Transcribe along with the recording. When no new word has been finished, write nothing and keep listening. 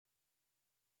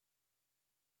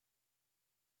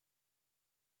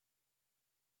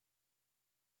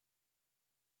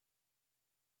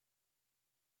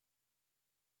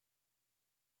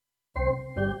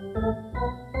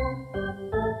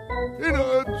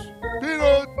Peanuts!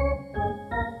 Peanuts!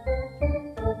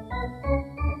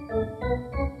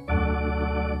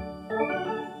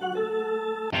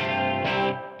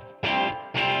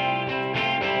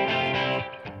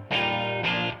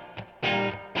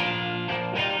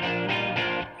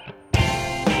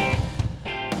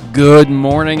 Good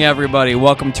morning, everybody.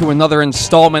 Welcome to another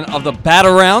installment of the Bat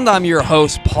Around. I'm your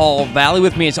host, Paul Valley.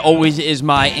 With me, as always, is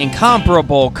my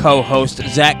incomparable co-host,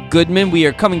 Zach Goodman. We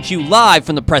are coming to you live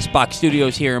from the Press Box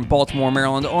Studios here in Baltimore,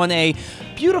 Maryland, on a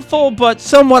beautiful but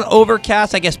somewhat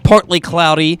overcast, I guess partly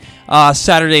cloudy,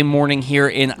 Saturday morning here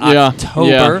in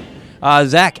October. Yeah.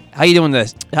 Zach, how you doing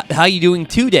How you doing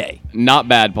today? Not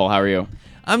bad, Paul. How are you?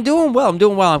 I'm doing well.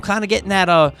 I'm kind of getting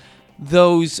at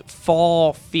those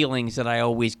fall feelings that I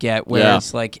always get, where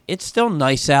it's like it's still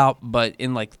nice out, but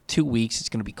in like 2 weeks it's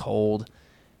gonna be cold,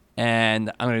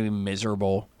 and I'm gonna be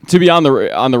miserable. To be on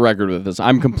the record with this,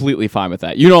 I'm completely fine with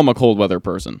that. You know I'm a cold weather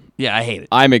person. Yeah, I hate it.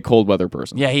 I'm a cold weather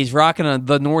person. Yeah, he's rocking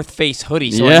the North Face hoodie,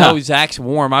 so I know Zach's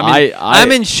warm.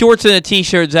 I'm in shorts and a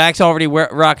t-shirt. Zach's already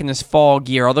rocking his fall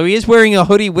gear, although he is wearing a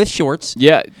hoodie with shorts.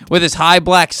 Yeah, with his high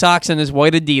black socks and his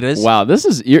white Adidas. Wow,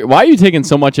 why are you taking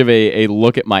so much of a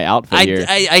look at my outfit here?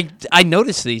 I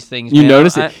notice these things. You man.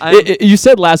 notice it? You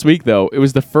said last week though it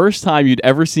was the first time you'd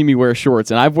ever see me wear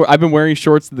shorts, and I've been wearing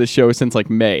shorts to the show since like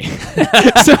May.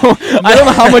 So I don't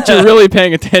know how much you're really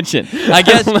paying attention. I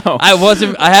guess I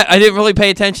wasn't. I didn't really pay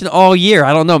attention all year.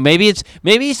 I don't know. Maybe it's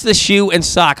the shoe and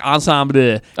sock ensemble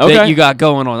that you got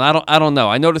going on. I don't know.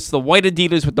 I noticed the white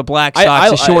Adidas with the black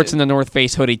socks, the shorts, and the North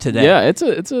Face hoodie today. Yeah, it's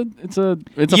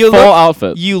a fall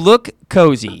outfit. You look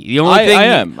cozy. The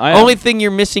only thing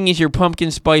you're missing is your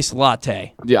pumpkin spice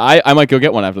latte. Yeah, I might go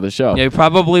get one after the show. Yeah, you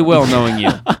probably will, knowing you.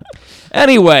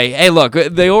 Anyway, hey, look,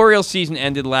 the Orioles season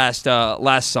ended last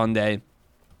Sunday.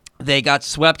 They got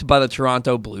swept by the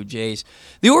Toronto Blue Jays.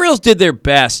 The Orioles did their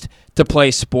best to play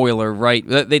spoiler, right?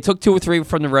 They took 2 or 3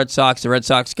 from the Red Sox. The Red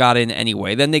Sox got in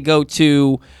anyway. Then they go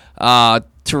to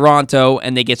Toronto,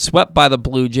 and they get swept by the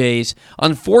Blue Jays.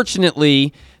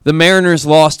 Unfortunately, the Mariners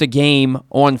lost a game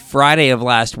on Friday of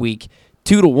last week,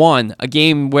 2-1, a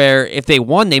game where if they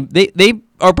won, they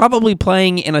are probably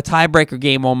playing in a tiebreaker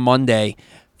game on Monday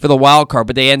for the wild card,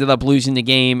 but they ended up losing the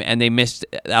game, and they missed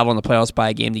out on the playoffs by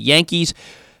a game. The Yankees,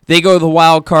 they go to the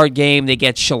wild card game. They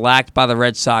get shellacked by the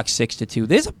Red Sox 6-2.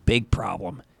 There's a big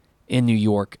problem in New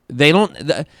York.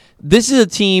 This is a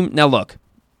team. Now, look,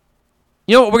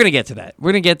 you know what? We're going to get to that.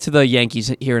 We're going to get to the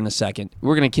Yankees here in a second.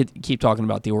 We're going to keep talking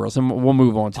about the Orioles, and we'll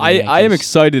move on to the Yankees. I am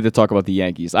excited to talk about the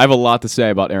Yankees. I have a lot to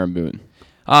say about Aaron Boone.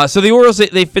 So the Orioles,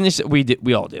 they finished.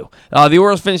 We all do. The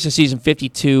Orioles finished the season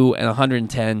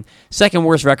 52-110, second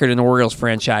worst record in Orioles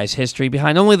franchise history,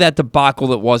 behind only that debacle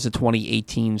that was the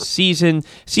 2018 season.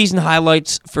 Season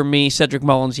highlights for me: Cedric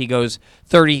Mullins. He goes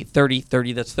 30, 30,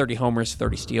 30. That's 30 homers,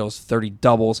 30 steals, 30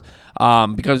 doubles.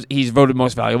 Because he's voted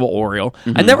most valuable Oriole.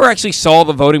 Mm-hmm. I never actually saw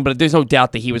the voting, but there's no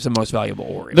doubt that he was the most valuable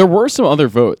Oriole. There were some other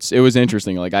votes. It was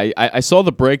interesting. Like I saw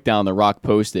the breakdown that Rock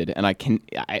posted, and I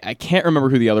can't remember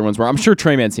who the other ones were. I'm sure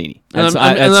Trey Mancini.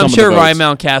 I'm sure Ryan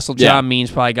Mountcastle, John Means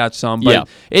probably got some, but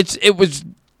it was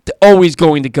always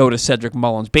going to go to Cedric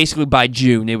Mullins. Basically, by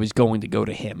June, it was going to go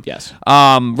to him. Yes.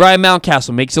 Ryan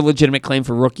Mountcastle makes a legitimate claim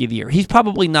for Rookie of the Year. He's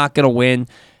probably not going to win.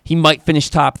 He might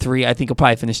finish top 3. I think he'll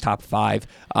probably finish top 5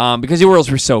 because the Orioles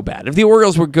were so bad. If the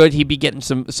Orioles were good, he'd be getting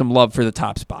some love for the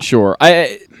top spot. Sure.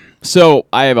 So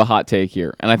I have a hot take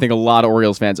here, and I think a lot of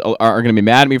Orioles fans are going to be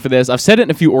mad at me for this. I've said it in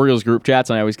a few Orioles group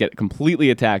chats, and I always get completely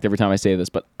attacked every time I say this,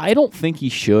 but I don't think he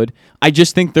should. I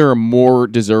just think there are more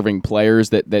deserving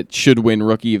players that should win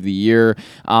Rookie of the Year.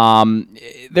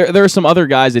 There are some other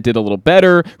guys that did a little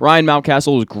better. Ryan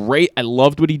Mountcastle was great. I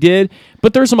loved what he did.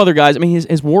 But there are some other guys. I mean,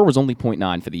 his WAR was only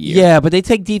 0.9 for the year. Yeah, but they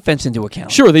take defense into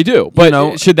account. Sure, they do.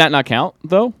 But should that not count,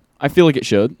 though? I feel like it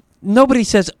should. Nobody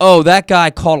says, oh, that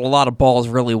guy caught a lot of balls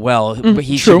really well, but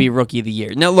he should be Rookie of the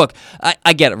Year. Now, look,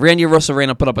 I get it. Randy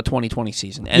Arozarena put up a 2020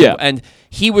 season, and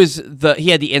he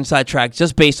had the inside track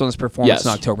just based on his performance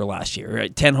in October last year.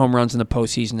 Right? 10 home runs in the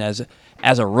postseason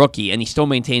as a rookie, and he still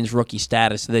maintains rookie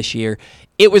status this year.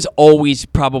 It was always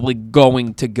probably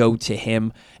going to go to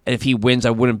him. And if he wins,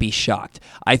 I wouldn't be shocked.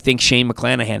 I think Shane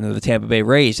McClanahan of the Tampa Bay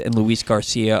Rays and Luis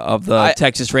Garcia of the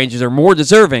Texas Rangers are more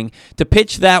deserving to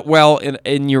pitch that well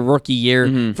in your rookie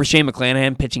year. For Shane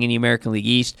McClanahan pitching in the American League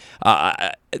East,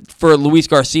 for Luis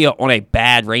Garcia on a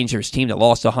bad Rangers team that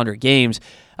lost 100 games,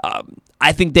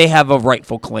 I think they have a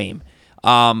rightful claim.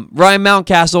 Ryan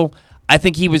Mountcastle, I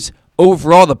think he was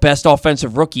overall the best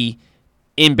offensive rookie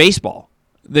in baseball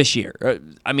this year.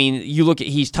 I mean, you look at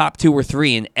he's top 2 or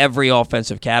 3 in every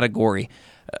offensive category.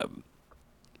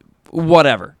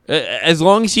 whatever. As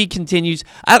long as he continues.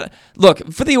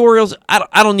 Look, for the Orioles,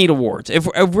 I don't need awards. If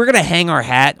we're going to hang our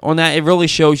hat on that, it really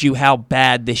shows you how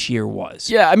bad this year was.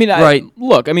 Yeah, I mean, right?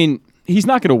 He's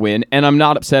not going to win, and I'm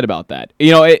not upset about that.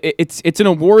 It's an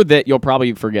award that you'll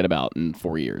probably forget about in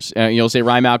 4 years. You'll say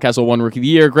Ryan Mountcastle won Rookie of the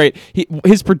Year. Great.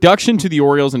 His production to the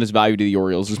Orioles and his value to the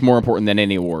Orioles is more important than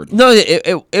any award. No, it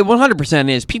 100%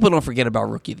 is. People don't forget about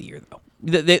Rookie of the Year, though.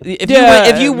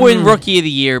 If you win Rookie of the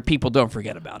Year, people don't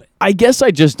forget about it. I guess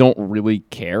I just don't really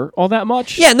care all that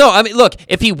much. Yeah, no, I mean, look,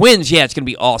 if he wins, it's going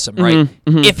to be awesome, right?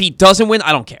 If he doesn't win,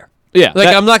 I don't care. Yeah.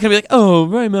 I'm not going to be like, oh,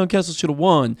 Ryan Mountcastle should have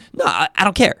won. No, I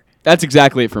don't care. That's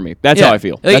exactly it for me. That's how I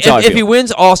feel. If he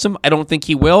wins, awesome. I don't think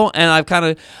he will, and I've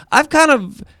kind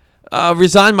of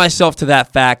resigned myself to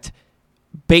that fact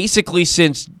basically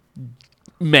since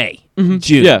May,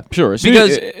 June. Yeah, sure. So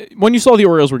because when you saw the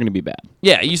Orioles were going to be bad.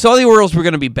 Yeah, you saw the Orioles were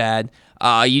going to be bad.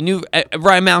 You knew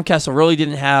Ryan Mountcastle really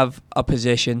didn't have a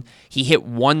position. He hit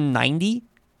 190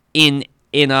 in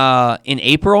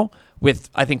April with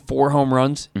I think 4 home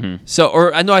runs.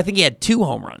 So, I think he had 2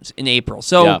 home runs in April.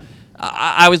 So. Yeah.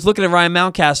 I was looking at Ryan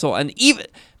Mountcastle, and even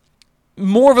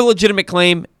more of a legitimate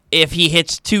claim if he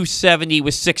hits 270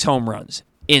 with 6 home runs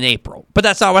in April. But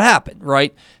that's not what happened,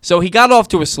 right? So he got off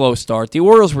to a slow start. The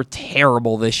Orioles were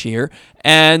terrible this year,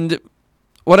 and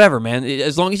whatever, man.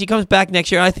 As long as he comes back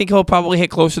next year, I think he'll probably hit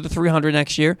closer to 300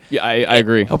 next year. Yeah, I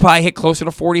agree. He'll probably hit closer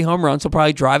to 40 home runs. He'll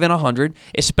probably drive in 100,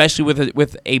 especially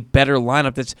with a better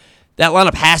lineup. That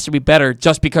lineup has to be better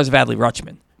just because of Adley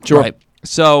Rutschman. Sure. Right?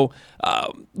 So,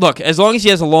 look, as long as he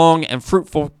has a long and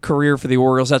fruitful career for the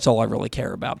Orioles, that's all I really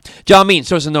care about. John Means,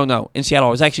 so it's a no-no in Seattle.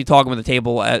 I was actually talking with the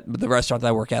table at the restaurant that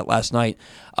I work at last night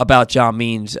about John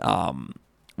Means.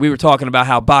 We were talking about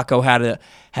how Baco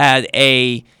had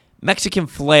a Mexican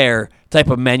flair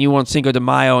type of menu on Cinco de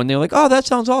Mayo, and they were like, oh, that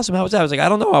sounds awesome. How was that? I was like, I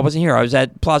don't know. I wasn't here. I was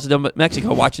at Plaza de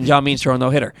Mexico watching John Means throw a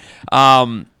no-hitter.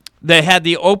 They had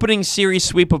the opening series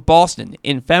sweep of Boston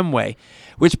in Fenway,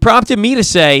 which prompted me to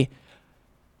say,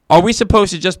 are we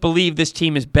supposed to just believe this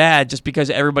team is bad just because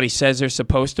everybody says they're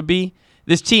supposed to be?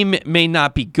 This team may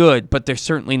not be good, but they're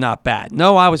certainly not bad.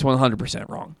 No, I was 100%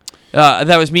 wrong.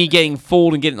 That was me getting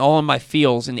fooled and getting all in my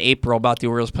feels in April about the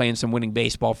Orioles playing some winning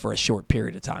baseball for a short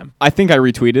period of time. I think I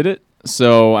retweeted it,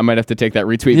 so I might have to take that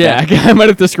retweet back. I might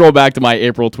have to scroll back to my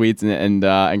April tweets and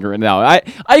now I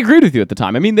agreed with you at the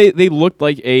time. I mean, they looked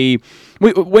like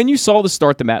when you saw the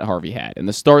start that Matt Harvey had and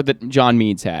the start that John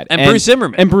Means had and Bruce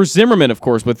Zimmerman. And Bruce Zimmerman, of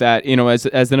course, with that,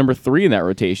 as the number 3 in that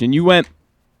rotation, you went,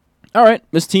 all right,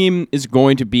 this team is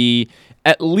going to be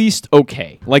at least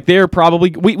okay. Like they're probably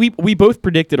we both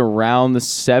predicted around the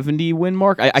 70 win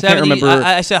mark. I can't remember.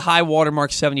 I said high water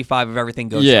mark 75 if everything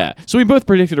goes. Yeah. Right. So we both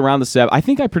predicted around the 7. I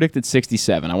think I predicted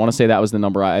 67. I want to say that was the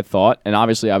number I thought, and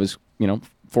obviously I was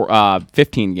for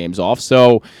 15 games off.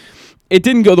 So it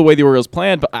didn't go the way the Orioles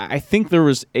planned, but I think there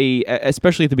was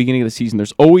especially at the beginning of the season,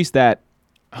 there's always that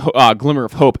glimmer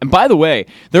of hope. And by the way,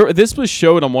 this was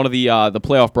showed on one of the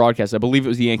playoff broadcasts. I believe it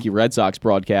was the Yankee Red Sox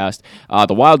broadcast,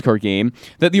 the wild card game,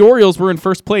 that the Orioles were in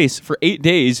first place for 8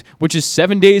 days, which is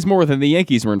 7 days more than the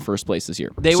Yankees were in first place this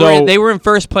year. They were in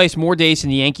first place more days than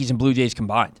the Yankees and Blue Jays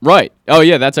combined. Right. Oh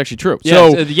yeah, that's actually true. Yeah,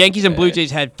 so the Yankees and Blue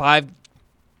Jays had 5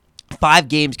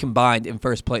 games combined in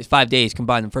first place, 5 days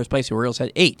combined in first place. The Orioles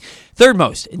had 8, third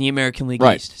most in the American League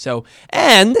East. So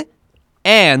and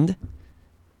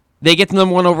they get the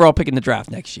number 1 overall pick in the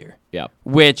draft next year. Yeah,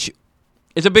 which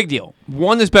is a big deal.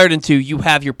 1 is better than 2. You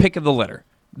have your pick of the litter.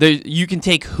 You can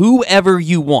take whoever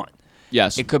you want.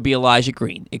 Yes. It could be Elijah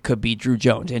Green. It could be Drew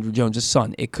Jones, Andrew Jones'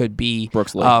 son. It could be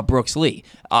Brooks Lee. Brooks Lee.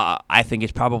 I think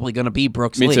it's probably going to be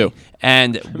Brooks Lee. Me too.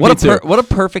 And what a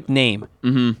perfect name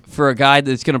for a guy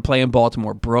that's going to play in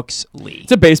Baltimore, Brooks Lee.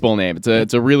 It's a baseball name.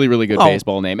 It's a really, really good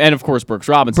baseball name. And, of course, Brooks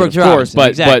Robinson,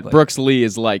 exactly. But Brooks Lee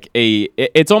is like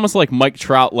it's almost like Mike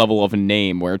Trout level of a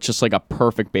name where it's just like a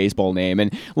perfect baseball name.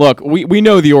 And, look, we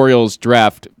know the Orioles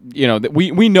draft,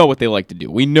 we know what they like to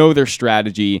do. We know their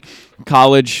strategy.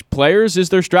 College players is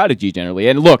their strategy generally.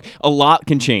 And look, a lot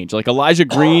can change. Like Elijah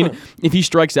Green, if he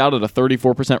strikes out at a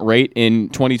 34% rate in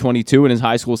 2022 in his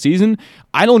high school season,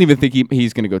 I don't even think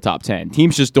he's going to go top 10.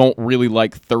 Teams just don't really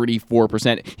like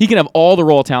 34%. He can have all the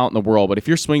raw talent in the world, but if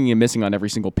you're swinging and missing on every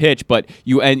single pitch, but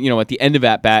at the end of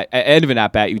an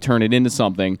at-bat, you turn it into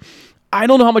something. I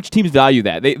don't know how much teams value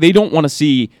that. They don't want to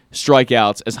see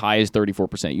strikeouts as high as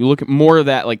 34%. You look at more of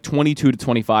that like 22 to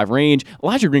 25 range.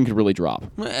 Elijah Green could really drop.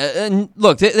 And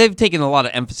look, they've taken a lot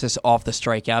of emphasis off the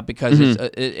strikeout because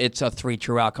it's a 3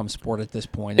 true outcome sport at this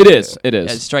point. It is.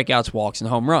 Strikeouts, walks, and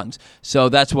home runs. So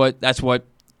that's what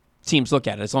teams look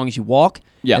at it. As long as you walk,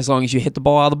 Yeah. as long as you hit the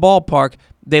ball out of the ballpark,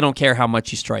 they don't care how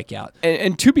much you strike out.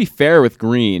 And to be fair with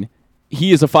Green,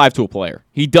 he is a 5-tool player.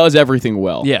 He does everything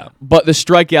well. Yeah. But the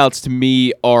strikeouts to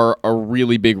me are a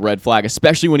really big red flag,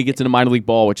 especially when he gets into minor league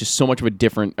ball, which is so much of a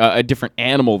different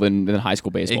animal than high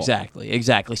school baseball.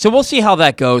 Exactly. So we'll see how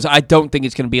that goes. I don't think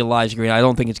it's going to be Elijah Green. I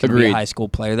don't think it's going to be a high school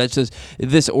player. That's just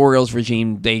this Orioles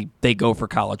regime. They go for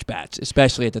college bats,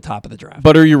 especially at the top of the draft.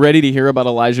 But are you ready to hear about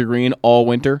Elijah Green all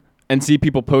winter? And see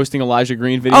people posting Elijah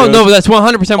Green videos. Oh no, but that's 100%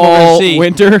 what we're going to see.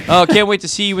 Winter. Oh, can't wait to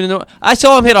see you. I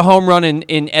saw him hit a home run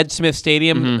in Ed Smith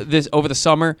Stadium this over the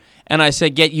summer, and I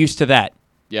said, get used to that.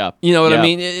 Yeah, you know what I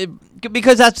mean?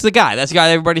 Because that's the guy. That's the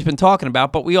guy everybody's been talking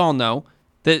about. But we all know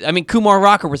that. I mean, Kumar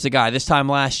Rocker was the guy this time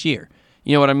last year.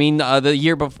 You know what I mean? The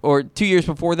year before, or 2 years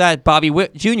before that, Bobby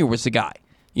Witt Jr. was the guy.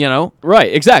 You know?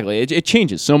 Right. Exactly. It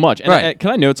changes so much. And right.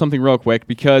 Can I note something real quick?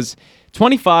 Because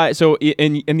 25. So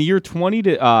in the year 2020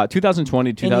 to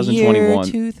 2021.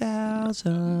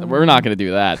 2000. We're not going to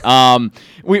do that. I'm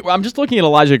just looking at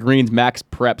Elijah Green's Max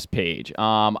Preps page.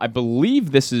 I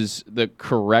believe this is the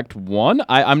correct one.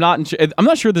 I'm not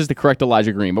sure this is the correct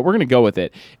Elijah Green, but we're going to go with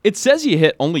it. It says he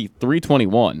hit only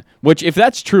 321, which if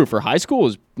that's true for high school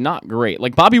is not great.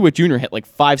 Like Bobby Witt Jr. hit like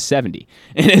 570.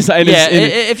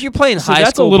 If you're playing high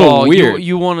that's school a little ball, weird.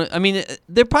 You want to. I mean,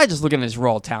 they're probably just looking at his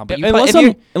raw talent. But unless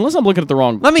I'm looking at the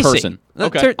wrong person. See.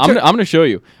 Okay, I'm going to show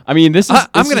you. I mean,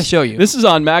 I'm going to show you. This is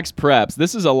on Max Preps.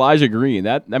 This is Elijah Green.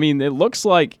 It looks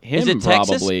like him. Is it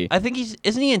probably. Texas? I think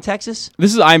isn't he in Texas?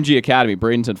 This is IMG Academy,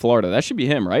 Bradenton, Florida. That should be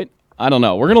him, right? I don't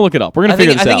know. We're going to look it up. We're going to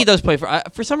figure this out. I think he does play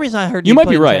for some reason I heard you might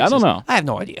be right. I don't know. I have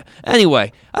no idea.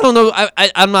 Anyway, I don't know.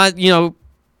 I'm not,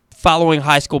 following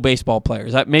high school baseball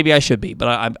players. Maybe I should be,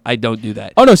 but I don't do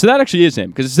that. Oh, no. So that actually is him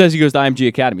because it says he goes to IMG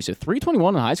Academy. So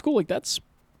 321 in high school, like that's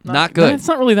not good. It's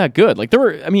not really that good. Like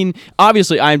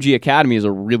obviously IMG Academy is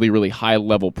a really, really high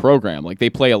level program. Like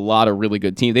they play a lot of really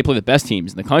good teams. They play the best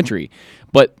teams in the country.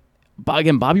 But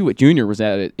again, Bobby Witt Jr. was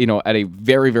at a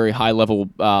very, very high level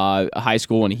high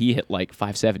school, and he hit like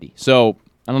 570. So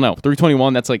I don't know,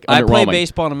 321. That's like underwhelming. I played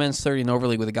baseball in a men's 30 and over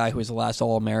league with a guy who was the last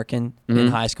All-American in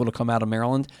high school to come out of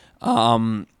Maryland.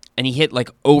 And he hit like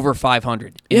over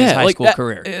 500 in his high school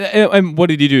career. And what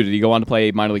did he do? Did he go on to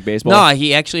play minor league baseball? No,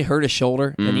 he actually hurt his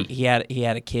shoulder, and he had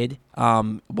a kid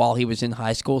while he was in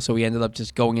high school, so he ended up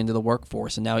just going into the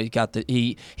workforce, and now he's got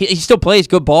he still plays,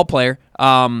 good ball player.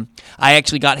 I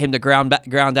actually got him to ground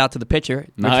out to the pitcher,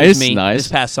 which was me this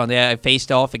past Sunday. I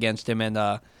faced off against him and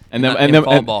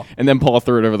then Paul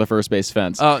threw it over the first base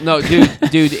fence. Oh no,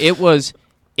 dude, it was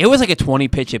like a 20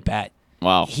 pitch at bat.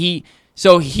 Wow.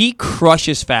 So he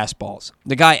crushes fastballs.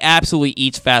 The guy absolutely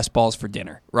eats fastballs for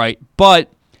dinner, right?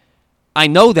 But I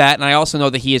know that, and I also know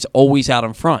that he is always out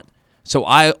in front. So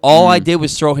I did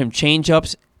was throw him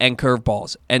changeups and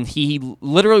curveballs, and he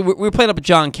literally we were playing up at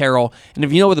John Carroll, and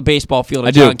if you know where the baseball field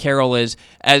at John Carroll is,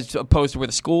 as opposed to where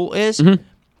the school is,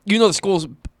 the school's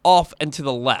off and to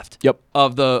the left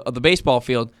of the baseball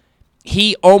field.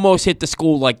 He almost hit the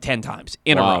school like 10 times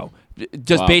in a row,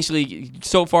 just basically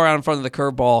so far out in front of the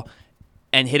curveball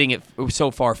and hitting it so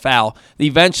far foul.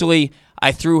 Eventually,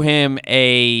 I threw him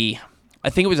I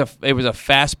think it was a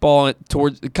fastball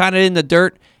towards kind of in the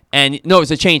dirt, and no, it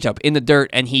was a changeup in the dirt,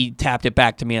 and he tapped it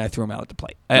back to me, and I threw him out at the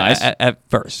plate at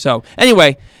first. So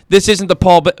anyway, this isn't the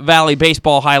Paul Valley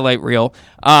baseball highlight reel.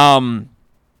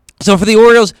 So for the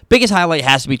Orioles, biggest highlight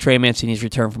has to be Trey Mancini's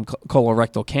return from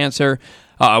colorectal cancer.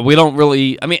 We don't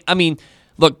really. I mean,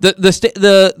 look,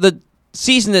 the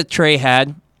season that Trey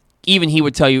had, even he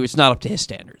would tell you it's not up to his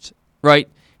standards, right?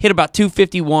 Hit about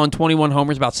 251, 21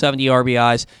 homers, about 70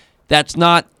 RBIs. That's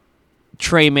not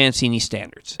Trey Mancini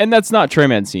standards. And that's not Trey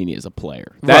Mancini as a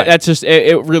player. That's just,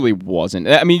 it really wasn't.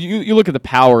 I mean, you look at the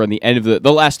power in the end of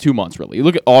the last 2 months, really. You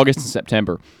look at August and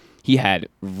September, he had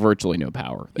virtually no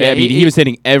power. Yeah, he was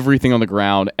hitting everything on the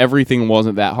ground. Everything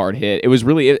wasn't that hard hit. It was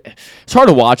really, it's hard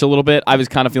to watch a little bit. I was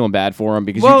kind of feeling bad for him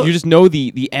because you just know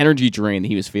the energy drain that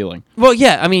he was feeling. Well,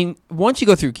 yeah, I mean, once you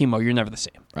go through chemo, you're never the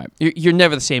same. Right. You're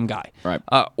never the same guy. Right.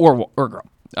 Or girl.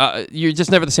 You're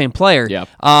just never the same player. Yeah.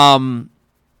 And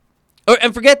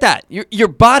forget that. Your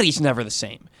body's never the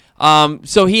same.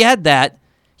 So he had that.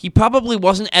 He probably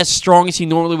wasn't as strong as he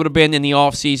normally would have been in the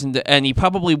offseason, and he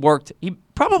probably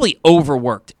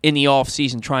overworked in the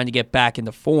offseason trying to get back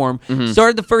into form.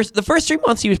 Started the first 3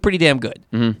 months, he was pretty damn good,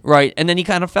 right? And then he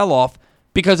kind of fell off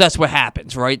because that's what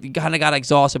happens, right? He kind of got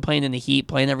exhausted playing in the heat,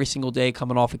 playing every single day,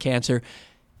 coming off of cancer.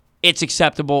 It's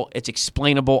acceptable. It's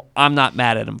explainable. I'm not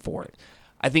mad at him for it.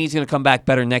 I think he's going to come back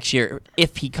better next year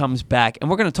if he comes back. And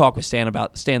we're going to talk with Stan the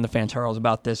Fantaros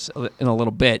about this in a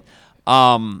little bit.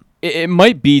 it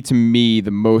might be, to me,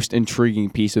 the most intriguing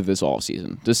piece of this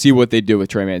offseason to see what they do with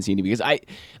Trey Mancini. Because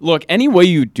any way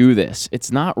you do this,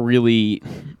 it's not really.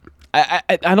 I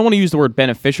don't want to use the word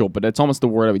beneficial, but it's almost the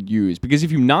word I would use. Because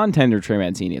if you non-tender Trey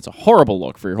Mancini, it's a horrible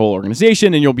look for your whole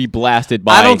organization, and you'll be blasted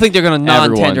by. I don't think they're going to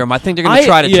non-tender him. I think they're going to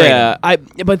try to trade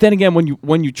him. But then again,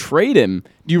 when you trade him,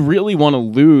 do you really want to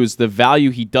lose the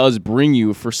value he does bring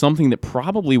you for something that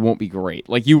probably won't be great?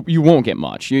 Like you won't get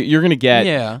much. You're going to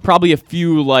get probably a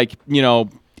few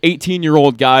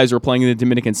 18-year-old guys who are playing in the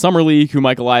Dominican Summer League who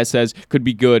Mike Elias says could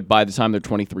be good by the time they're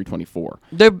 23, 24.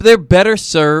 They're better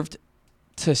served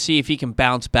to see if he can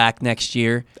bounce back next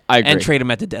year and trade him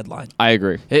at the deadline. I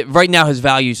agree. Right now, his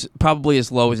value's probably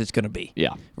as low as it's going to be.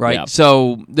 Yeah. Right? Yeah.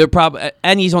 So they're probably,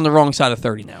 and he's on the wrong side of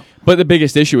 30 now. But the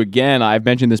biggest issue, again, I've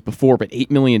mentioned this before, but $8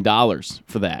 million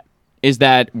for that. Is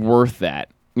that worth that?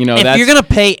 If you're going to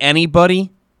pay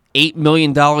anybody $8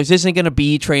 million, isn't going to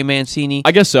be Trey Mancini.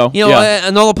 I guess so.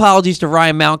 And all apologies to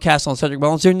Ryan Mountcastle and Cedric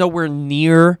Mullins. They're nowhere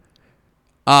near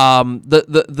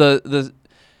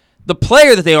the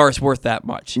player that they are is worth that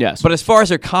much. Yes. But as far as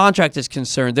their contract is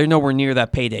concerned, they're nowhere near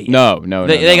that payday yet. No.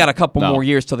 They got a couple more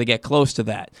years till they get close to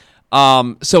that.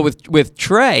 So with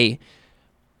Trey,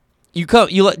 do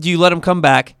you let him come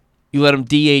back? You let him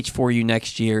DH for you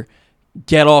next year,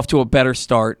 get off to a better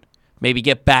start, maybe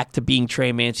get back to being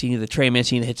Trey Mancini, the Trey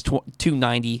Mancini that hits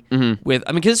 290 with.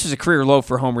 Because this was a career low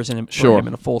for homers for him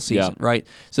in a full season, right?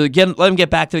 So again, let him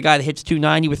get back to the guy that hits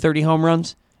 290 with 30 home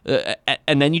runs,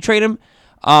 and then you trade him.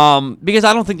 Because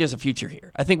I don't think there's a future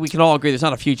here. I think we can all agree there's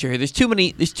not a future here. There's too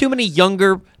many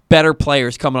younger, better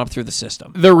players coming up through the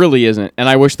system. There really isn't, and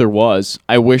I wish there was.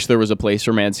 I wish there was a place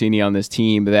for Mancini on this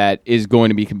team that is going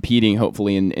to be competing,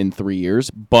 hopefully in 3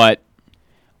 years. But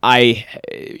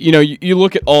you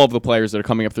look at all of the players that are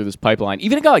coming up through this pipeline.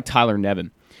 Even a guy like Tyler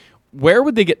Nevin. Where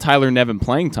would they get Tyler Nevin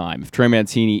playing time if Trey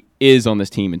Mancini is on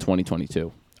this team in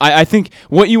 2022? I think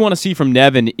what you want to see from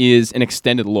Nevin is an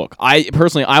extended look. I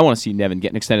want to see Nevin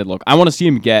get an extended look. I want to see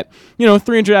him get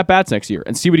 300 at-bats next year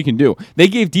and see what he can do. They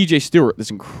gave DJ Stewart this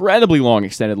incredibly long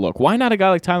extended look. Why not a guy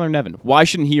like Tyler Nevin? Why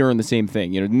shouldn't he earn the same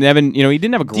thing? Nevin, he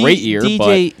didn't have a great year.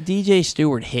 DJ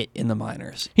Stewart hit in the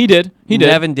minors. He did.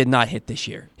 Nevin did not hit this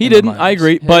year. He didn't. I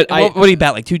agree. But what did he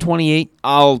bat, like 228?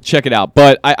 I'll check it out.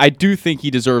 But I do think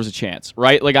he deserves a chance,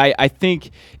 right? Like I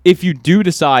think if you do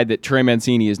decide that Trey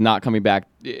Mancini is not coming back,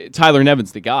 Tyler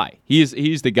Nevin's the guy.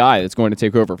 He's the guy that's going to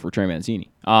take over for Trey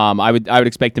Mancini. I would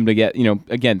expect him to get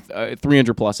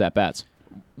 300 plus at bats.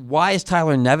 Why is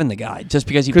Tyler Nevin the guy? Just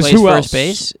because he plays first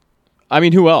base? I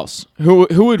mean, who else? Who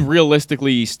would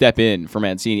realistically step in for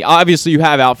Mancini? Obviously, you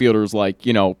have outfielders like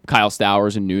Kyle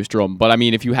Stowers and Newstrom. But I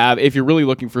mean, if you're really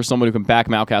looking for someone who can back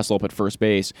Mountcastle up at first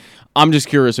base, I'm just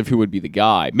curious of who would be the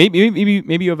guy. Maybe you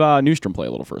have Newstrom play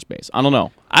a little first base. I don't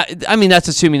know. I mean, that's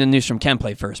assuming that Newstrom can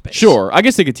play first base. Sure, I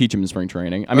guess they could teach him in spring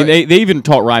training. I mean, they even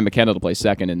taught Ryan McKenna to play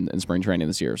second in spring training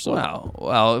this year. So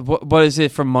well, what is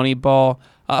it from Moneyball?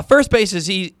 First base is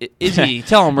easy.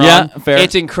 Tell him, Ron. Yeah, fair.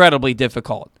 It's incredibly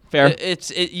difficult. Fair.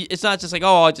 It's not just like,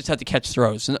 I just have to catch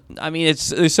throws. I mean,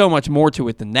 there's so much more to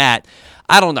it than that.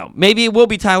 I don't know. Maybe it will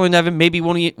be Tyler Nevin. Maybe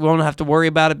we won't have to worry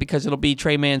about it because it'll be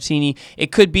Trey Mancini.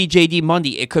 It could be J.D.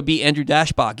 Mundy. It could be Andrew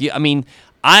Dashbach. I mean,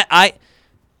 I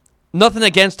nothing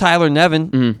against Tyler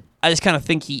Nevin. Mm-hmm. I just kind of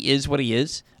think he is what he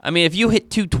is. I mean, if you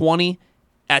hit 220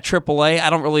 at AAA, I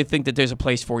don't really think that there's a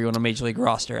place for you on a major league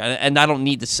roster. And I don't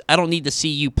need to see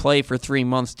you play for 3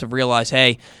 months to realize,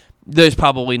 hey, there's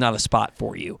probably not a spot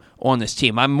for you on this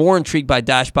team. I'm more intrigued by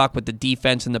Dashbach with the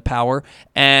defense and the power,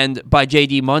 and by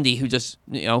J.D. Mundy, who just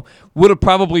would have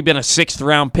probably been a 6th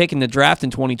round pick in the draft in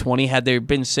 2020 had there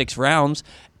been 6 rounds,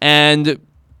 and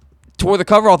tore the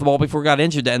cover off the ball before he got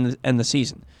injured to end the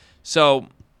season. So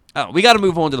we got to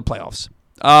move on to the playoffs.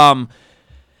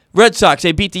 Red Sox,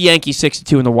 they beat the Yankees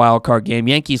 6-2 in the wild card game.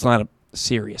 Yankees line up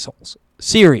serious holes.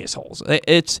 Serious holes.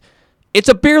 It's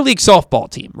a beer league softball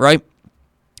team, right?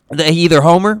 They either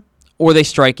homer or they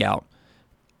strike out.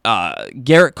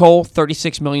 Garrett Cole,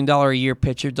 $36 million a year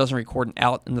pitcher, doesn't record an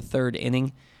out in the 3rd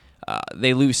inning.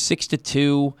 They lose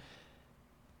 6-2.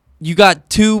 You got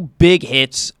 2 big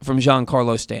hits from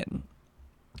Giancarlo Stanton,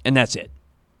 and that's it.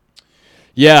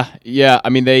 Yeah. I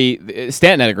mean,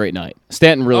 Stanton had a great night.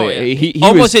 Stanton really, he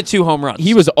almost hit 2 home runs.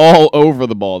 He was all over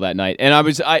the ball that night, and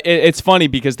it's funny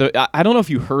because I don't know if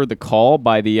you heard the call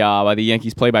by the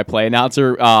Yankees play-by-play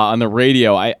announcer on the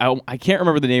radio. I can't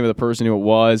remember the name of the person who it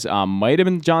was. Might have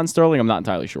been John Sterling. I'm not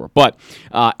entirely sure, but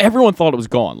everyone thought it was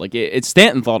gone. Like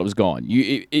Stanton thought it was gone.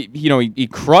 He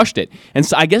crushed it, and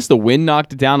so I guess the wind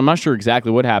knocked it down. I'm not sure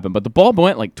exactly what happened, but the ball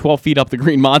went like 12 feet up the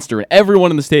green monster, and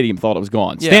everyone in the stadium thought it was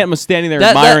gone. Yeah. Stanton was standing there.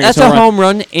 That's a home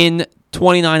run in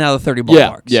 29 out of 30 Yeah,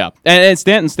 ballparks. yeah. And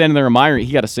Stanton standing there admiring,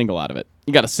 he got a single out of it.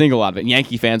 And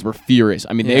Yankee fans were furious.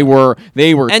 I mean, they were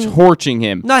torching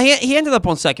him. No, he ended up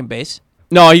on second base.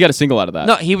 No, he got a single out of that.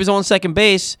 No, he was on second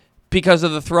base because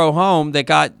of the throw home that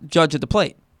got Judge at the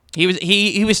plate.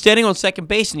 He was standing on second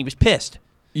base and he was pissed.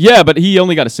 Yeah, but he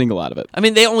only got a single out of it. I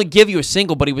mean, they only give you a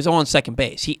single, but he was on second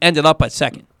base. He ended up at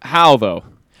second. How, though?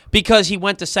 Because he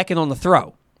went to second on the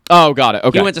throw. Oh, got it.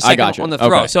 Okay, he went to second on the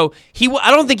throw. Okay. So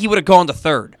I don't think he would have gone to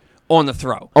third on the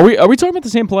throw. Are we talking about the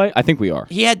same play? I think we are.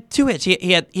 He had 2 hits.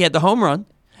 He had the home run,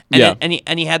 and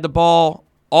he had the ball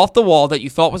off the wall that you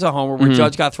thought was a homer, where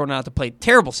Judge got thrown out at the plate.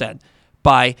 Terrible send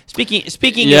by speaking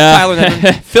of Tyler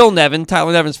Nevin, Phil Nevin,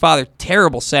 Tyler Nevin's father.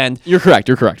 Terrible send. You're correct.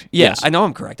 Yeah, yes. I know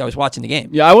I'm correct. I was watching the game.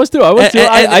 Yeah, I was too.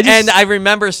 And I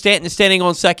remember Stanton standing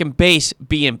on second base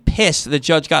being pissed that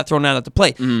Judge got thrown out at the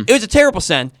plate. It was a terrible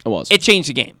send. It was. It changed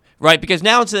the game, right? Because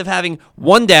now instead of having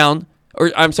one down,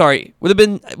 or I'm sorry, was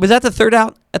that the third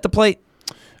out at the plate?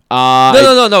 No.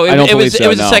 It was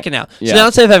a second out. Yeah. So now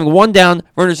instead of having one down,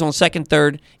 runners on second,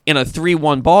 third in a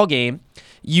 3-1 ball game,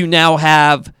 you now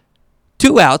have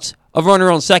 2 outs, a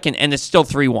runner on second, and it's still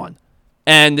 3-1,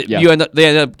 and they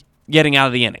end up getting out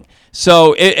of the inning.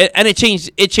 So it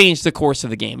changed the course of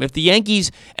the game. If the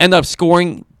Yankees end up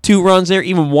scoring 2 runs there,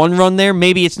 even 1 run there,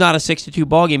 maybe it's not a 6-2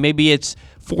 ball game. Maybe it's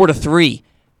 4-3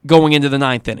 going into the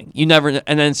 9th inning.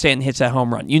 And then Stanton hits that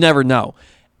home run. You never know.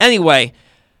 Anyway,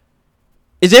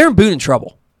 is Aaron Boone in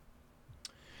trouble?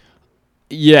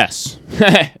 Yes.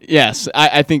 Yes.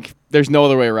 I think there's no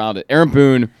other way around it. Aaron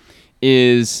Boone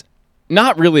is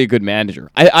not really a good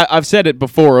manager. I've said it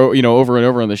before, over and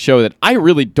over on the show, that I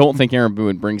really don't think Aaron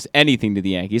Boone brings anything to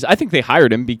the Yankees. I think they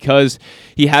hired him because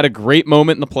he had a great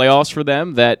moment in the playoffs for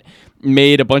them that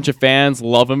made a bunch of fans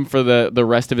love him for the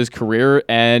rest of his career,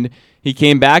 and he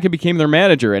came back and became their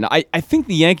manager. And I think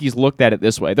the Yankees looked at it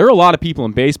this way. There are a lot of people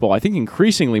in baseball, I think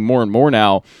increasingly more and more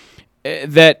now,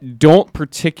 that don't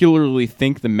particularly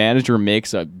think the manager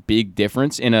makes a big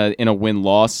difference in a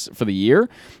win-loss for the year.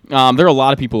 There are a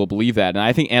lot of people who believe that, and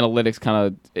I think analytics kind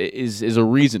of is a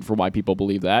reason for why people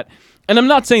believe that. And I'm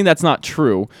not saying that's not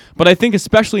true, but I think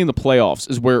especially in the playoffs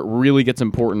is where it really gets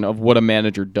important of what a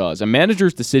manager does. A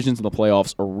manager's decisions in the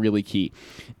playoffs are really key.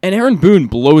 And Aaron Boone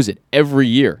blows it every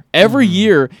year. Every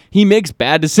year he makes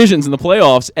bad decisions in the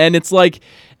playoffs, and it's like,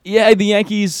 yeah, the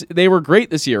Yankees, they were great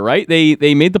this year, right? They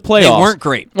made the playoffs. They weren't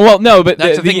great. Well, no, but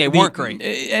that's the thing. They weren't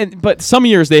great. But some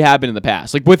years they have been in the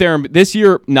past. Like with Aaron, this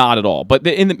year, not at all. But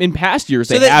in past years,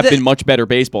 they have been much better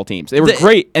baseball teams. They were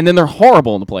great, and then they're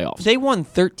horrible in the playoffs. They won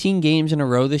 13 games in a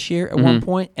row this year at one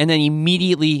point, and then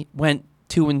immediately went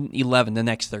 2-11 the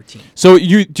next 13. So do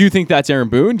you think that's Aaron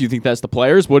Boone? Do you think that's the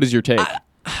players? What is your take?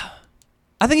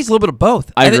 I think it's a little bit of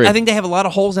both. I agree. I think they have a lot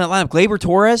of holes in that lineup. Gleyber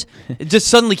Torres just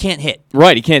suddenly can't hit.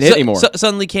 Right, he can't hit anymore.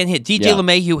 Suddenly can't hit. DJ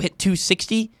LeMahieu hit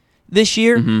 260 this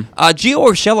year. Gio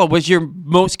Urshela was your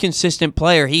most consistent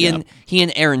player. He and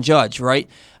Aaron Judge, right?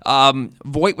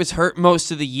 Voit was hurt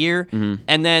most of the year,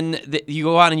 and then you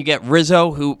go out and you get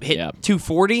Rizzo, who hit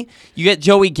 240. You get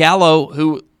Joey Gallo,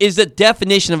 who is the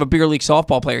definition of a beer league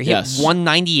softball player. He hit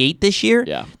 198 this year.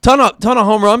 Yeah. Ton of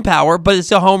home run power, but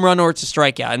it's a home run or it's a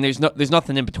strikeout, and there's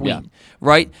nothing in between,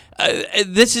 right?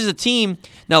 This is a team.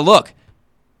 Now look,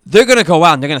 they're going to go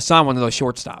out and they're going to sign one of those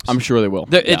shortstops. I'm sure they will.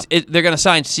 They're going to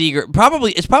sign Seager.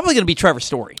 It's probably going to be Trevor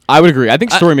Story. I would agree. I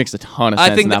think Story makes a ton of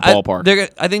sense in that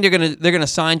ballpark. I think they're going to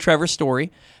sign Trevor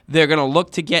Story. They're going to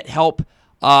look to get help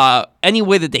any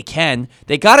way that they can.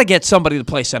 They got to get somebody to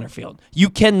play center field.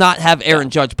 You cannot have Aaron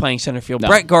Judge playing center field. No.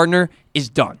 Brett Gardner is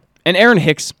done. And Aaron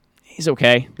Hicks, he's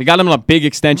okay. They got him on a big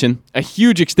extension, a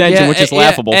huge extension, which is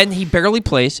laughable. And he barely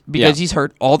plays because he's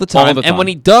hurt all the time. And when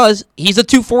he does, he's a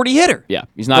 240 hitter. Yeah,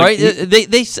 he's not. Right?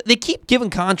 They keep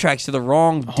giving contracts to the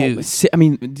wrong dudes. I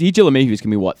mean, DJ LeMahieu is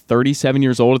going to be, 37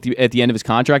 years old at the end of his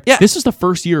contract? Yeah. This is the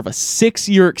first year of a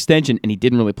 6-year extension, and he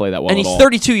didn't really play that well at all. And he's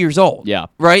 32 years old. Yeah.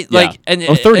 Right? Yeah.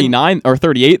 Or 39 or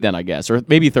 38 then, I guess. Or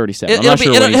maybe 37. I'm not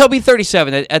sure. He'll be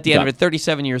 37 at the end of it,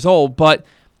 37 years old. But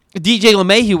DJ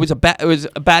LeMahieu was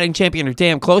a batting champion or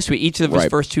damn close to it each of his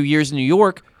first 2 years in New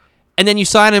York. And then you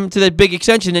sign him to that big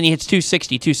extension, then he hits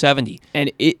 260, 270.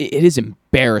 And it is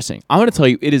embarrassing. I'm going to tell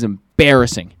you, it is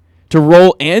embarrassing to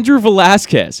roll Andrew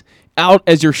Velazquez out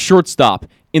as your shortstop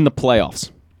in the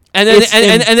playoffs. And then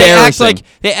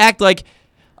they act like,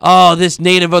 oh, this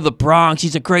native of the Bronx,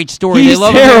 he's a great story. He's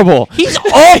terrible. He's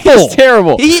awful. He's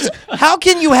terrible. How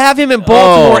can you have him in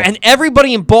Baltimore and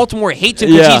everybody in Baltimore hates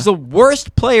him because he's the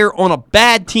worst player on a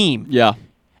bad team? Yeah.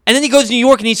 And then he goes to New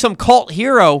York and he's some cult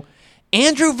hero.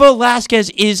 Andrew Velasquez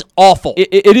is awful.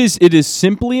 It is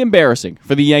simply embarrassing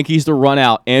for the Yankees to run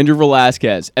out Andrew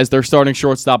Velasquez as their starting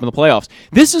shortstop in the playoffs.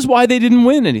 This is why they didn't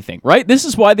win anything, right? This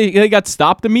is why they got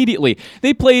stopped immediately.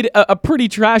 They played a pretty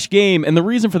trash game, and the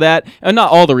reason for that, and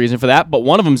not all the reason for that, but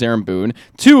one of them is Aaron Boone.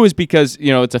 Two is because,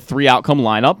 it's a 3-outcome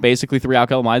lineup, basically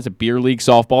 3-outcome line. It's a beer league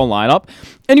softball lineup.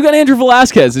 And you got Andrew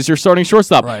Velasquez as your starting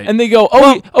shortstop. Right. And they go,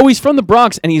 he's from the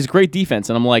Bronx, and he's great defense.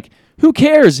 And I'm like, who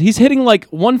cares? He's hitting like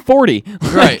 140.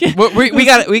 Right. we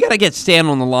got to get Stan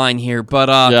on the line here, but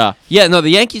the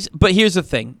Yankees. But here's the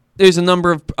thing: there's a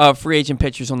number of free agent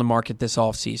pitchers on the market this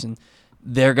offseason.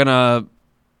 They're gonna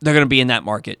be in that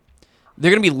market.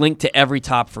 They're gonna be linked to every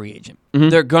top free agent. Mm-hmm.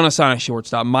 They're gonna sign a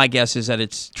shortstop. My guess is that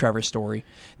it's Trevor Story.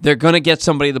 They're gonna get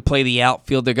somebody to play the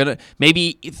outfield. They're gonna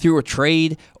maybe through a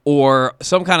trade or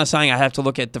some kind of signing. I have to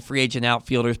look at the free agent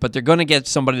outfielders, but they're gonna get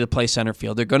somebody to play center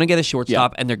field. They're gonna get a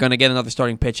shortstop, and they're gonna get another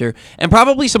starting pitcher, and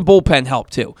probably some bullpen help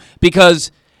too,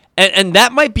 because and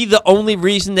that might be the only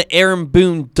reason that Aaron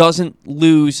Boone doesn't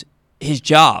lose his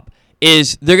job.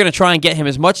 Is they're going to try and get him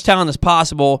as much talent as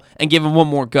possible and give him one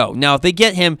more go. Now, if they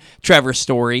get him Trevor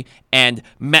Story and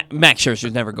Max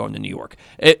Scherzer's never going to New York.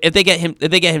 If they get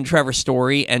him Trevor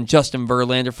Story and Justin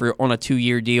Verlander on a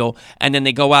 2-year deal, and then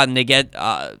they go out and they get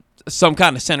some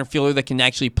kind of center fielder that can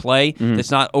actually play, that's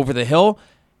not over the hill,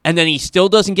 and then he still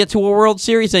doesn't get to a World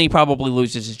Series, then he probably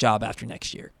loses his job after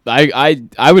next year.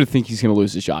 I would think he's going to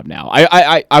lose his job now.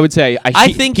 I would say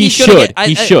I think he should.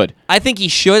 He should. I think he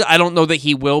should. I don't know that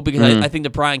he will because I think that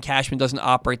Brian Cashman doesn't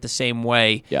operate the same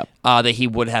way that he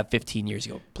would have 15 years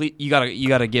ago. Please, you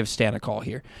gotta give Stan a call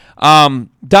here.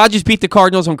 Dodgers beat the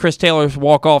Cardinals on Chris Taylor's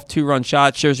walk-off 2-run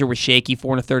shot. Scherzer was shaky,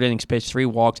 4 1/3 innings pitched, 3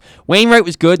 walks. Wainwright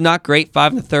was good, not great,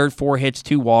 5 1/3, 4 hits,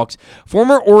 2 walks.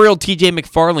 Former Oriole T.J.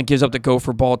 McFarland gives up the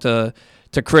gopher ball to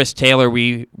Chris Taylor.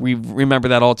 We remember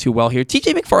that all too well here.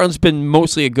 T.J. McFarland's been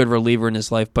mostly a good reliever in his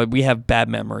life, but we have bad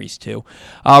memories too.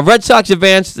 Red Sox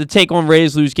advanced to take on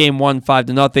Rays, lose game 1,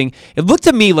 5-0. It looked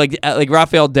to me like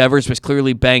Rafael Devers was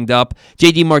clearly banged up.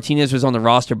 J.D. Martinez was on the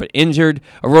roster but injured.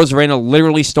 Rosarena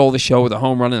literally stole the show with a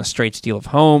home run and a straight steal of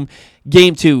home.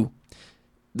 Game 2,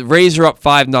 the Rays are up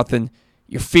 5-0.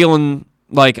 You're feeling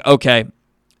like, okay,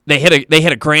 They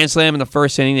hit a grand slam in the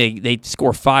first inning. They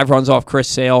score 5 runs off Chris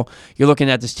Sale. You're looking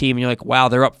at this team and you're like, wow,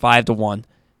 they're up 5-1.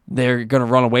 They're going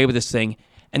to run away with this thing.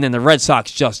 And then the Red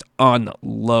Sox just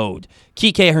unload.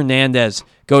 Kike Hernandez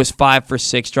goes 5 for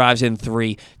 6, drives in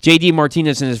 3. J.D.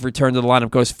 Martinez in his return to the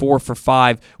lineup goes 4 for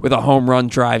 5 with a home run,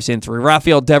 drives in 3.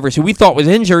 Rafael Devers, who we thought was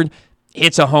injured,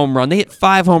 hits a home run. They hit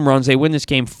 5 home runs. They win this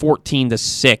game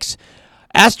 14-6.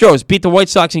 Astros beat the White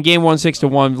Sox in Game 1,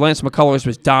 6-1. Lance McCullers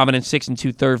was dominant, 6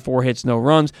 2/3, 4 hits, no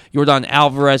runs. Yordan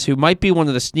Alvarez, who might be one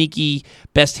of the sneaky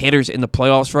best hitters in the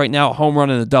playoffs right now, a home run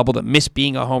and a double that missed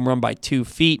being a home run by 2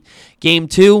 feet. Game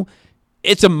 2,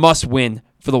 it's a must-win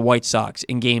for the White Sox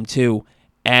in Game 2,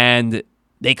 and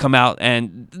they come out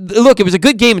and look, it was a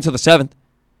good game until the 7th.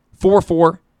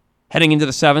 4-4 heading into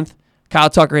the 7th. Kyle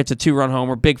Tucker hits a 2-run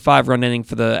homer, big 5-run inning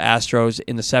for the Astros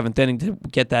in the 7th inning to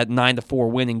get that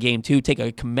 9-4 win in Game 2, take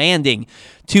a commanding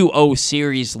 2-0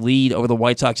 series lead over the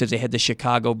White Sox as they head to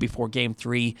Chicago before Game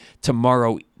 3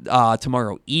 tomorrow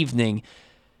evening.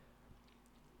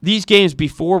 These games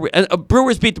before,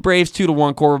 Brewers beat the Braves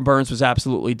 2-1. Corbin Burns was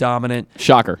absolutely dominant.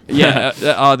 Shocker.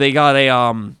 Yeah, they got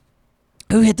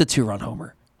who hit the 2-run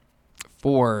homer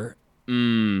for?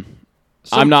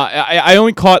 I'm not. I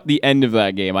only caught the end of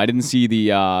that game. I didn't see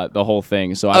the whole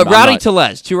thing. So Rowdy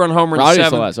Tellez, 2-run homer in the 7th.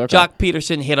 Tellez, okay. Jock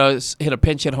Peterson hit a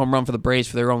pinch hit home run for the Braves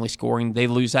for their only scoring. They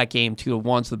lose that game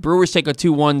 2-1. So the Brewers take a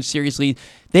 2-1 series lead.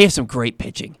 They have some great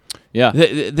pitching. Yeah.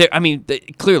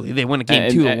 Clearly they win a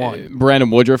game 2-1. Brandon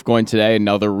Woodruff going today,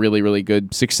 another really, really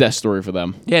good success story for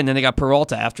them. Yeah, and then they got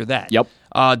Peralta after that. Yep.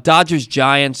 Dodgers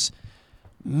Giants.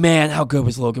 Man, how good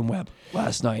was Logan Webb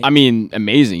last night? I mean,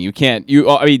 amazing. You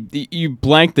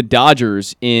blanked the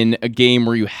Dodgers in a game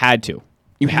where you had to.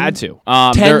 You had to.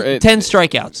 10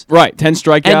 strikeouts. Right, 10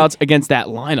 strikeouts against that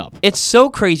lineup. It's so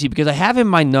crazy because I have in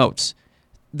my notes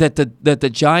that the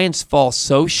Giants fall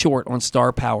so short on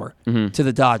star power to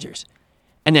the Dodgers.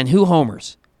 And then who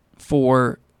homers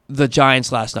for the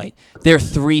Giants last night? They're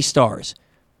 3 stars.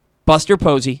 Buster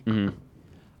Posey,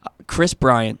 Chris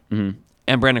Bryant,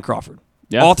 and Brandon Crawford.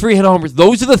 Yeah. All 3 hit homers.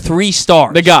 Those are the 3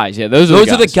 stars. The guys, yeah. Those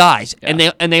are the guys.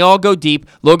 Yeah. And they all go deep.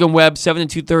 Logan Webb, 7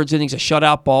 2/3 innings, a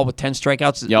shutout ball with 10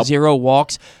 strikeouts, 0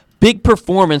 walks. Big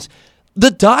performance.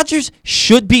 The Dodgers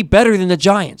should be better than the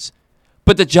Giants.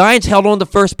 But the Giants held on to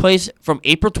first place from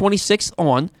April 26th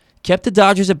on, kept the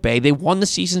Dodgers at bay. They won the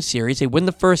season series. They win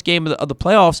the first game of the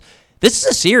playoffs. This is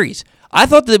a series. I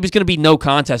thought that it was going to be no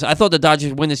contest. I thought the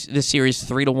Dodgers win this series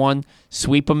 3-1,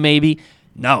 sweep them maybe.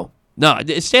 No.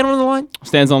 Is Stan on the line?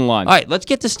 Stan's on the line. All right, let's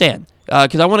get to Stan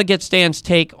because I want to get Stan's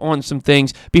take on some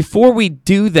things. Before we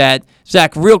do that,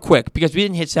 Zach, real quick, because we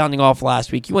didn't hit sounding off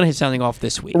last week. You want to hit sounding off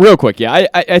this week? Real quick, yeah.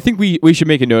 I think we should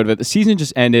make a note of it. The season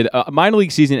just ended. Minor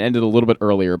league season ended a little bit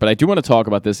earlier, but I do want to talk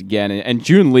about this again. And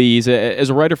June Lee is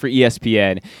a writer for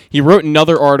ESPN. He wrote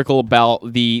another article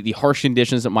about the harsh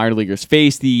conditions that minor leaguers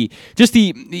face, the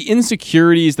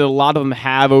insecurities that a lot of them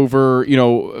have over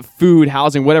food,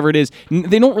 housing, whatever it is.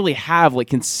 They don't really have like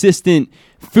consistent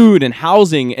food and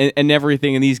housing and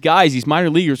everything. And these guys, these minor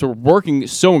leaguers, are working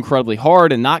so incredibly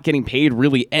hard and not getting paid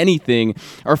really anything,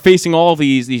 are facing all of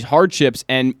these hardships,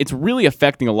 and it's really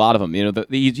affecting a lot of them.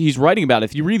 He's writing about it.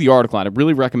 If you read the article, I'd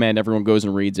really recommend everyone goes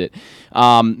and reads it.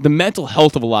 The mental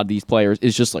health of a lot of these players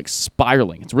is just like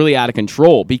spiraling. It's really out of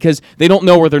control because they don't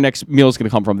know where their next meal is going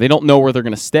to come from. They don't know where they're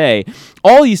going to stay.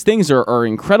 All these things are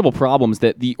incredible problems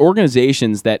that the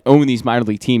organizations that own these minor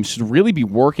league teams should really be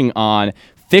working on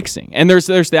fixing. And there's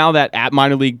now that at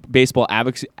minor league baseball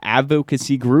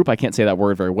advocacy group. I can't say that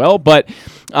word very well, but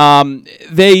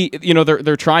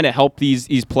they're trying to help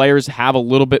these players have a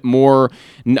little bit more,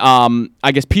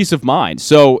 peace of mind.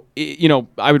 So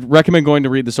I would recommend going to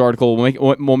read this article.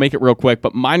 We'll make it real quick.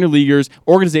 But minor leaguers,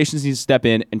 organizations need to step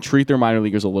in and treat their minor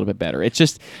leaguers a little bit better. It's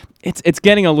just it's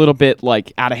getting a little bit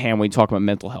like out of hand when you talk about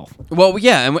mental health. Well,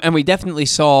 yeah, and we definitely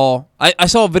saw. I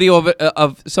saw a video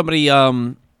of somebody.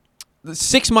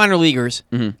 6 minor leaguers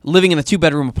living in a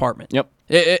 2-bedroom apartment. Yep,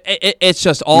 it's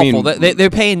just awful. They're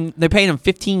paying them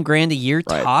 $15,000 a year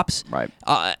tops. Right.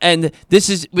 And this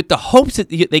is with the hopes that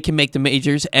they can make the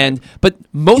majors, but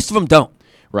most of them don't.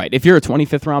 Right. If you're a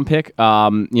 25th round pick,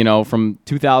 from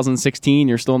 2016,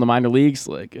 you're still in the minor leagues.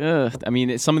 Like,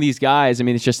 some of these guys.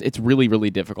 It's really, really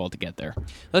difficult to get there.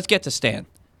 Let's get to Stan.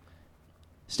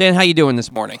 Stan, how you doing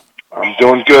this morning? I'm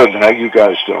doing good. How you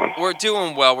guys doing? We're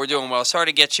doing well. Sorry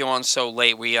to get you on so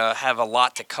late. We have a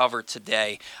lot to cover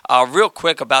today. Real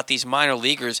quick about these minor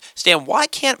leaguers. Stan, why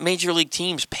can't major league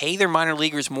teams pay their minor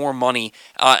leaguers more money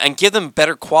and give them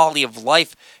better quality of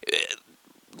life?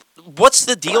 What's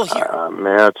the deal here?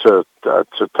 Man, it's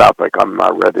a topic I'm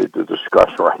not ready to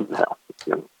discuss right now.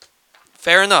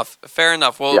 Fair enough.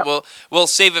 We'll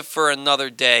save it for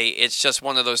another day. It's just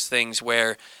one of those things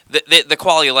where the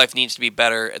quality of life needs to be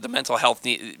better. The mental health.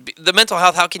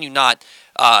 How can you not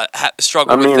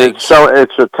struggle with things?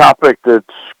 It's a topic that's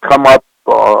come up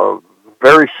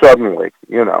very suddenly.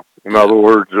 In other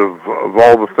words, of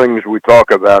all the things we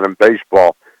talk about in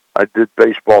baseball, I did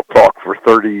baseball talk for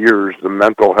 30 years. The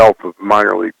mental health of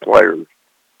minor league players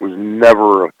was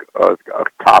never a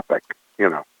topic.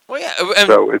 Well, yeah,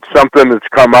 so it's something that's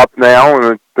come up now,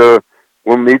 and it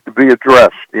will need to be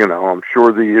addressed. I'm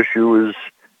sure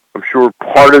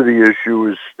part of the issue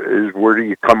is where do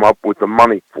you come up with the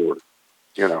money for it?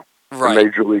 Right. The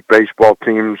Major League Baseball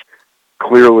teams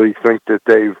clearly think that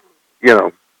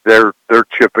they're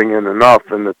chipping in enough,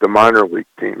 and that the minor league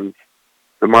teams,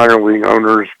 the minor league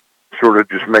owners, sort of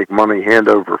just make money hand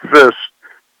over fist.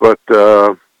 But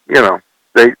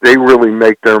They really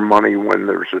make their money when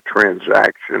there's a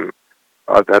transaction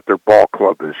that their ball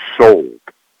club is sold.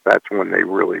 That's when they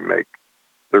really make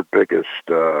their biggest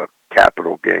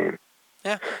capital gain.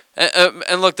 Yeah,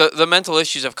 and look, the mental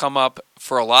issues have come up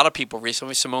for a lot of people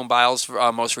recently. Simone Biles,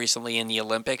 most recently in the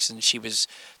Olympics, and she was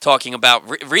talking about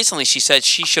recently. She said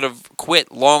she should have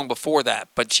quit long before that,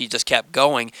 but she just kept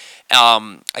going.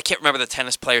 I can't remember the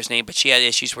tennis player's name, but she had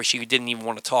issues where she didn't even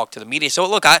want to talk to the media. So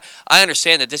look, I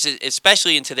understand that this is,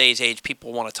 especially in today's age,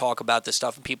 people want to talk about this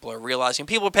stuff, and people are realizing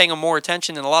people are paying them more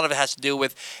attention, and a lot of it has to do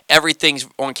with everything's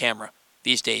on camera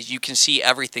these days. You can see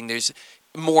everything. There's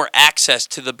more access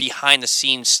to the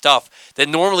behind-the-scenes stuff that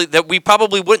we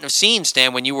probably wouldn't have seen,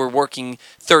 Stan, when you were working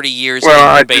 30 years.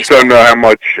 Well, I baseball. just don't know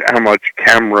how much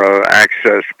camera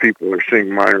access people are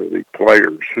seeing minor league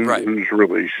players. Who's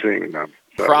really seeing them?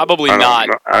 So, probably not.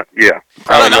 Yeah.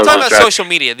 I'm talking about social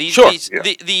media.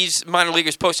 These minor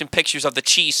leaguers posting pictures of the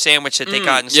cheese sandwich that they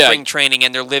got in spring training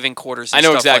and their living quarters. And I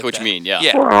know stuff exactly like what that. you mean.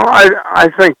 Yeah. Well, I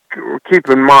think, keep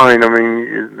in mind.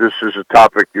 This is a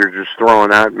topic you're just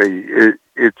throwing at me.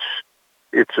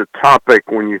 It's a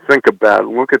topic when you think about it.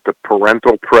 Look at the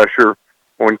parental pressure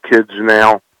on kids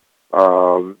now.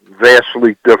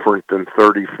 Vastly different than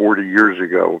 30, 40 years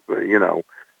ago.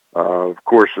 Of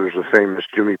course, there's a famous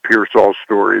Jimmy Pearsall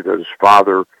story that his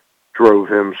father drove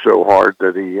him so hard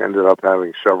that he ended up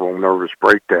having several nervous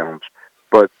breakdowns.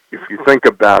 But if you think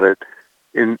about it,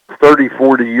 in 30,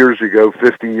 40 years ago,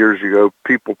 50 years ago,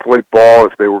 people played ball.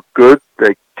 If they were good,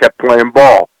 they kept playing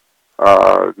ball.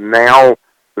 Now,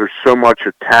 there's so so much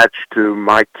attached to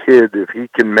my kid. If he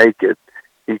can make it,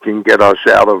 he can get us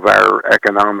out of our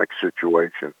economic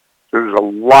situation. There's a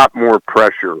lot more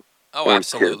pressure on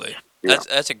absolutely. Kids.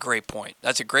 That's a great point.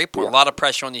 That's a great point. Yeah. A lot of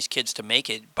pressure on these kids to make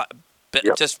it, but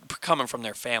Yep. just coming from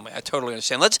their family. I totally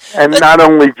understand. And not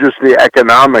only just the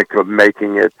economic of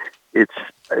making it, it's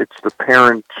the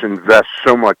parents invest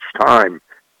so much time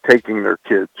taking their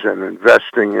kids and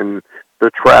investing in the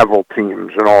travel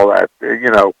teams and all that.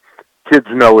 Kids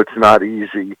know it's not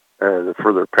easy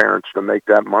for their parents to make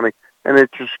that money, and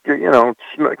it just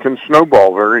it can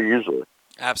snowball very easily.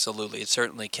 Absolutely, it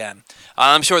certainly can.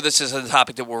 I'm sure this is a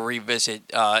topic that we'll revisit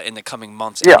in the coming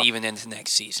months Yeah. and even into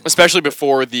next season. Especially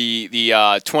before the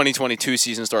 2022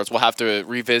 season starts, we'll have to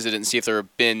revisit it and see if there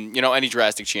have been any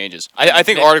drastic changes. I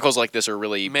think articles like this are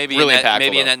really impactful.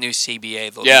 Maybe in that new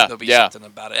CBA there'll be something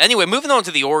about it. Anyway, moving on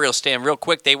to the Orioles, Stan, real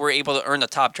quick, they were able to earn the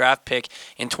top draft pick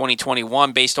in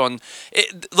 2021 based on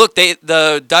look,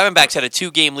 the Diamondbacks had a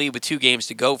 2-game lead with 2 games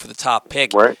to go for the top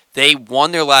pick. Right. They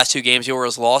won their last 2 games. The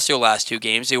Orioles lost their last 2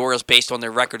 games. The Orioles, based on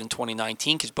their record in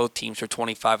 2019, because both teams were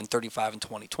 25 and 35 in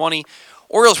 2020.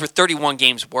 Orioles were 31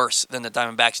 games worse than the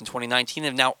Diamondbacks in 2019.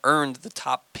 They've now earned the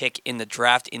top pick in the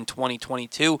draft in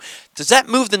 2022. Does that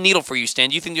move the needle for you, Stan?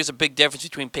 Do you think there's a big difference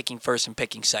between picking first and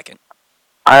picking second?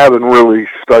 I haven't really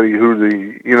studied who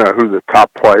the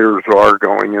top players are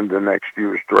going into next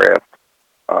year's draft.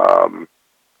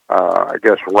 I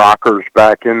guess Rocker's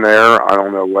back in there. I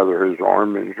don't know whether his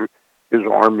arm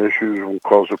issues will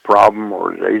cause a problem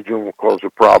or his agent will cause a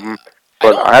problem.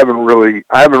 But I haven't really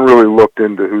looked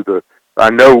into who the. I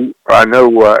know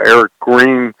Eric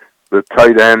Green, the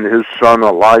tight end, his son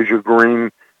Elijah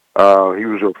Green. He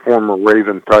was a former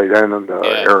Raven tight end, and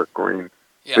Eric Green.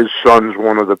 Yeah. His son's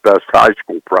one of the best high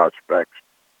school prospects.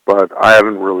 But I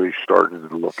haven't really started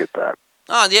to look at that.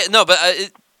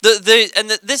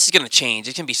 This is going to change.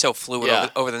 It can be so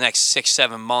fluid over the next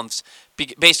 6-7 months,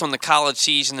 based on the college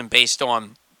season and based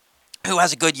on who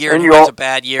has a good year and who has a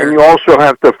bad year. And you also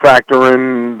have to factor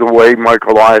in the way Mike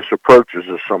Elias approaches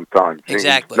us sometimes.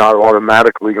 Exactly. He's not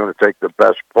automatically going to take the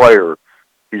best player.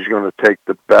 He's going to take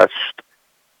the best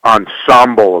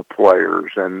ensemble of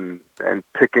players and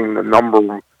picking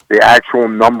the actual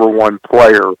number 1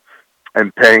 player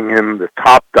and paying him the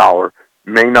top dollar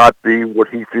may not be what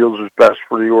he feels is best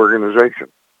for the organization.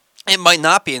 It might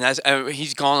not be, and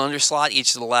he's gone under slot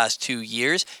each of the last 2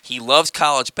 years. He loves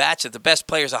college bats. If the best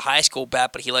player is a high school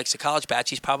bat, but he likes the college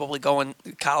bats, he's probably going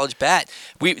college bat.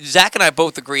 Zach and I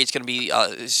both agree it's going to be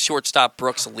shortstop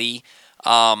Brooks Lee.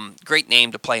 Great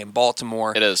name to play in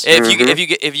Baltimore. It is.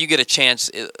 If you get a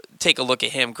chance, take a look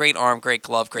at him. Great arm, great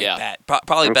glove, great bat.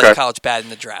 Probably the best college bat in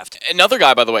the draft. Another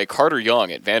guy, by the way, Carter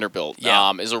Young at Vanderbilt,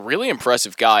 is a really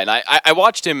impressive guy. And I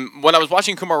watched him when I was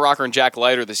watching Kumar Rocker and Jack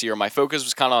Leiter this year. My focus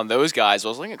was kind of on those guys. I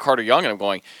was looking at Carter Young and I'm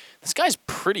going, this guy's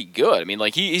pretty good. I mean,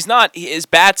 like he's not his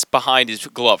bat's behind his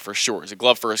glove for sure. He's a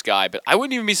glove first guy, but I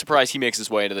wouldn't even be surprised he makes his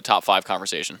way into the top 5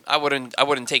 conversation. I wouldn't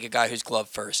take a guy who's glove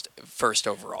first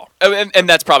overall. And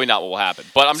that's probably not what will happen.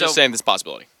 But I'm just saying this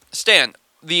possibility. Stan,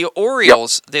 the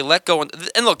Orioles, they let go,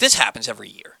 and look, this happens every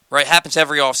year, right? It happens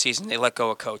every offseason. They let go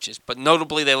of coaches, but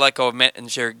notably they let go of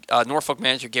Norfolk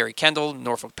manager Gary Kendall,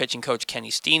 Norfolk pitching coach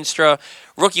Kenny Steenstra,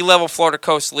 rookie level Florida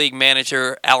Coast League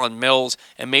manager Alan Mills,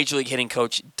 and Major League hitting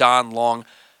coach Don Long.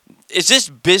 Is this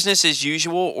business as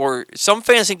usual, or some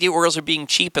fans think the Orioles are being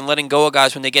cheap and letting go of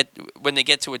guys when they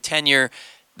get to a tenure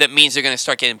that means they're going to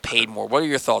start getting paid more? What are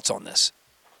your thoughts on this?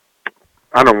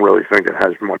 I don't really think it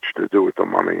has much to do with the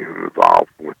money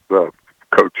involved with the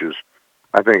coaches.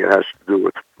 I think it has to do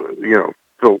with,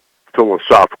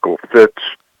 philosophical fits.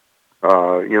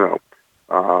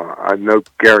 I know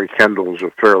Gary Kendall is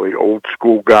a fairly old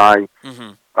school guy,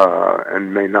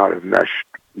 and may not have meshed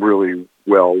really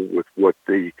well with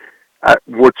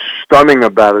what's stunning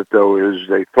about it, though, is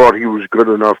they thought he was good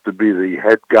enough to be the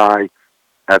head guy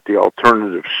at the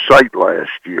alternative site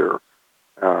last year,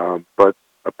 but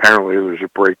apparently there's a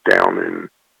breakdown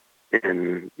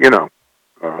in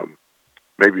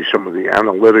maybe some of the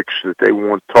analytics that they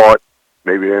want taught.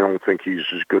 Maybe they don't think he's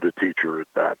as good a teacher at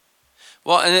that.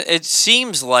 Well, and it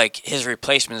seems like his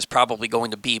replacement is probably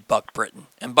going to be Buck Britton.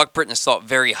 And Buck Britton is thought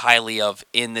very highly of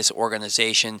in this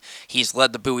organization. He's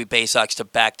led the Bowie Bay Sox to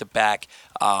back-to-back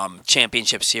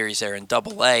championship series there in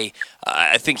Double-A.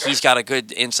 I think he's got a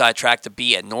good inside track to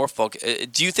be at Norfolk.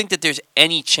 Do you think that there's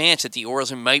any chance that the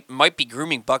Orioles might be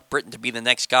grooming Buck Britton to be the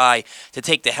next guy to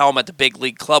take the helm at the big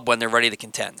league club when they're ready to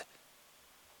contend?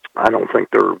 I don't think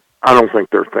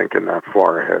they're thinking that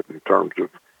far ahead in terms of.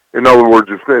 In other words,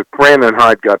 if Brandon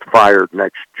Hyde got fired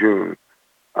next June,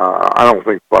 I don't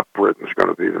think Buck Britton's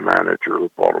going to be the manager of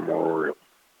the Baltimore Orioles.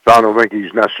 So I don't think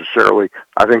he's necessarily.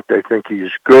 I think they think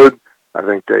he's good. I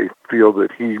think they feel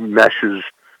that he meshes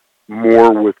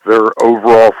more with their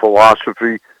overall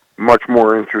philosophy. Much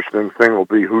more interesting thing will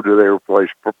be who do they replace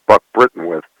Buck Britton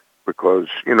with, because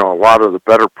a lot of the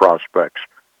better prospects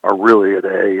are really at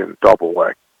A and Double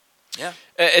A. Yeah.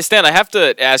 Stan, I have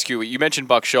to ask you. You mentioned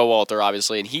Buck Showalter,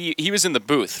 obviously, and he was in the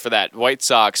booth for that White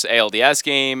Sox ALDS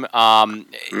game.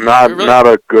 Not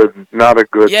a good.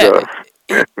 Yeah,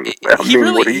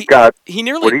 what he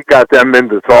got them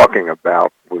into talking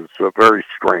about was very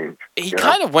strange. He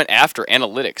kind of went after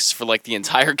analytics for like the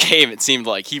entire game. It seemed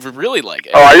like he really like.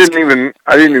 Oh, I didn't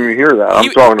even hear that. I'm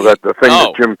talking about the thing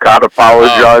that Jim Cott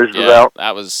apologized about.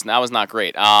 That was not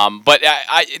great. But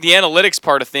the analytics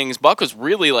part of things, Buck was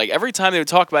really like every time they would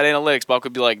talk about analytics, Buck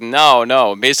would be like,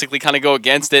 no, basically kind of go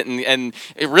against it, and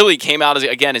it really came out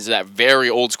as that very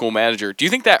old school manager. Do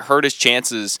you think that hurt his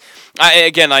chances?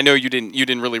 I know you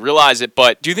didn't really realize it,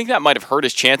 but do you think that might have hurt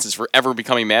his chances for ever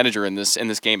becoming manager in this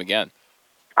game again?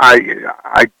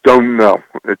 I don't know.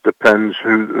 It depends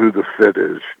who the fit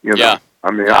is. Yeah.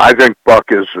 I mean, I think Buck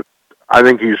I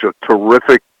think he's a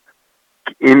terrific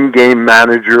in-game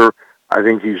manager. I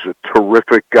think he's a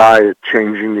terrific guy at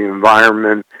changing the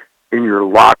environment in your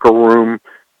locker room.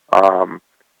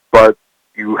 But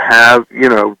you have,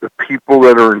 the people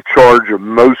that are in charge of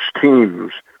most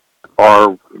teams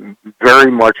are very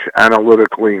much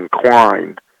analytically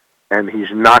inclined, and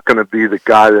he's not going to be the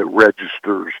guy that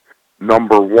registers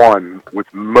number one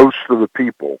with most of the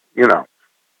people,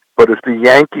 But if the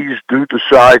Yankees do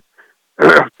decide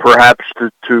perhaps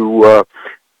to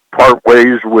part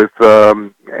ways with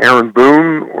Aaron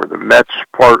Boone, or the Mets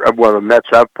the Mets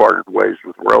have parted ways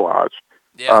with Rojas.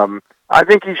 Yeah. I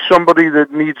think he's somebody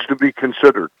that needs to be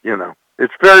considered.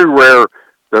 It's very rare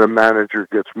that a manager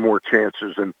gets more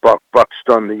chances than Buck. Buck's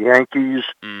done the Yankees,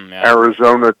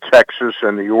 Arizona, Texas,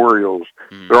 and the Orioles.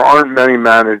 There aren't many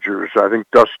managers. I think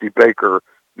Dusty Baker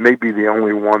may be the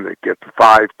only one that gets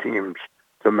 5 teams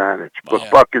to manage. But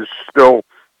Buck is still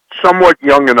somewhat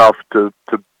young enough to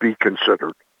be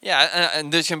considered. Yeah,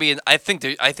 and there's gonna be. I think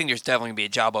there's definitely gonna be a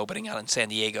job opening out in San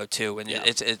Diego too, and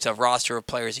it's a roster of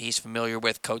players he's familiar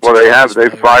with. Coaches. Well, they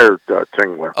fired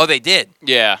Tingler. Oh, they did.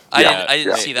 Yeah, I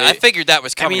didn't see that. I figured that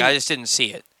was coming. I just didn't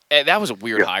see it. That was a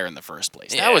weird hire in the first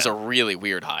place. That was a really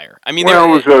weird hire. I mean,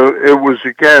 it was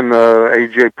again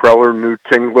AJ Preller knew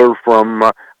Tingler from.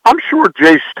 I'm sure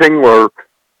Jace Tingler.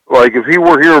 Like, if he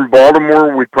were here in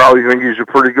Baltimore, we'd probably think he's a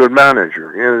pretty good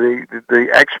manager. The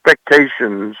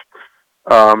expectations.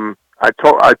 I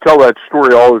tell that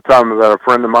story all the time about a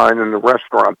friend of mine in the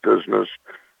restaurant business,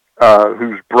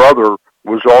 whose brother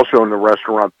was also in the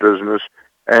restaurant business,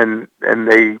 and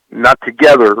they, not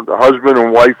together, the husband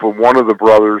and wife of one of the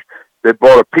brothers, they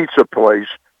bought a pizza place,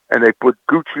 and they put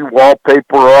Gucci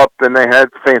wallpaper up, and they had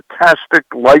fantastic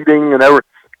lighting and everything,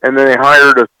 and then they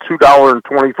hired a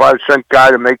 $2.25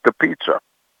 guy to make the pizza.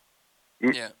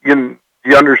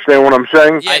 You understand what I'm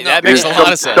saying? Yeah, that makes a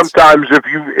lot of sense. Sometimes if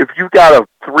you got a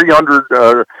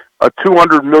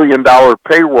 $200 million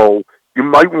payroll, you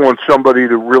might want somebody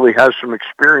that really has some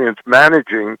experience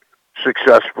managing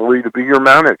successfully to be your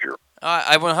manager.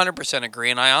 I 100% agree,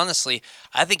 and I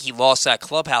think he lost that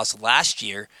clubhouse last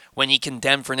year when he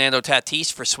condemned Fernando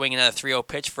Tatis for swinging at a 3-0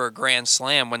 pitch for a grand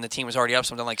slam when the team was already up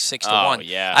something like 6-1.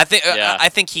 Yeah. I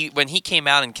think when he came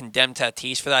out and condemned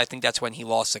Tatis for that, I think that's when he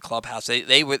lost the clubhouse.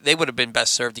 They would have been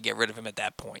best served to get rid of him at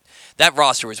that point. That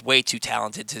roster was way too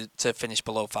talented to finish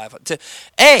below 500.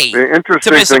 The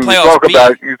interesting thing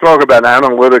you talk about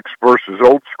analytics versus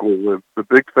old school. The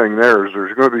big thing there is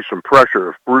there's going to be some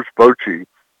pressure if Bruce Bochy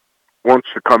wants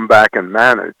to come back and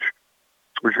manage.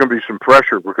 There's going to be some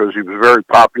pressure because he was very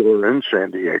popular in San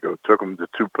Diego. Took him to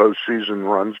 2 postseason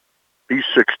runs. He's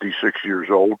 66 years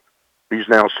old. He's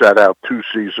now sat out 2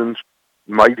 seasons.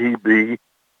 Might he be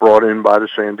brought in by the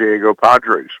San Diego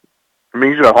Padres? I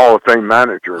mean, he's a Hall of Fame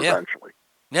manager eventually.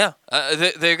 Yeah,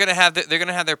 they're gonna have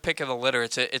their pick of the litter.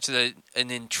 It's an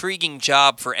intriguing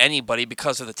job for anybody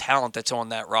because of the talent that's on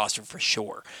that roster for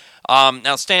sure.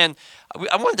 Now, Stan,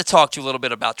 I wanted to talk to you a little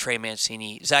bit about Trey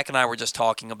Mancini. Zach and I were just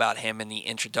talking about him in the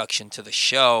introduction to the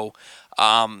show.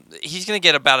 He's going to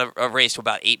get about a raise to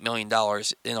about $8 million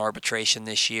in arbitration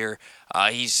this year.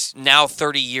 He's now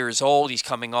 30 years old. He's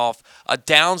coming off a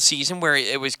down season where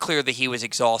it was clear that he was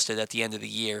exhausted at the end of the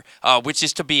year, which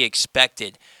is to be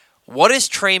expected. What is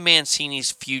Trey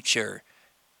Mancini's future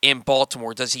in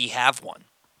Baltimore? Does he have one?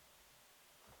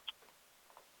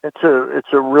 It's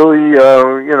a really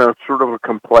sort of a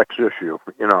complex issue.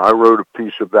 I wrote a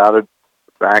piece about it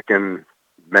back in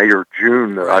May or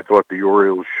June that I thought the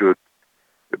Orioles should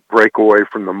break away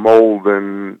from the mold,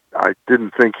 and I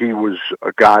didn't think he was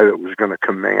a guy that was going to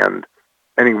command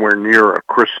anywhere near a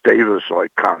Chris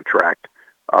Davis-like contract,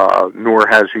 nor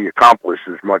has he accomplished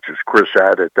as much as Chris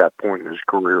had at that point in his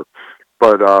career.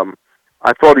 But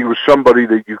I thought he was somebody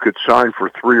that you could sign for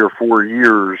 3 or 4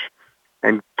 years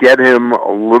and get him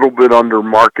a little bit under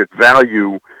market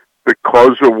value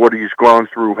because of what he's gone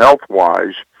through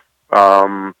health-wise.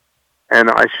 And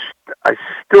I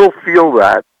still feel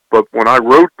that, but when I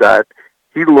wrote that,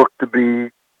 he looked to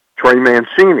be Trey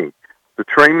Mancini. The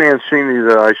Trey Mancini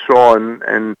that I saw,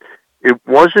 and it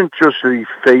wasn't just that he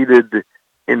faded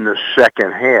in the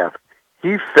second half.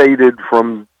 He faded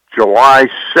from July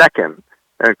 2nd,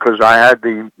 because I had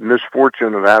the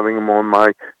misfortune of having him on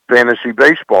my fantasy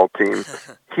baseball team.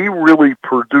 He really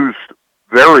produced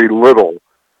very little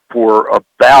for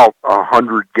about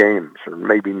 100 games, or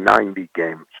maybe 90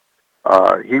 games.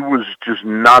 He was just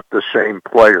not the same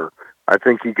player. I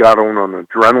think he got on an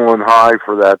adrenaline high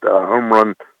for that home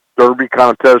run derby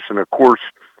contest, and of course,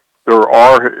 there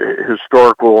are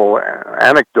historical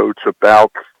anecdotes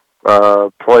about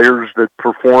players that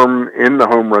perform in the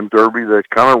home run derby that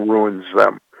kind of ruins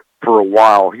them for a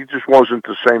while. He just wasn't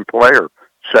the same player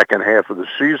second half of the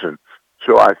season.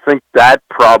 So I think that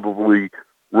probably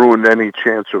ruined any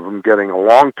chance of him getting a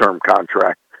long-term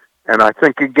contract. And I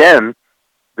think, again,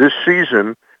 this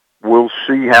season, we'll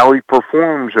see how he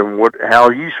performs and how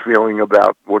he's feeling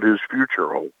about what his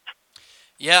future holds.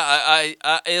 Yeah,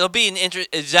 it'll be an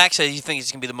Zach said he thinks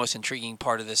it's going to be the most intriguing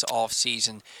part of this off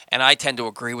season, and I tend to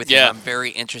agree with him. I'm very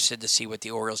interested to see what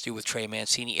the Orioles do with Trey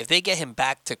Mancini. If they get him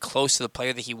back to close to the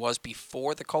player that he was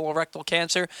before the colorectal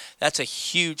cancer, that's a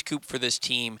huge coup for this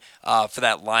team, for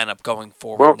that lineup going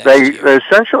forward. Well, they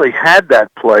essentially had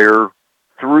that player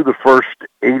through the first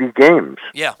 80 games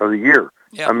of the year.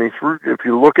 Yeah. I mean, if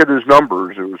you look at his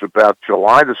numbers, it was about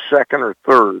July the 2nd or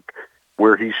 3rd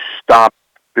where he stopped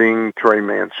being Trey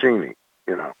Mancini,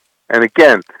 And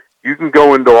again, you can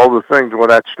go into all the things, well,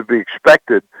 that's to be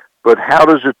expected, but how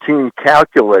does a team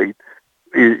calculate?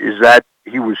 Is that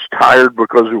he was tired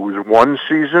because it was one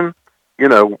season?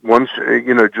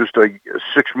 Just a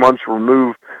 6 months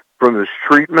removed from his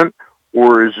treatment,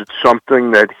 or is it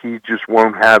something that he just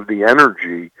won't have the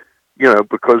energy?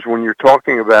 Because when you're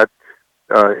talking about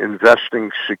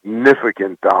investing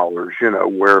significant dollars,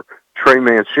 where Trey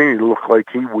Mancini looked like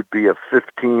he would be a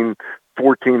 14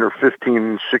 or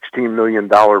 15, $16 million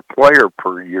player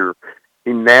per year.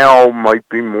 He now might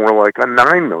be more like a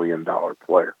 $9 million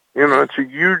player. It's a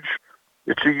huge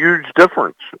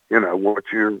difference, what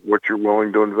you're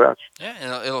willing to invest. Yeah,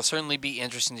 and it'll certainly be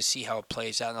interesting to see how it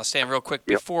plays out. Now, Stan, real quick,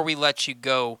 before we let you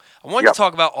go, I wanted to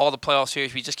talk about all the playoff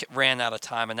series. We just ran out of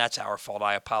time, and that's our fault.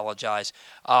 I apologize.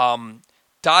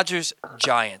 Dodgers,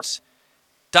 Giants.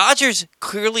 Dodgers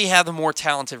clearly have the more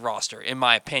talented roster, in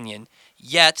my opinion,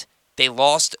 yet they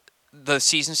lost the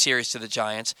season series to the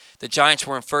Giants. The Giants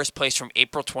were in first place from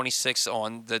April 26th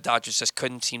on. The Dodgers just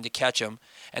couldn't seem to catch them.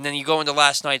 And then you go into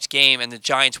last night's game, and the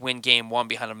Giants win Game 1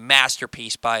 behind a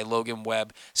masterpiece by Logan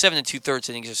Webb, 7 2/3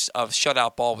 innings of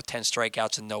shutout ball with 10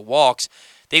 strikeouts and no walks.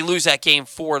 They lose that game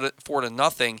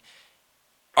 4-0.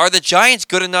 Are the Giants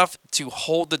good enough to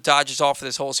hold the Dodgers off for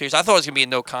this whole series? I thought it was going to be a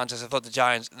no contest. I thought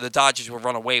the Dodgers would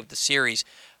run away with the series.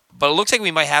 But it looks like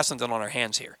we might have something on our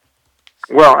hands here.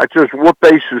 Well, what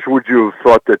basis would you have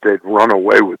thought that they'd run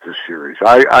away with the series?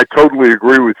 I totally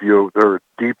agree with you. They're a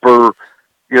deeper,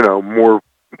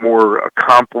 more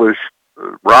accomplished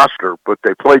roster, but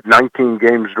they played 19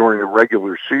 games during the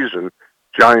regular season.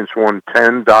 Giants won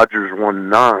 10, Dodgers won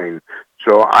 9.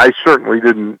 So I certainly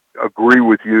didn't agree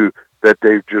with you that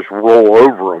they just roll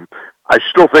over them. I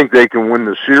still think they can win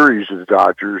the series, the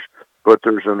Dodgers, but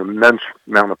there's an immense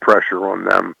amount of pressure on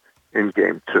them in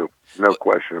Game 2. No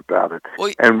question about it.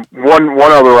 And one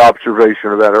other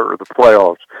observation about the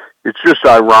playoffs, it's just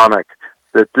ironic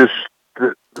that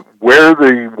where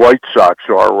the White Sox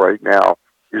are right now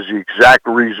is the exact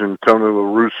reason Tony La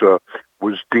Russa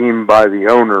was deemed by the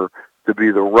owner to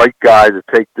be the right guy to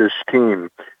take this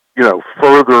team,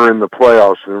 further in the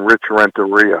playoffs than Rich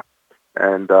Renteria.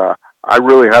 And I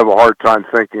really have a hard time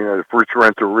thinking that if Rich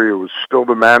Renteria was still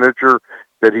the manager,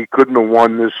 that he couldn't have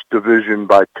won this division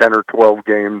by 10 or 12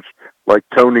 games like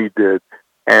Tony did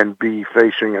and be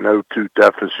facing an 0-2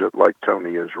 deficit like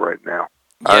Tony is right now.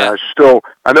 Yeah.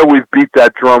 I know we've beat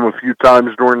that drum a few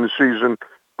times during the season,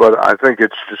 but I think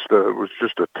it was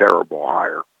just a terrible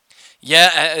hire.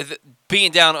 Yeah,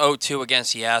 being down 0-2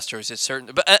 against the Astros is certain.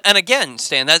 But and again,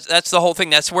 Stan, that's the whole thing.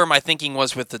 That's where my thinking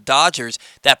was with the Dodgers.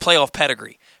 That playoff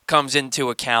pedigree comes into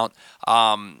account.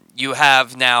 You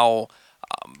have now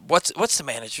what's the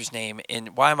manager's name?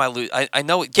 And why am I losing? I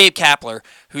know Gabe Kapler,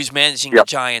 who's managing the Yep.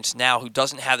 Giants now, who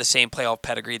doesn't have the same playoff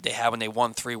pedigree they had when they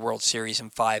won 3 World Series in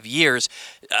 5 years.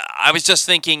 I was just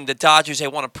thinking the Dodgers, they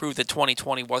want to prove that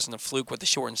 2020 wasn't a fluke with the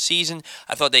shortened season.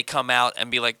 I thought they'd come out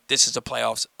and be like, "This is the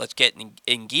playoffs. Let's get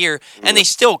in gear," and they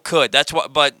still could. That's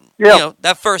what. But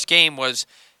that first game was.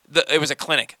 It was a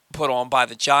clinic put on by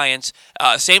the Giants.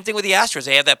 Same thing with the Astros.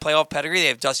 They have that playoff pedigree. They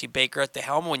have Dusty Baker at the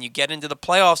helm. When you get into the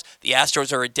playoffs, the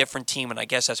Astros are a different team, and I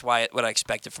guess that's what I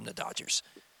expected from the Dodgers.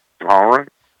 All right.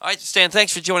 All right, Stan,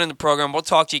 thanks for joining the program. We'll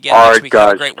talk to you again All next right, week. Have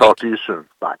a guys. great Talk week. to you soon.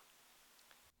 Bye.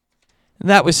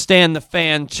 That was Stan the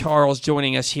Fan Charles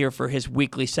joining us here for his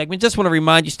weekly segment. Just want to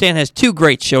remind you, Stan has 2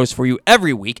 great shows for you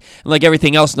every week. And like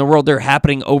everything else in the world, they're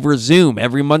happening over Zoom.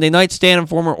 Every Monday night, Stan and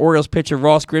former Orioles pitcher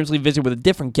Ross Grimsley visit with a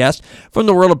different guest from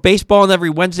the world of baseball. And every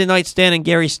Wednesday night, Stan and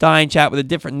Gary Stein chat with a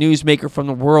different newsmaker from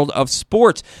the world of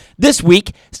sports. This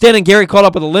week, Stan and Gary caught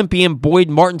up with Olympian Boyd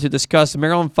Martin to discuss the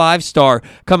Maryland 5-star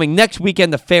coming next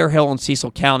weekend to Fair Hill in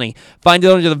Cecil County. Find it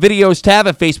under the videos tab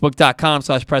at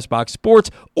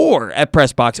facebook.com/PressBoxSports or at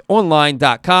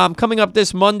PressBoxOnline.com. Coming up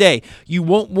this Monday, you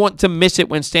won't want to miss it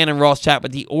when Stan and Ross chat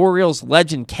with the Orioles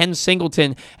legend Ken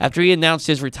Singleton after he announced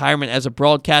his retirement as a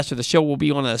broadcaster. The show will be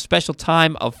on at a special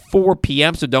time of 4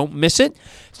 p.m., so don't miss it.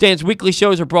 Stan's weekly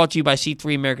shows are brought to you by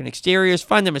C3 American Exteriors.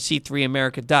 Find them at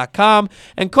c3america.com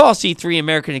and call C3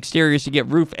 American Exteriors to get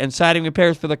roof and siding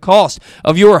repairs for the cost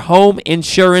of your home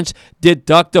insurance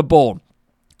deductible.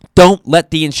 Don't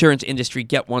let the insurance industry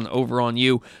get one over on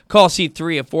you. Call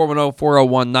C3 at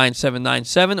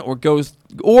 410-401-9797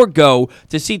 or go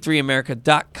to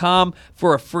c3america.com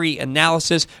for a free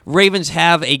analysis. Ravens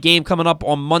have a game coming up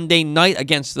on Monday night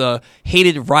against the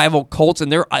hated rival Colts,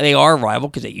 and they are a rival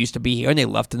because they used to be here and they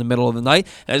left in the middle of the night.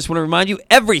 And I just want to remind you,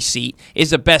 every seat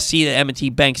is the best seat at M&T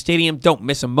Bank Stadium. Don't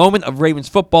miss a moment of Ravens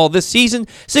football this season.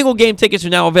 Single game tickets are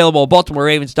now available at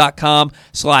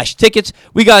BaltimoreRavens.com/tickets.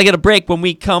 We got to get a break. When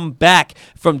we come back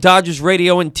from Dodgers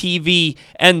radio and TV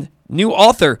and new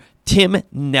author Tim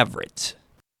Neverett.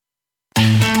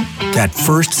 That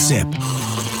first sip.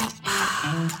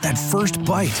 That first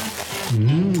bite.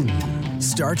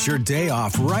 Start your day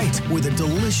off right with a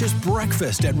delicious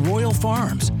breakfast at Royal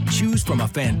Farms. Choose from a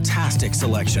fantastic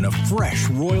selection of fresh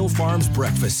Royal Farms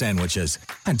breakfast sandwiches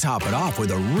and top it off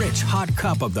with a rich hot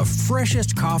cup of the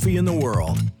freshest coffee in the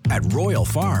world. At Royal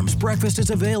Farms, breakfast is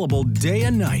available day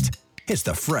and night. It's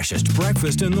the freshest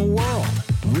breakfast in the world.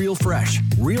 Real fresh,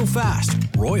 real fast.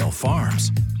 Royal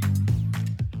Farms.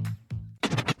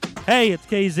 Hey, it's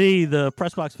KZ. The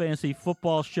PressBox Fantasy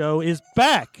Football Show is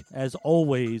back, as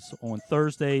always, on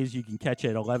Thursdays. You can catch it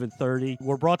at 11:30.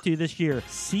 We're brought to you this year,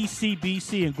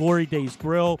 CCBC and Glory Days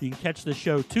Grill. You can catch the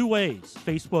show 2 ways,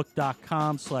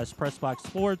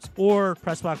 facebook.com/PressBoxSports or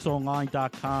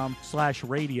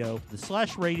PressBoxOnline.com/radio. The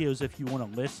 /radio is if you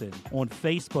want to listen. On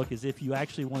Facebook is if you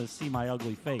actually want to see my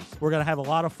ugly face. We're going to have a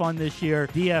lot of fun this year.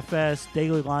 DFS,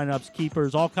 daily lineups,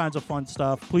 keepers, all kinds of fun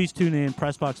stuff. Please tune in,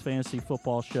 PressBox Fantasy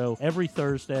Football Show, every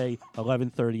Thursday,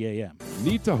 11:30 a.m.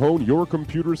 Need to hone your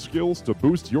computer skills to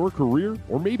boost your career?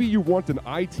 Or maybe you want an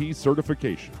IT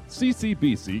certification?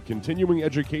 CCBC Continuing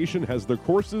Education has the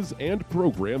courses and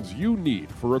programs you need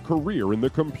for a career in the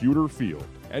computer field.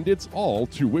 And it's all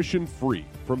tuition free.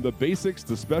 From the basics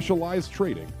to specialized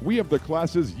training, we have the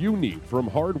classes you need, from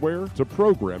hardware to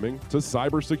programming to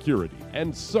cybersecurity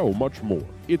and so much more.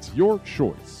 It's your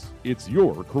choice. It's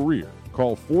your career.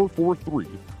 Call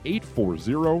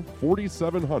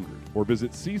 443-840-4700 or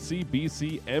visit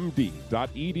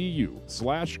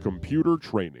ccbcmd.edu/computer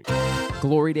training.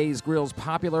 Glory Days Grill's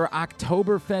popular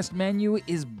Oktoberfest menu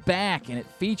is back, and it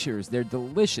features their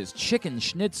delicious chicken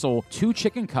schnitzel, 2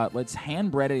 chicken cutlets,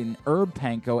 hand-breaded in herb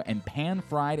panko and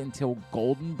pan-fried until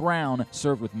golden brown,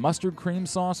 served with mustard cream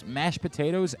sauce, mashed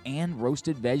potatoes, and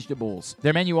roasted vegetables.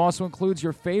 Their menu also includes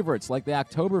your favorites like the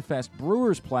Oktoberfest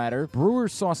Brewer's Platter,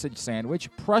 Brewer's Sausage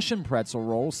Sandwich, Prussian Pretzel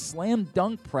Rolls, Slam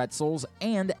Dunk Pretzels,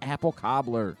 and Apple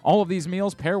Cobbler. All of these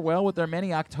meals pair well with their many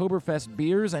Oktoberfest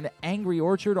beers and Angry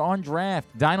Orchard on draft.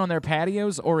 Dine on their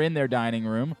patios or in their dining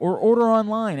room, or order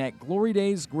online at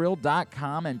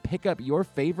glorydaysgrill.com and pick up your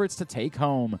favorites to take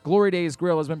home. Glory Days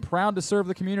Grill has been proud to serve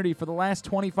the community for the last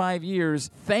 25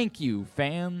 years. Thank you,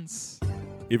 fans.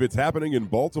 If it's happening in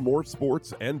Baltimore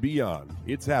sports and beyond,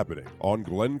 it's happening on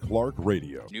Glenn Clark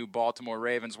Radio. New Baltimore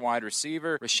Ravens wide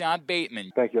receiver, Rashad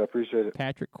Bateman. Thank you, I appreciate it.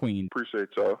 Patrick Queen. Appreciate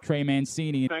y'all. Trey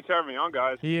Mancini. Thanks for having me on,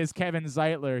 guys. He is Kevin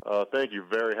Zeitler. Thank you.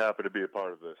 Very happy to be a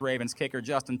part of this. Ravens kicker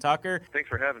Justin Tucker. Thanks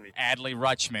for having me. Adley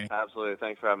Rutschman. Absolutely.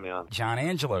 Thanks for having me on. John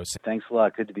Angelos. Thanks a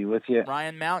lot. Good to be with you.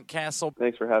 Ryan Mountcastle.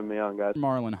 Thanks for having me on, guys.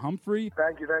 Marlon Humphrey.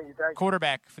 Thank you.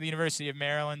 Quarterback for the University of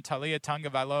Maryland, Talia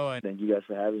Tungavailoa. Thank you guys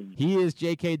for having me. He is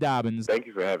J.K. Dobbins. Thank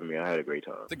you for having me. I had a great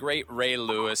time. The great Ray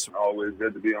Lewis. Always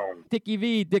good to be on. Dickie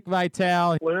V, Dick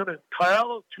Vitale. Glenn and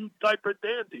Kyle, two diaper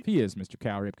dandies. He is Mr.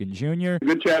 Cal Ripken Jr.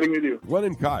 Good chatting with you. Glenn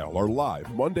and Kyle are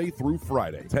live Monday through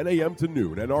Friday, 10 a.m. to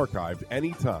noon, and archived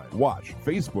anytime. Watch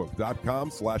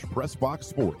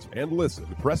Facebook.com/PressBoxSports and listen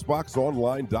to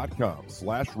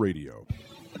PressBoxOnline.com/radio.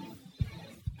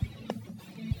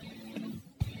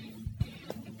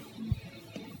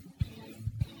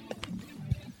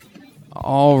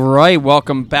 All right,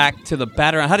 welcome back to the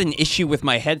Batter. I had an issue with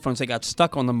my headphones. They got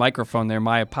stuck on the microphone there.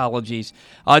 My apologies.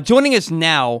 Joining us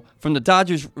now from the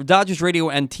Dodgers Radio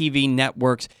and TV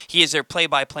networks, he is their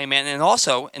play-by-play man and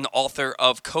also an author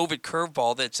of COVID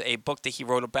Curveball. That's a book that he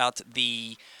wrote about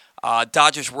the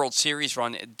Dodgers World Series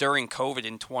run during COVID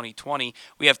in 2020.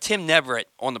 We have Tim Neverett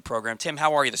on the program. Tim,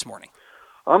 how are you this morning?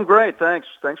 I'm great, thanks.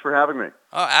 Thanks for having me.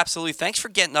 Oh, absolutely. Thanks for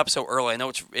getting up so early. I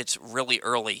know it's really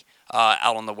early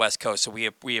out on the West Coast, so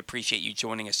we appreciate you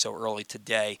joining us so early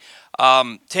today.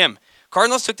 Tim,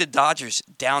 Cardinals took the Dodgers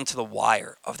down to the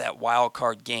wire of that wild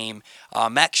card game.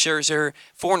 Max Scherzer,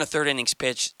 4 1/3 innings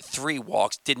pitched, 3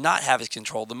 walks, did not have his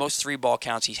control. The most 3-ball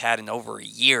counts he's had in over a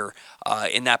year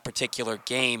in that particular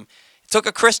game. It took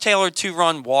a Chris Taylor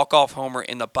 2-run walk-off homer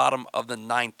in the bottom of the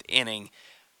 9th inning.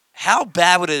 How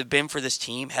bad would it have been for this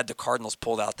team had the Cardinals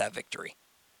pulled out that victory?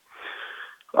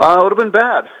 It would have been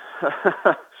bad.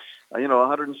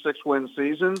 106-win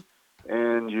season,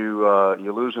 and you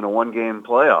lose in a 1-game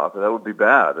playoff. That would be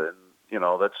bad. And,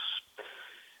 that's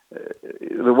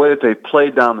the way that they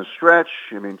played down the stretch.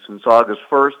 I mean, since August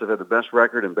 1st, they've had the best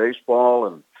record in baseball,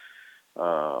 and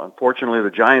unfortunately, the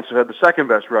Giants have had the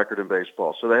second-best record in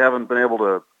baseball. So they haven't been able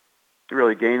to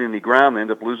really gain any ground. They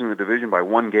end up losing the division by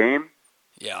 1 game.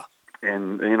 Yeah.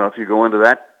 And, if you go into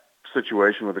that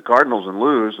situation with the Cardinals and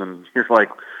lose, and you're like,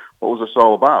 what was this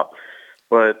all about?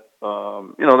 But,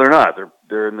 they're not.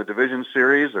 They're in the division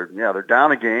series. They're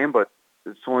down a game, but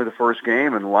it's only the first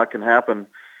game, and a lot can happen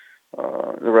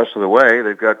the rest of the way.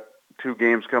 They've got 2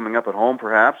 games coming up at home,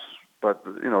 perhaps, but,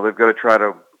 they've got to try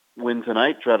to win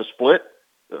tonight, try to split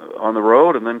on the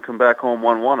road, and then come back home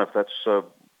 1-1 if that's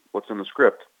what's in the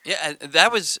script. Yeah,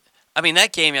 that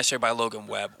game yesterday by Logan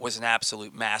Webb was an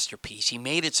absolute masterpiece. He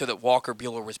made it so that Walker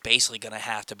Buehler was basically going to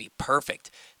have to be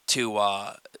perfect to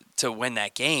win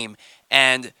that game.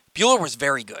 And Buehler was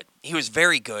very good. He was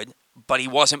very good, but he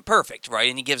wasn't perfect, right?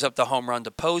 And he gives up the home run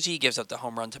to Posey, he gives up the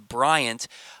home run to Bryant.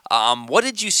 What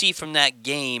did you see from that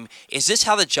game? Is this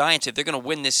how the Giants, if they're going to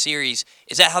win this series,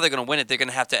 is that how they're going to win it? They're going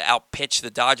to have to outpitch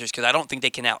the Dodgers because I don't think they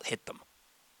can out-hit them.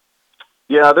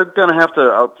 Yeah, they're going to have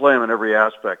to outplay them in every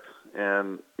aspect.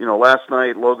 And, last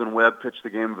night, Logan Webb pitched the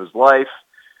game of his life.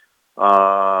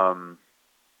 I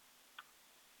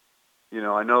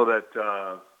know that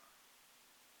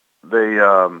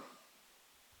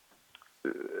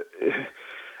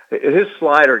his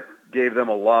slider gave them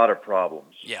a lot of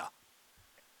problems. Yeah.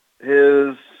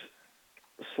 His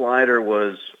slider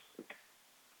was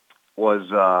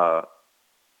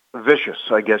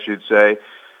vicious, I guess you'd say.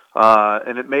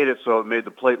 And it made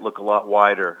the plate look a lot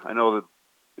wider. I know that,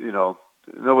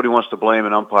 nobody wants to blame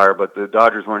an umpire, but the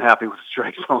Dodgers weren't happy with the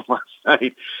strike zone last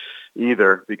night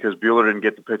either because Buehler didn't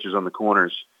get the pitches on the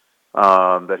corners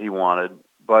that he wanted.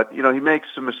 But, he makes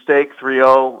a mistake,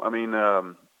 3-0. I mean,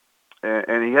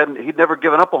 and he'd never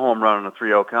given up a home run on a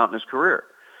 3-0 count in his career.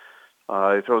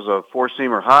 He throws a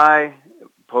 4-seamer high.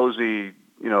 Posey,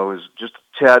 is just a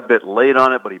tad bit late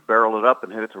on it, but he barreled it up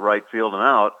and hit it to right field and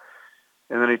out.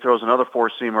 And then he throws another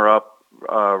 4-seamer up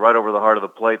right over the heart of the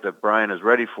plate that Brian is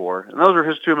ready for. And those are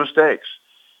his 2 mistakes.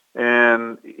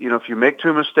 And, if you make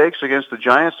 2 mistakes against the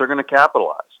Giants, they're going to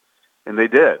capitalize. And they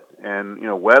did. And,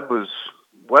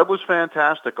 Webb was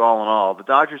fantastic all in all. The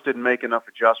Dodgers didn't make enough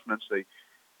adjustments. They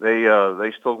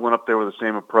still went up there with the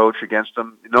same approach against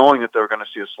them, knowing that they were going to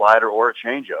see a slider or a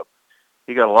changeup.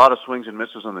 He got a lot of swings and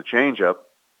misses on the changeup.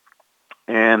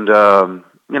 And,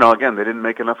 again, they didn't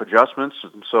make enough adjustments,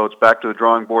 and so it's back to the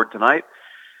drawing board tonight,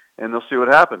 and they'll see what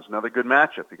happens. Another good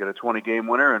matchup. You got a 20-game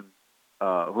winner in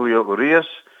Julio Urias,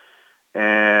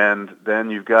 and then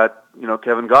you've got,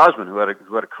 Kevin Gausman, who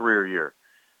had a career year.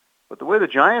 But the way the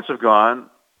Giants have gone,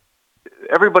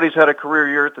 everybody's had a career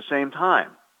year at the same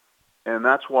time. and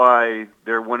that's why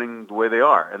they're winning the way they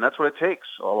are. And that's what it takes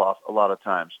a lot of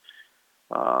times.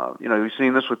 You've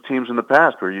seen this with teams in the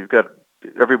past where you've got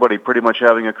everybody pretty much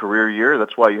having a career year.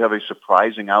 That's why you have a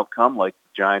surprising outcome like the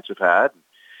Giants have had.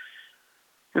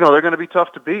 They're going to be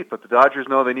tough to beat, but the Dodgers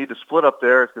know they need to split up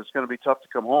there. It's going to be tough to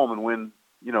come home and win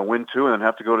 2 and then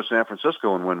have to go to San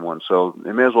Francisco and win 1. So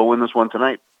they may as well win this one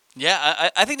tonight. Yeah,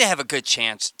 I think they have a good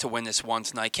chance to win this one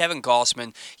tonight. Kevin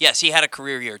Gausman, yes, he had a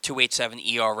career year, 2.87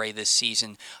 ERA this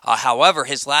season. However,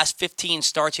 his last 15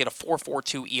 starts, he had a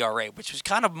 4.42 ERA, which was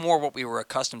kind of more what we were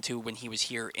accustomed to when he was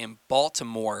here in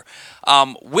Baltimore.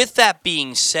 With that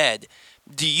being said,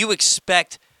 do you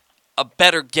expect a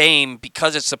better game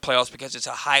because it's the playoffs, because it's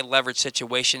a high-leverage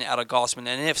situation out of Gausman?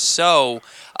 And if so,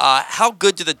 how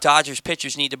good do the Dodgers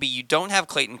pitchers need to be? You don't have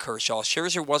Clayton Kershaw.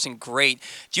 Scherzer wasn't great.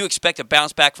 Do you expect a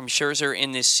bounce back from Scherzer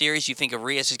in this series? Do you think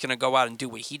Arias is going to go out and do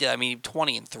what he did? I mean,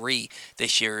 20-3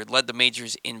 this year, led the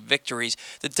majors in victories.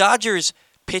 The Dodgers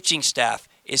pitching staff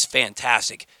is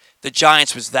fantastic. The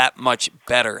Giants was that much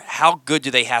better. How good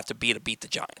do they have to beat the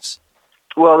Giants?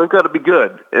 Well, they've got to be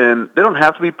good, and they don't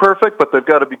have to be perfect, but they've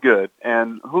got to be good.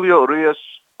 And Julio Urias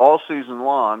all season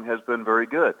long has been very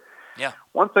good. Yeah.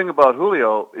 One thing about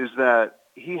Julio is that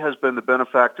he has been the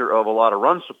benefactor of a lot of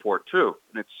run support too.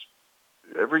 And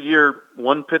it's every year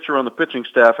one pitcher on the pitching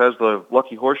staff has the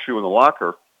lucky horseshoe in the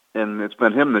locker, and it's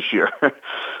been him this year,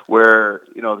 where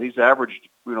he's averaged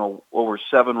over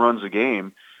 7 runs a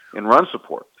game in run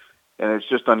support. And it's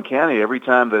just uncanny. Every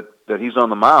time that he's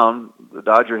on the mound, the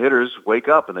Dodger hitters wake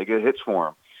up and they get hits for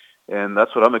him. And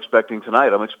that's what I'm expecting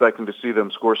tonight. I'm expecting to see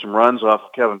them score some runs off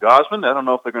of Kevin Gausman. I don't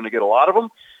know if they're going to get a lot of them,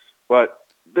 but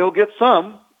they'll get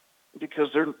some because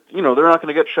they're not going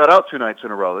to get shut out 2 nights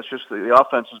in a row. It's just the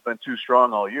offense has been too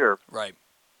strong all year. Right.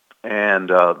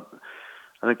 And I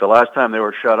think the last time they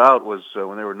were shut out was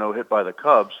when they were no hit by the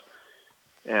Cubs.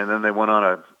 And then they went on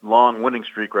a long winning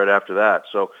streak right after that.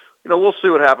 So, we'll see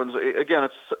what happens. Again,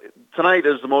 tonight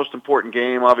is the most important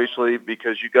game, obviously,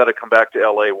 because you got to come back to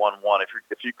LA 1-1.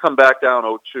 If you come back down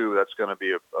 0-2, that's going to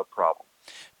be a problem.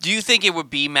 Do you think it would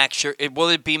be Max Scherzer? Will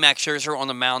it be Max Scherzer on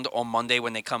the mound on Monday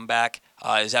when they come back?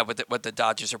 Is that what the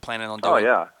Dodgers are planning on doing?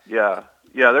 Oh yeah.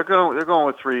 They're going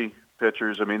with 3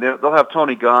 pitchers. I mean, they'll have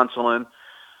Tony Gonsolin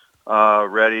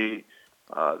ready.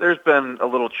 There's been a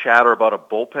little chatter about a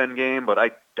bullpen game, but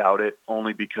I doubt it,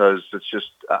 only because it's just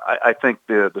I think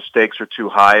the stakes are too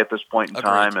high at this point in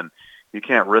time, and you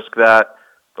can't risk that.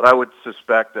 But I would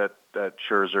suspect that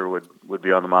Scherzer would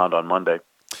be on the mound on Monday.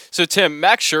 So, Tim,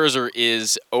 Max Scherzer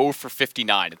is 0 for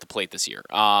 59 at the plate this year.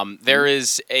 There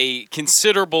is a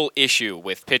considerable issue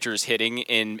with pitchers hitting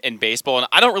in baseball, and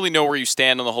I don't really know where you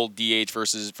stand on the whole DH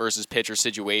versus pitcher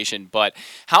situation, but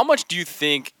how much do you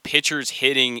think pitchers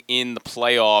hitting in the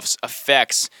playoffs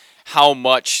affects how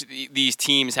much these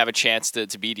teams have a chance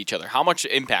to beat each other? How much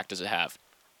impact does it have?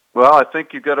 Well, I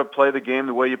think you've got to play the game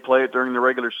the way you play it during the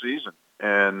regular season.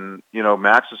 And,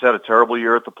 Max has had a terrible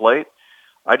year at the plate.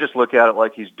 I just look at it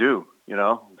like he's due,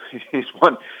 He's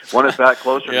one at bat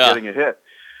closer to getting a hit.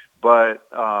 But,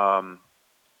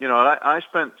 I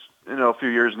spent, a few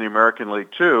years in the American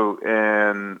League too,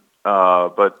 and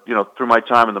but through my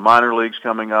time in the minor leagues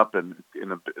coming up and in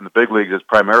the big leagues, it's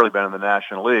primarily been in the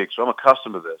National League, so I'm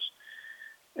accustomed to this.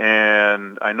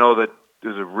 And I know that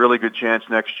there's a really good chance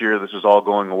next year this is all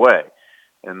going away,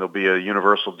 and there'll be a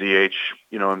universal DH,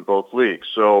 in both leagues.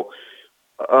 So,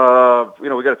 we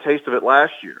got a taste of it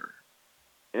last year,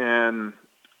 and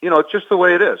it's just the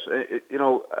way it is.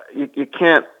 You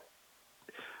can't.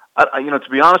 To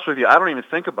be honest with you, I don't even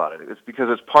think about it. It's because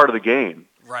it's part of the game.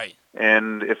 Right.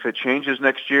 And if it changes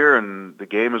next year and the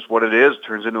game is what it is,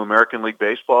 turns into American League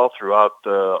baseball throughout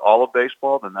all of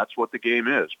baseball, then that's what the game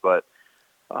is. But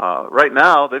right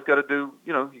now, they've got to do,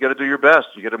 you got to do your best.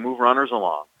 You got to move runners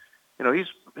along. He's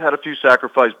had a few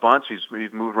sacrifice bunts. He's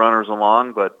moved runners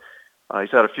along, but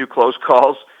he's had a few close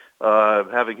calls,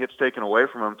 having hits taken away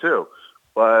from him too.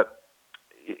 But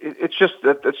it's just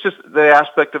the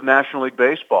aspect of National League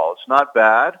baseball. It's not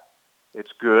bad.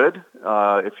 It's good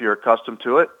if you're accustomed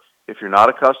to it. If you're not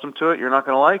accustomed to it, you're not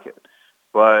going to like it.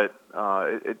 But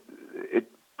it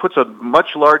puts a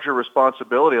much larger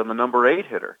responsibility on the number 8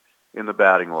 hitter in the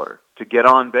batting order to get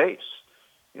on base.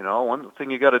 One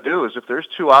thing you got to do is if there's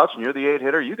 2 outs and you're the 8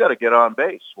 hitter, you got to get on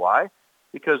base. Why?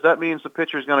 Because that means the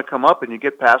pitcher's going to come up and you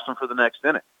get past him for the next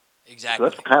inning. Exactly. So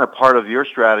that's kind of part of your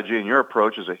strategy and your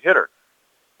approach as a hitter.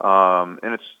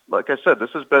 And it's, like I said,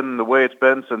 this has been the way it's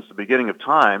been since the beginning of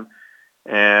time.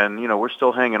 And, we're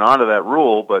still hanging on to that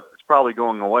rule, but it's probably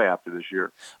going away after this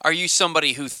year. Are you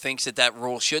somebody who thinks that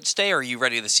rule should stay, or are you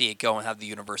ready to see it go and have the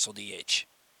universal DH?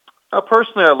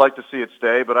 Personally, I'd like to see it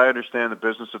stay, but I understand the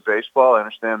business of baseball. I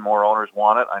understand more owners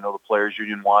want it. I know the Players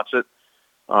Union wants it.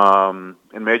 And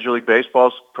Major League Baseball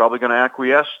is probably going to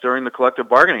acquiesce during the collective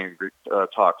bargaining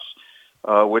talks,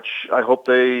 which I hope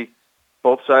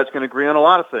both sides can agree on a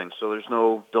lot of things, so there's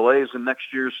no delays in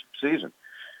next year's season.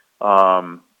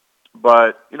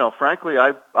 But, frankly,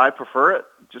 I prefer it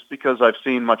just because I've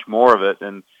seen much more of it.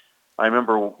 And I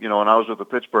remember, when I was with the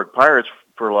Pittsburgh Pirates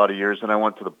for a lot of years and I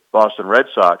went to the Boston Red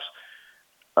Sox,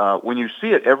 when you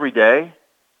see it every day,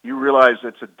 you realize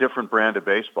it's a different brand of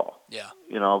baseball. Yeah.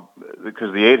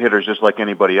 Because the 8-hitter is just like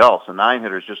anybody else. The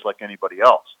 9-hitter is just like anybody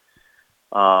else.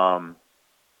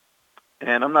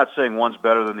 And I'm not saying one's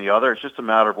better than the other. It's just a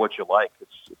matter of what you like.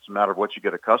 It's a matter of what you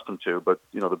get accustomed to. But,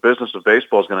 the business of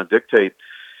baseball is going to dictate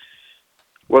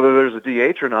whether there's a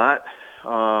DH or not.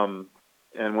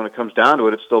 And when it comes down to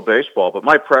it, it's still baseball. But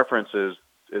my preference is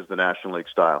the National League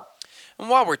style. And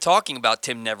while we're talking about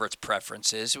Tim Neverett's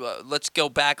preferences, let's go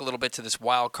back a little bit to this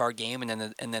wild card game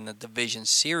and then the division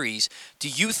series. Do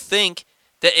you think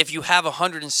that if you have a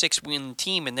 106-win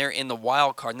team and they're in the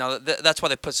wild card, now that's why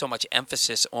they put so much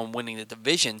emphasis on winning the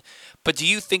division, but do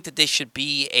you think that they should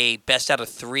be a best out of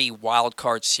 3 wild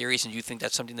card series, and do you think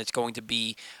that's something that's going to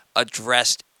be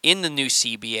addressed in the new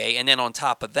CBA? And then on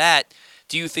top of that,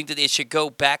 do you think that it should go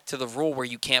back to the rule where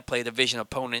you can't play a division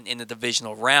opponent in the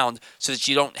divisional round so that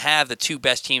you don't have the 2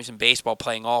 best teams in baseball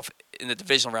playing off in the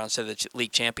divisional round instead of the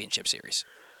league championship series?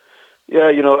 Yeah,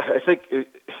 I think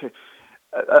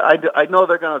I know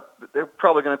they're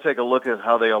probably gonna take a look at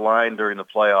how they align during the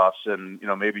playoffs, and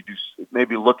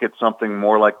maybe look at something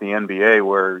more like the NBA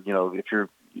where if you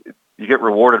get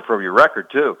rewarded for your record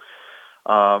too.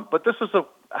 But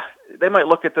they might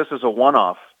look at this as a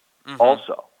one-off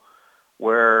also,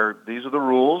 where these are the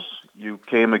rules. You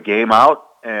came a game out,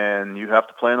 and you have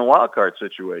to play in a wild card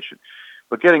situation.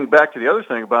 But getting back to the other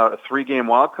thing about a 3-game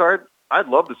wild card, I'd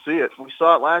love to see it. We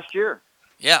saw it last year.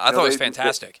 Yeah, I thought it was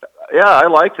fantastic. Yeah, I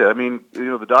liked it. I mean,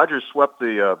 the Dodgers swept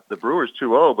the Brewers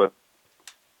 2-0, but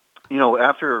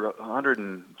after 100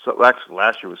 and so actually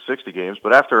last year was 60 games,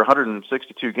 but after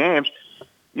 162 games,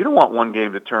 you don't want one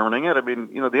game determining it. I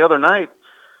mean, the other night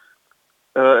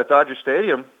at Dodger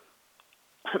Stadium,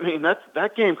 I mean,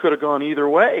 that game could have gone either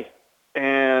way.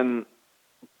 And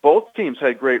both teams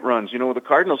had great runs. The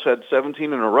Cardinals had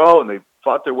 17 in a row, and they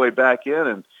fought their way back in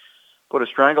and put a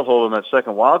stranglehold in that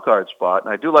second wild card spot.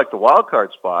 And I do like the wild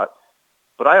card spot,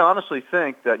 but I honestly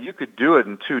think that you could do it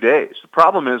in 2 days. The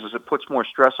problem is it puts more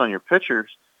stress on your pitchers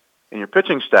and your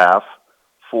pitching staff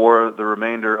for the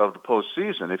remainder of the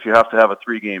postseason if you have to have a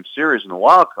 3-game series in the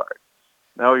wild card.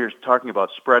 Now you're talking about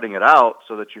spreading it out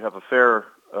so that you have a fair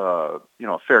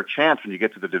chance when you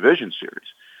get to the division series.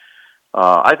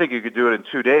 I think you could do it in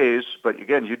 2 days, but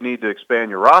again, you'd need to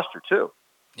expand your roster too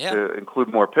to include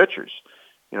more pitchers.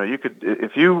 You could,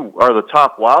 if you are the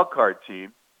top wild card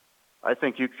team, I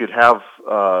think you could have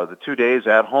the 2 days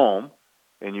at home,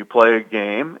 and you play a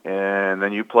game, and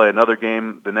then you play another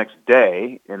game the next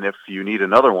day, and if you need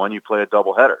another one, you play a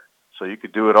doubleheader. So you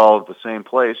could do it all at the same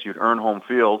place. You'd earn home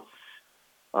field.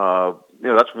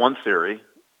 That's one theory,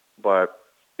 but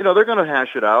they're going to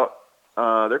hash it out.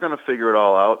 They're going to figure it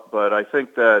all out. But I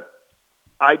think that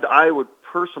I would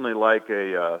personally like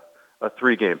a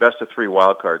 3-game, best of 3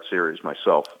 wild card series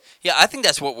myself. Yeah, I think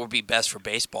that's what would be best for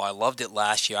baseball. I loved it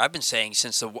last year. I've been saying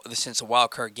since the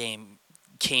wild card game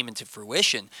came into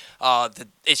fruition, that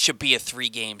it should be a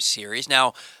 3-game series.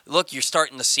 Now, look, you're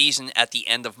starting the season at the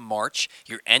end of March.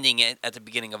 You're ending it at the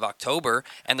beginning of October,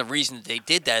 and the reason that they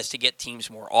did that is to get teams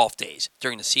more off days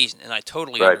during the season, and I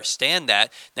totally understand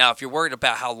that. Now, if you're worried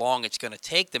about how long it's going to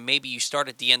take, then maybe you start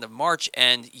at the end of March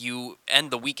and you end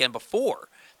the weekend before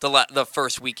the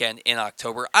first weekend in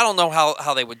October. I don't know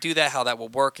how they would do that, how that will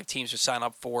work, if teams would sign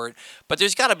up for it, but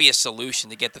there's got to be a solution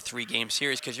to get the 3-game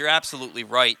series, because you're absolutely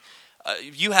right.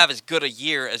 You have as good a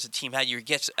year as a team had. You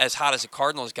get as hot as the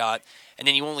Cardinals got, and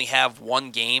then you only have 1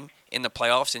 game in the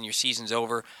playoffs and your season's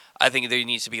over. I think there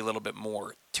needs to be a little bit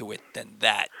more to it than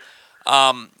that.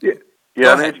 I mean,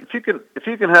 if you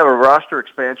can have a roster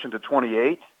expansion to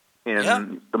 28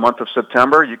 in the month of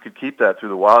September, you could keep that through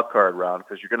the wild card round,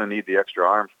 because you're going to need the extra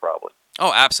arms probably.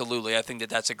 Oh, absolutely. I think that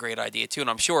that's a great idea, too. And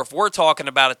I'm sure if we're talking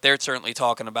about it, they're certainly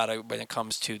talking about it when it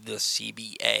comes to the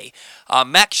CBA.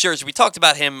 Max Scherzer, we talked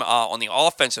about him on the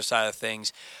offensive side of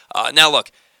things. Now,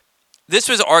 look, this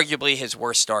was arguably his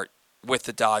worst start with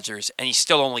the Dodgers, and he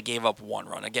still only gave up 1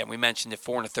 run. Again, we mentioned it,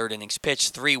 4 1/3 innings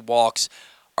pitched, 3 walks.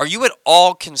 Are you at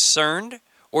all concerned,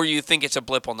 or do you think it's a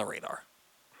blip on the radar?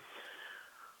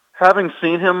 Having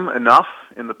seen him enough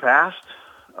in the past,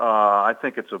 I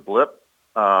think it's a blip.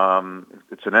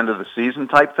 It's an end of the season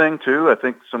type thing too. I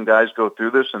think some guys go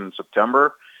through this in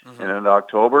September and in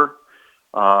October.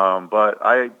 But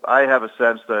I have a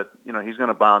sense that, he's going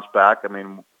to bounce back. I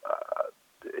mean,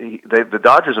 the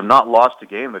Dodgers have not lost a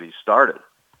game that he started.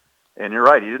 And you're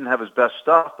right, he didn't have his best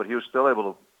stuff, but he was still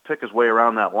able to pick his way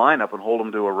around that lineup and hold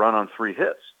him to a run on 3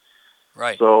 hits.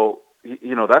 Right. So,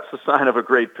 that's the sign of a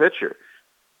great pitcher.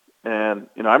 And,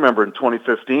 I remember in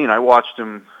 2015, I watched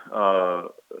him,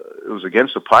 it was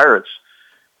against the Pirates,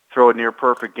 throw a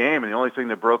near-perfect game, and the only thing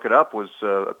that broke it up was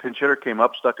a pinch hitter came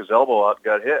up, stuck his elbow out, and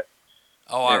got hit.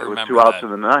 Oh, I remember that. It was 2 outs in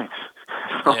the ninth.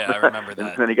 Yeah, I remember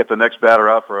that. And then he got the next batter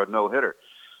out for a no-hitter,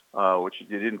 which he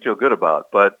didn't feel good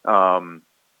about. But,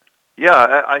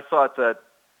 I thought that,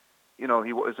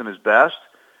 he wasn't his best,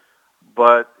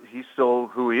 but he's still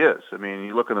who he is. I mean,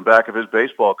 you look in the back of his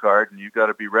baseball card, and you've got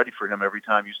to be ready for him every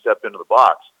time you step into the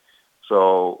box.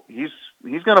 So he's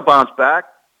going to bounce back,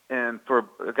 and for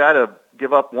a guy to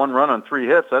give up 1 run on 3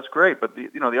 hits, that's great. But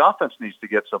the offense needs to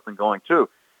get something going too.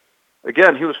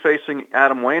 Again, he was facing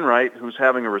Adam Wainwright, who's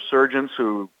having a resurgence,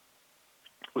 who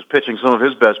was pitching some of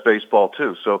his best baseball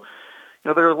too. So,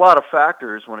 there are a lot of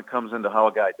factors when it comes into how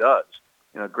a guy does.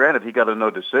 Granted, he got a no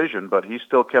decision, but he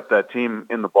still kept that team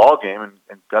in the ball game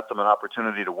and got them an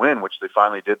opportunity to win, which they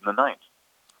finally did in the ninth.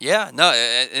 Yeah, no,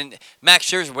 and Max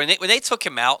Scherzer, when they took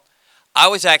him out, I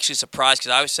was actually surprised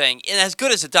because I was saying, and as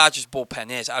good as the Dodgers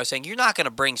bullpen is, I was saying, you're not going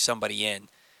to bring somebody in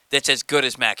that's as good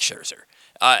as Max Scherzer.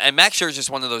 And Max Scherzer is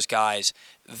one of those guys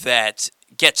that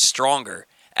gets stronger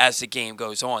as the game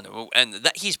goes on. And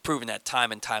he's proven that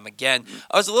time and time again.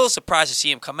 I was a little surprised to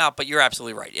see him come out, but you're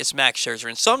absolutely right. It's Max Scherzer.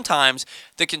 And sometimes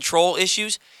the control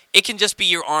issues, it can just be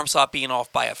your arm slot being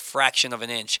off by a fraction of an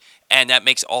inch, and that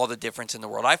makes all the difference in the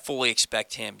world. I fully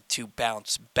expect him to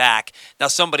bounce back. Now,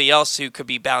 somebody else who could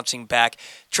be bouncing back,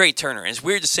 Trey Turner. And it's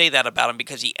weird to say that about him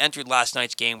because he entered last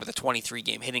night's game with a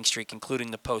 23-game hitting streak,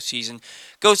 including the postseason.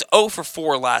 Goes 0 for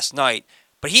 4 last night.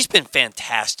 But he's been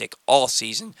fantastic all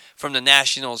season, from the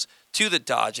Nationals to the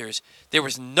Dodgers. There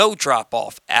was no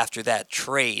drop-off after that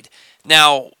trade.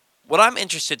 Now, what I'm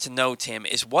interested to know, Tim,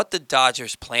 is what the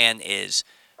Dodgers' plan is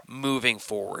moving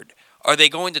forward. Are they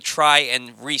going to try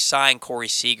and re-sign Corey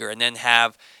Seager and then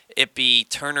have it be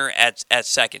Turner at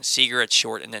second, Seager at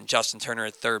short, and then Justin Turner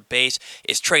at third base?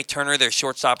 Is Trey Turner their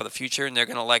shortstop of the future, and they're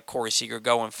going to let Corey Seager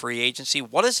go in free agency?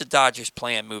 What is the Dodgers'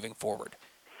 plan moving forward?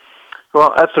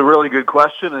 Well, that's a really good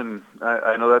question, and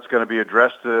I know that's going to be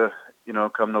addressed,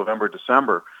 come November,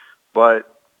 December.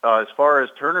 But as far as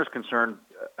Turner's concerned,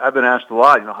 I've been asked a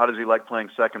lot, how does he like playing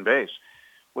second base?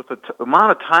 With the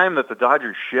amount of time that the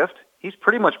Dodgers shift, he's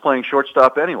pretty much playing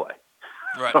shortstop anyway.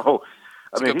 Right. So,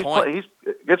 he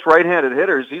gets right-handed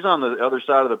hitters. He's on the other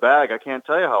side of the bag. I can't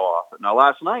tell you how often. Now,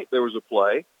 last night there was a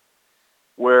play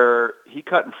where he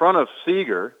cut in front of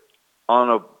Seager on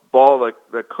a ball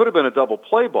that could have been a double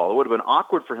play ball. It would have been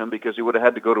awkward for him because he would have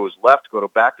had to go to his left,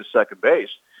 back to second base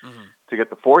to get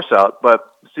the force out.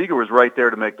 But Seager was right there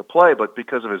to make the play. But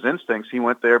because of his instincts, he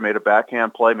went there, made a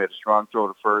backhand play, made a strong throw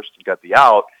to first, and got the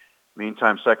out.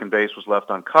 Meantime, second base was left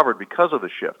uncovered because of the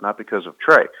shift, not because of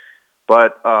Trey.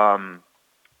 But,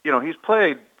 he's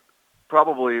played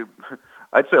probably,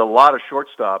 I'd say, a lot of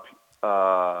shortstop,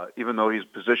 even though he's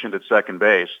positioned at second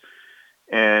base.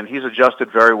 And he's adjusted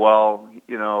very well.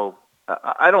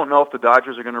 I don't know if the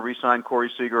Dodgers are going to re-sign Corey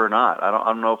Seager or not. I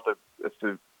don't know if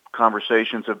the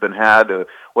conversations have been had,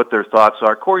 what their thoughts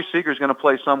are. Corey Seager is going to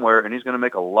play somewhere, and he's going to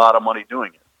make a lot of money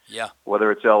doing it. Yeah.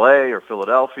 Whether it's L.A. or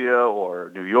Philadelphia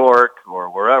or New York or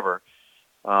wherever,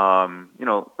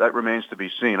 that remains to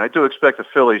be seen. I do expect the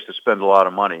Phillies to spend a lot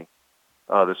of money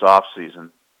this offseason,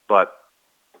 but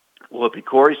will it be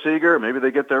Corey Seager? Maybe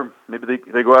they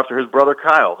go after his brother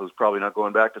Kyle, who's probably not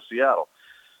going back to Seattle.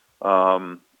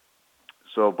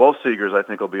 So both Seagers, I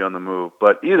think, will be on the move.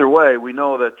 But either way, we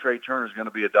know that Trey Turner is going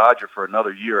to be a Dodger for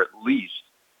another year at least.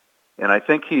 And I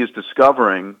think he is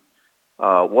discovering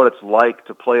what it's like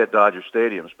to play at Dodger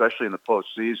Stadium, especially in the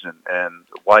postseason, and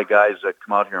why guys that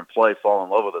come out here and play fall in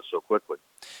love with us so quickly.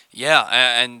 Yeah,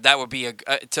 and that would be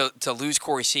to lose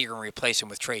Corey Seager and replace him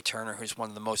with Trey Turner, who's one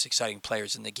of the most exciting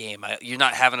players in the game. You're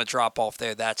not having a drop off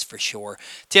there, that's for sure.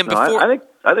 Tim, I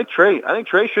think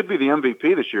Trey should be the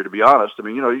MVP this year. To be honest, I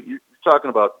mean, you're talking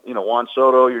about Juan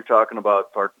Soto, you're talking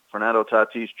about Fernando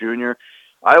Tatis Jr.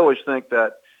 I always think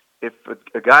that if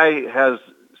a guy has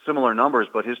similar numbers,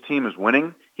 but his team is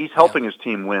winning, he's helping his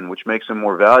team win, which makes him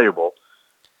more valuable.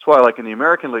 That's why, like in the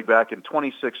American League back in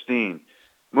 2016,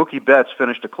 Mookie Betts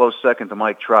finished a close second to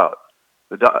Mike Trout.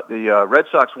 The Red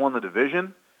Sox won the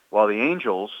division, while the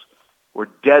Angels were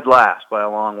dead last by a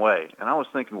long way. And I was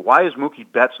thinking, why is Mookie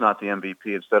Betts not the MVP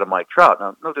instead of Mike Trout?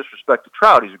 Now, no disrespect to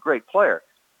Trout, he's a great player.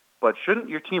 But shouldn't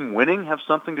your team winning have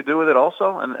something to do with it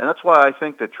also? And that's why I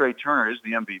think that Trey Turner is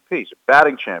the MVP. He's a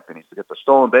batting champion. He's got the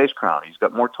stolen base crown. He's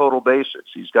got more total bases.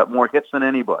 He's got more hits than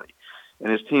anybody.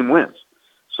 And his team wins.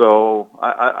 So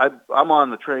I'm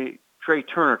on the Trey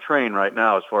Turner train right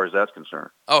now as far as that's concerned.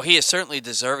 Oh, he is certainly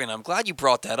deserving. I'm glad you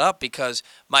brought that up because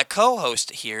my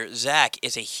co-host here, Zach,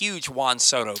 is a huge Juan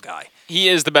Soto guy. He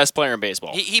is the best player in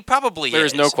baseball. He probably is. There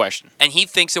is no question. And he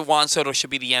thinks that Juan Soto should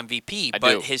be the MVP,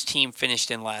 but do. his team finished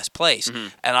in last place. Mm-hmm.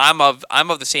 And I'm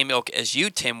of the same ilk as you,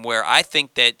 Tim, where I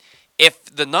think that if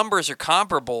the numbers are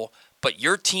comparable, but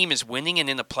your team is winning and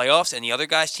in the playoffs and the other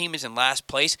guy's team is in last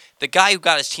place, the guy who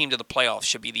got his team to the playoffs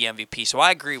should be the MVP. So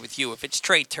I agree with you. If it's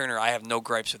Trey Turner, I have no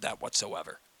gripes with that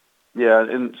whatsoever. Yeah,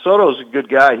 and Soto's a good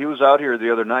guy. He was out here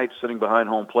the other night sitting behind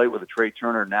home plate with a Trey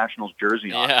Turner Nationals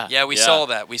jersey on. Yeah, we saw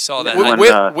that. We saw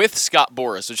that. With Scott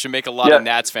Boras, which should make a lot of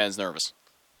Nats fans nervous.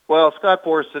 Well, Scott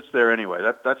Boras sits there anyway.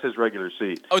 That's his regular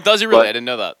seat. Oh, does he really? I didn't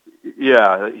know that.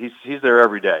 Yeah, he's there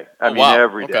every day. I mean,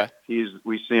 every day. Okay.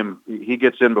 We see him. He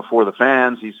gets in before the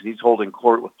fans. He's holding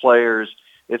court with players.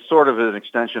 It's sort of an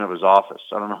extension of his office.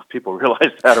 I don't know if people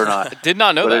realize that or not. I did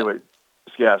not know that. Anyway,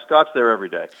 yeah, Scott's there every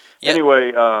day. Yeah.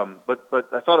 Anyway, but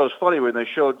I thought it was funny when they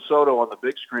showed Soto on the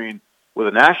big screen with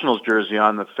a Nationals jersey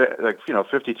on.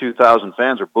 52,000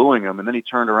 fans are booing him, and then he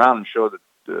turned around and showed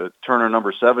the Turner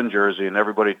number 7 jersey, and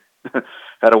everybody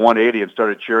had a 180 and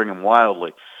started cheering him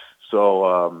wildly.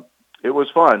 So it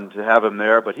was fun to have him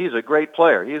there, but he's a great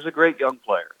player. He's a great young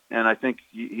player, and I think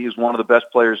he's one of the best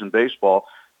players in baseball.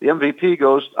 The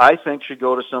MVP I think, should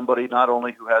go to somebody not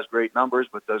only who has great numbers,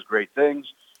 but does great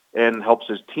things and helps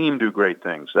his team do great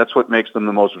things. That's what makes them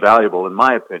the most valuable, in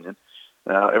my opinion.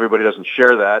 Everybody doesn't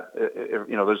share that.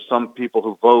 There's some people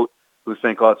who vote who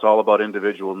think, it's all about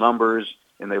individual numbers,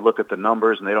 and they look at the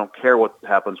numbers and they don't care what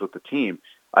happens with the team.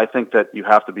 I think that you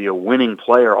have to be a winning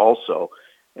player also.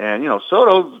 And,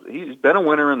 Soto, he's been a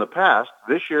winner in the past.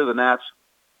 This year, the Nats,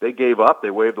 they gave up. They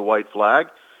waved the white flag.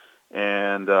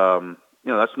 And,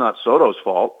 that's not Soto's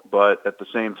fault. But at the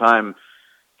same time,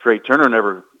 Trey Turner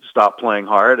never stopped playing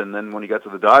hard. And then when he got to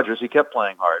the Dodgers, he kept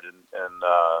playing hard.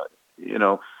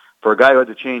 And for a guy who had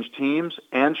to change teams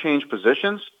and change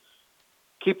positions,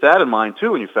 keep that in mind,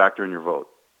 too, when you factor in your vote.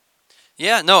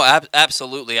 Yeah, no,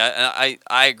 absolutely. I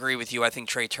agree with you. I think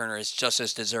Trey Turner is just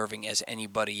as deserving as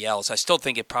anybody else. I still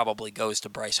think it probably goes to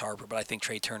Bryce Harper, but I think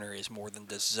Trey Turner is more than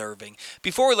deserving.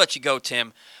 Before we let you go,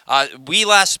 Tim, we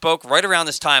last spoke right around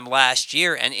this time last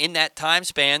year, and in that time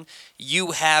span,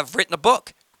 you have written a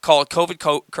book called COVID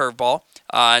Curveball,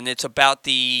 and it's about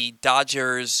the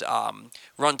Dodgers'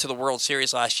 run to the World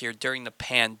Series last year during the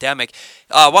pandemic.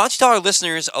 Why don't you tell our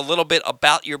listeners a little bit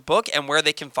about your book and where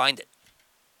they can find it?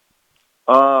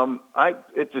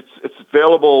 It's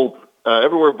available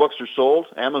everywhere books are sold.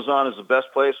 Amazon is the best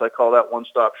place. I call that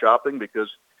one-stop shopping because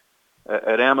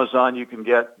at Amazon you can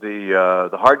get the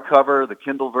hardcover, the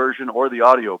Kindle version, or the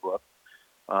audiobook.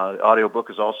 The audiobook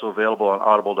is also available on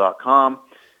audible.com.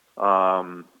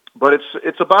 But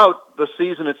it's about the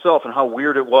season itself and how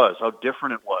weird it was, how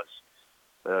different it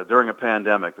was during a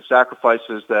pandemic, the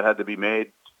sacrifices that had to be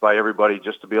made by everybody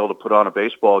just to be able to put on a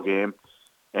baseball game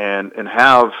and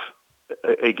have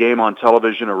a game on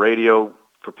television or radio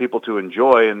for people to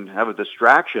enjoy and have a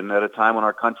distraction at a time when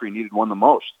our country needed one the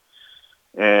most.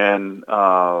 And,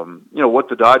 what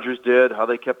the Dodgers did, how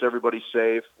they kept everybody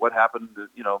safe, what happened,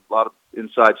 a lot of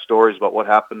inside stories about what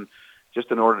happened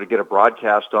just in order to get a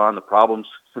broadcast on, the problems,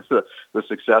 the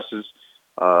successes,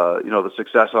 the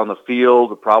success on the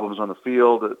field, the problems on the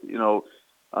field, and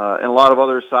a lot of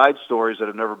other side stories that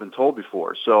have never been told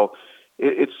before. So,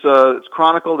 it's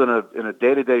chronicled in a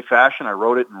day-to-day fashion. I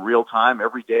wrote it in real time.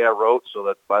 Every day I wrote so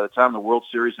that by the time the World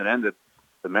Series had ended,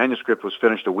 the manuscript was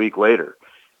finished a week later.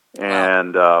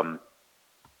 And then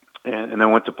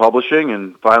went to publishing,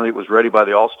 and finally it was ready by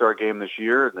the All-Star game this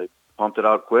year, and they pumped it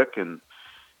out quick, and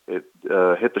it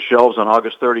hit the shelves on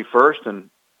August 31st, and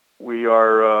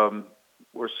we're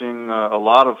seeing a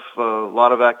lot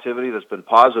of activity that's been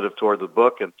positive toward the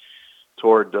book and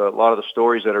toward a lot of the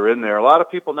stories that are in there. A lot of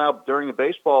people now during the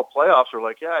baseball playoffs are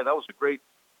like, yeah, that was a great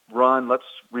run. Let's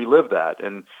relive that.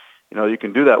 And, you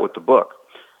can do that with the book.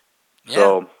 Yeah.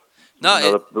 So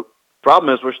the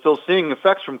problem is we're still seeing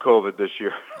effects from COVID this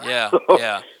year. Yeah,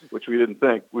 yeah. Which we didn't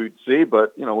think we'd see,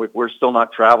 but, we're still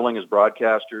not traveling as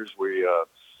broadcasters.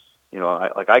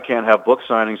 I can't have book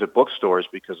signings at bookstores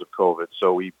because of COVID.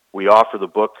 So we offer the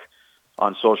book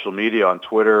on social media, on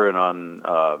Twitter and on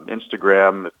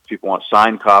Instagram. If people want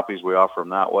signed copies, we offer them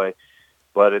that way.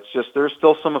 But it's just there's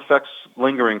still some effects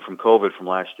lingering from COVID from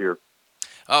last year.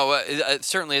 Oh, it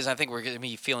certainly is. I think we're going to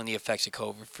be feeling the effects of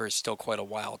COVID for still quite a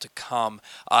while to come.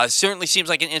 Certainly seems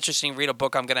like an interesting read, a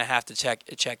book I'm going to have to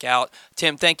check out.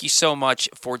 Tim, thank you so much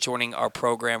for joining our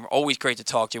program. Always great to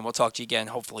talk to you, and we'll talk to you again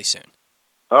hopefully soon.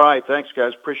 All right. Thanks,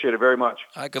 guys. Appreciate it very much.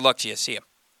 All right, good luck to you. See you.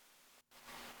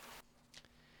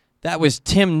 That was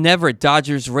Tim Neverett,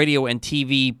 Dodgers radio and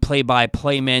TV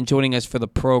play-by-play man, joining us for the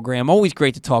program. Always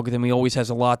great to talk with him. He always has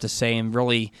a lot to say and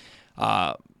really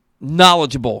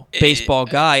knowledgeable baseball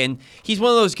guy. And he's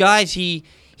one of those guys, he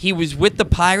was with the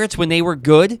Pirates when they were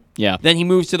good. Yeah. Then he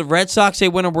moves to the Red Sox. They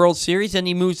win a World Series. Then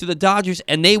he moves to the Dodgers,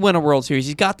 and they win a World Series.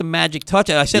 He's got the magic touch.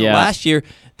 I said last year,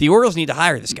 the Orioles need to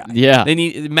hire this guy. Yeah.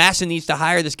 Masson needs to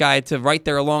hire this guy to right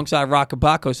there alongside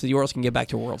Rockabacco so the Orioles can get back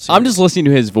to a World Series. I'm just listening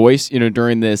to his voice,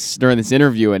 during this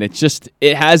interview, and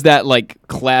it has that like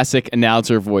classic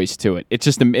announcer voice to it. It's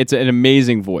an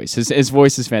amazing voice. His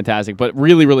voice is fantastic, but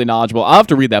really, really knowledgeable. I'll have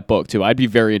to read that book too. I'd be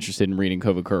very interested in reading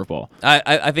COVID Curveball.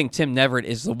 I think Tim Neverett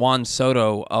is the Juan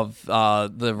Soto of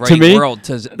the writing world.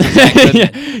 To Zach Goodman.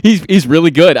 Yeah, he's really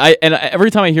good.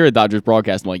 Every time I hear a Dodgers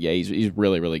broadcast, I'm like, yeah, he's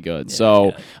really, really good.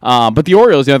 But the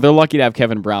Orioles, they're lucky to have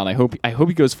Kevin Brown. I hope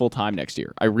he goes full time next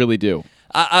year. I really do.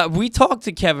 We talked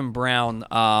to Kevin Brown.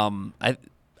 I'm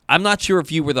not sure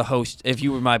if you were the host, if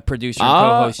you were my producer and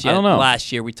co-host yet. I don't know.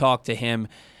 Last year we talked to him,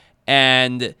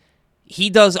 and he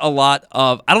does a lot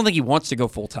of. I don't think he wants to go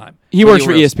full time. He works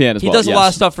for ESPN as well. He does a lot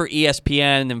of stuff for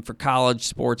ESPN and for college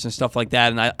sports and stuff like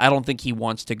that, and I don't think he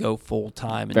wants to go full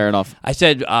time. Fair enough. I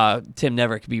said Tim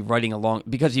Neverett could be writing along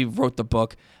because he wrote the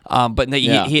book, but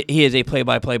he is a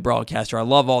play-by-play broadcaster. I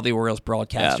love all the Orioles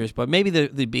broadcasters, but maybe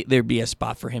there'd be a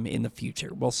spot for him in the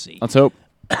future. We'll see. Let's hope.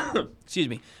 Excuse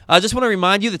me. I just want to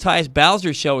remind you the Tyus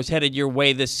Bowser Show is headed your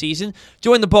way this season.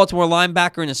 Join the Baltimore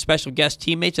linebacker and his special guest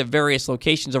teammates at various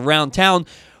locations around town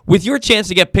with your chance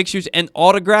to get pictures and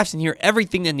autographs and hear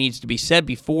everything that needs to be said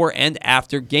before and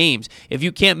after games. If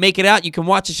you can't make it out, you can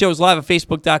watch the shows live at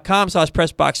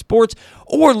facebook.com/PressBoxSports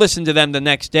or listen to them the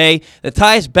next day. The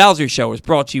Tyus Bowser Show is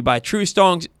brought to you by True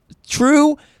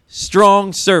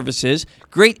Strong Services,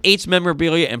 Great 8's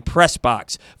Memorabilia, and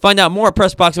PressBox. Find out more at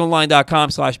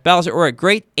PressBoxOnline.com/Bowser or at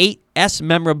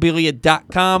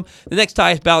Great8smemorabilia.com. The next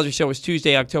Tyus Bowser Show is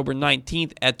Tuesday, October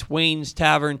 19th at Twain's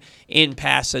Tavern in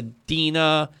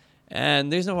Pasadena.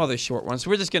 And there's no other short ones, so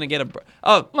we're just going to get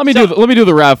let me do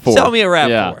the RAV4. Sell me a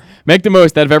RAV4. Make the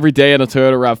most out of every day on a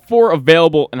Toyota RAV4,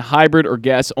 available in hybrid or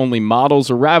gas-only models.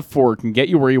 A RAV4 can get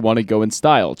you where you want to go in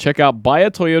style. Check out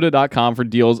buyatoyota.com for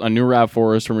deals on new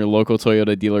RAV4s from your local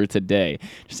Toyota dealer today.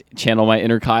 Just channel my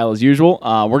inner Kyle as usual.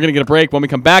 We're going to get a break. When we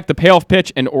come back, the payoff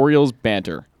pitch and Orioles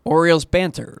banter. Orioles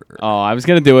banter. Oh, I was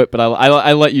gonna do it, but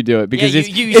I let you do it because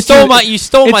you stole my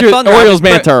thunder. Orioles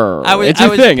banter. It's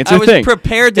your thing. It's your thing. I was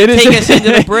prepared to take us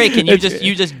into the break, and you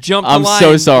just jumped the line. I'm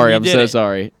so sorry. I'm so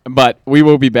sorry. But we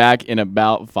will be back in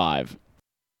about 5.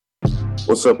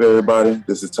 What's up, everybody?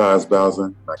 This is Tyus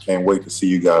Bowser. I can't wait to see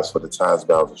you guys for the Tyus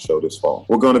Bowser Show this fall.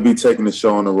 We're going to be taking the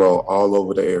show on the road all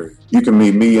over the area. You can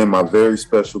meet me and my very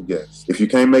special guests. If you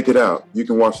can't make it out, you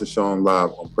can watch the show on live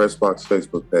on PressBox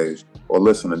Facebook page or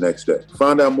listen the next day.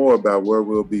 Find out more about where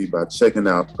we'll be by checking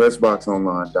out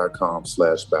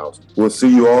PressBoxOnline.com/Bowser. We'll see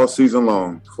you all season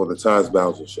long for the Tyus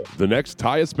Bowser Show. The next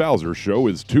Tyus Bowser Show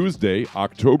is Tuesday,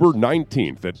 October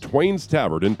 19th at Twain's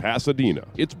Tavern in Pasadena.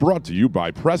 It's brought to you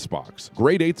by PressBox,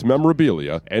 Great 8's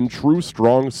Memorabilia, and True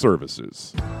Strong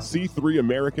Services. C3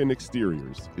 American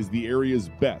Exteriors is the area's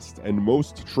best and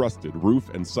most trusted roof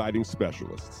and siding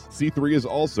specialists. C3 is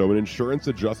also an insurance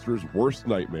adjuster's worst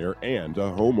nightmare and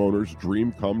a homeowner's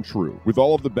dream come true. With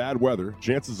all of the bad weather,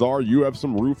 chances are you have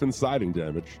some roof and siding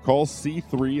damage. Call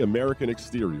C3 American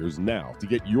Exteriors now to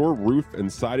get your roof and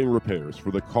siding repairs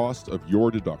for the cost of your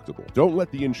deductible. Don't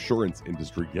let the insurance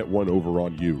industry get one over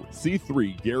on you.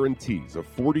 C3 guarantees a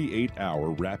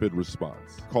 48-hour rapid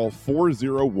response. Call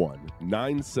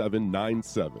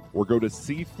 401-9797 or go to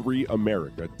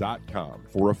c3america.com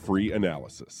for a free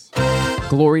analysis.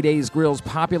 Glory Days Grill's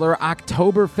popular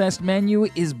Oktoberfest menu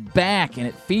is back, and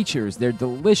it features their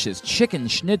delicious chicken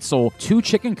schnitzel, 2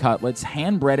 chicken cutlets,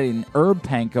 hand-breaded in herb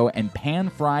panko and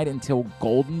pan-fried until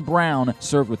golden brown,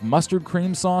 served with mustard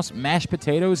cream sauce, mashed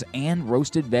potatoes, and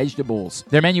roasted vegetables.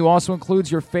 Their menu also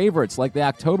includes your favorites like the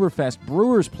Oktoberfest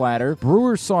Brewer's Platter,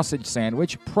 Brewer's Sausage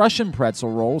sandwich, Prussian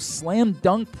pretzel rolls, slam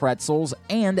dunk pretzels,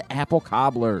 and apple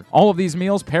cobbler. All of these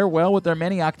meals pair well with their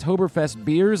many Oktoberfest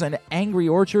beers and Angry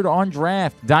Orchard on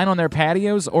draft. Dine on their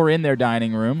patios or in their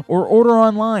dining room, or order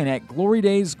online at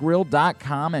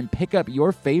glorydaysgrill.com and pick up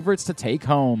your favorites to take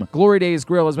home. Glory Days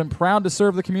Grill has been proud to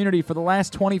serve the community for the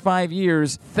last 25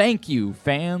 years. Thank you,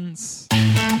 fans.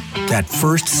 That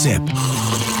first sip.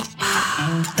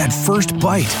 That first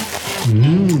bite.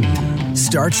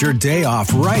 Start your day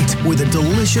off right with a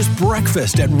delicious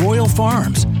breakfast at Royal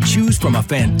Farms. Choose from a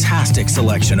fantastic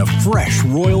selection of fresh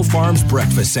Royal Farms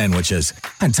breakfast sandwiches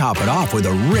and top it off with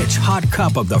a rich hot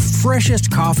cup of the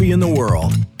freshest coffee in the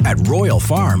world. At Royal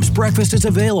Farms, breakfast is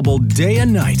available day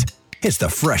and night. It's the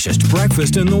freshest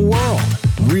breakfast in the world.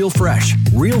 Real fresh,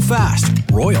 real fast.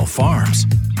 Royal Farms.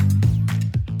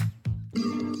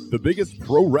 The biggest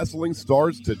pro wrestling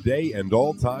stars today and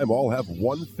all time all have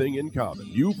one thing in common.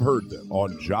 You've heard them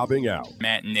on Jobbing Out.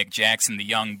 Matt and Nick Jackson, the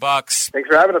Young Bucks. Thanks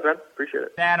for having us, man. Appreciate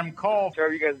it. Adam Cole. How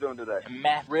are you guys doing today?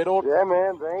 Matt Riddle. Yeah,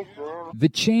 man. Thanks, man. The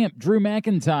champ, Drew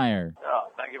McIntyre. Oh,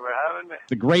 thank you for having me.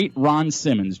 The great Ron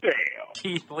Simmons. Damn.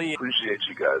 Keith Lee. Appreciate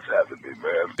you guys having me,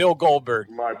 man. Bill Goldberg.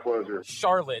 My pleasure.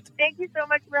 Charlotte. Thank you so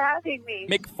much for having me.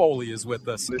 Mick Foley is with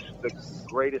us. This is the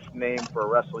greatest name for a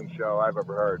wrestling show I've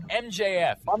ever heard.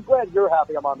 MJF. I'm glad you're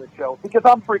happy I'm on this show because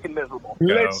I'm freaking miserable.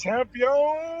 Le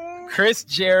champion. Chris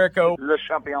Jericho. Le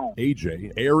champion.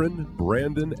 AJ, Aaron,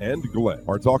 Brandon, and Glenn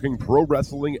are talking pro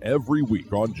wrestling every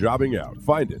week on Jobbing Out.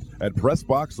 Find it at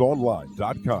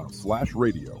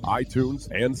PressBoxOnline.com/radio, iTunes,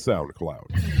 and SoundCloud.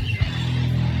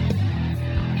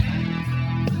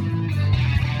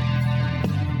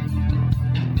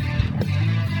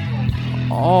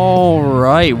 All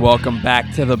right, welcome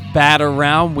back to the Batter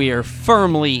Round. We are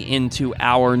firmly into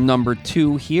hour number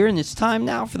 2 here, and it's time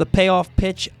now for the payoff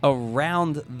pitch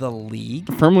around the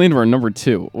league. Firmly into our number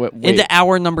 2. Wait. Into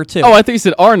hour number 2. Oh, I thought you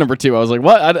said our number 2. I was like,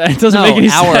 what? It doesn't make any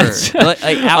sense.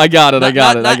 I got it.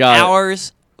 Not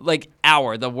hours, like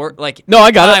hour. The word, like no,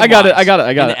 I got it. I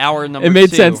got it. Hour number 2. It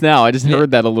made sense now. I just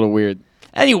heard that a little weird.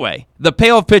 Anyway, the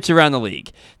payoff pitch around the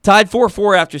league. Tied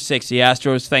 4-4 after 6. The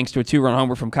Astros, thanks to a 2-run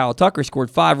homer from Kyle Tucker,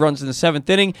 scored 5 runs in the 7th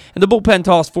inning, and the bullpen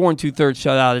tossed 4 2/3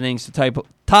 shutout innings to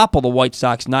topple the White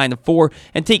Sox 9-4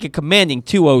 and take a commanding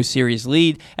 2-0 series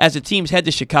lead as the teams head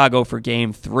to Chicago for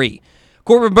Game 3.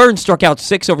 Corbin Burns struck out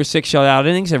 6 over 6 shutout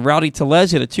innings, and Rowdy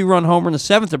Tellez hit a 2-run homer in the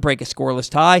 7th to break a scoreless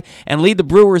tie and lead the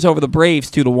Brewers over the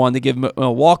Braves 2-1 to give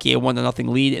Milwaukee a 1-0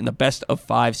 lead in the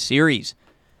best-of-5 series.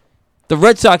 The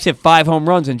Red Sox hit 5 home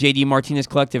runs, and J.D. Martinez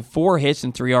collected 4 hits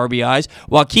and 3 RBIs,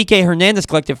 while Kike Hernandez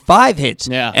collected 5 hits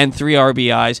and 3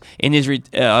 RBIs in his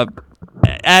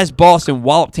as Boston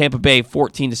walloped Tampa Bay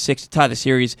 14-6 to tie the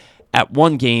series at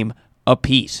 1 game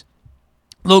apiece.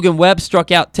 Logan Webb struck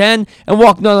out 10 and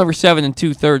walked none over 7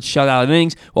 2/3 shutout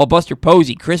innings, while Buster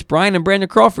Posey, Chris Bryant, and Brandon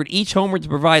Crawford each homered to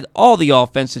provide all the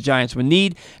offense the Giants would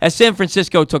need, as San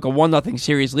Francisco took a 1-0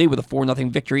 series lead with a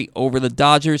 4-0 victory over the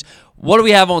Dodgers. What do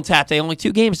we have on tap today? Only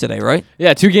 2 games today, right?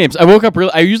 Yeah, 2 games.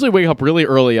 I usually wake up really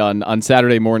early on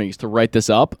Saturday mornings to write this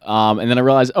up, and then I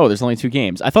realized, there's only 2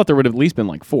 games. I thought there would have at least been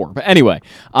like 4. But anyway,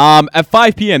 at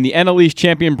 5 p.m., the NL East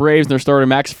champion Braves and their starter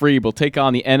Max Fried will take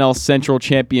on the NL Central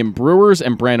champion Brewers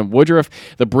and Brandon Woodruff.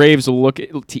 The Braves will look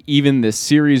to even this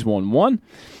series 1-1.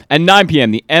 At 9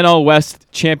 p.m., the NL West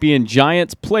champion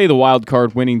Giants play the wild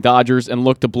card winning Dodgers and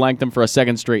look to blank them for a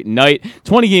second straight night.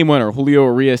 20-game winner Julio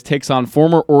Urias takes on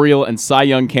former Oriole and Cy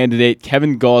Young candidate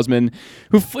Kevin Gausman,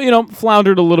 who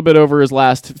floundered a little bit over his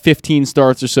last 15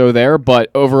 starts or so there,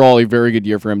 but overall a very good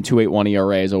year for him. 2.81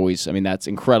 ERA is always, that's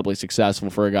incredibly successful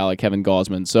for a guy like Kevin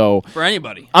Gausman. So for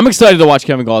anybody, I'm excited to watch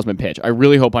Kevin Gausman pitch. I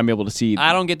really hope I'm able to see.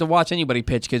 I don't get to watch anybody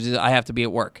pitch because I have to be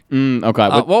at work.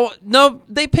 Okay. Well, no,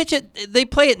 they pitch it. They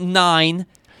play at 9.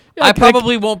 Yeah, I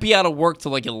probably won't be out of work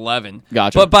till like 11.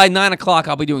 Gotcha. But by 9 o'clock,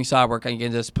 I'll be doing side work. I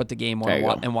can just put the game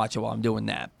on and watch it while I'm doing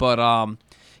that. But I'm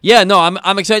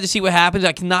excited to see what happens.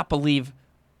 I cannot believe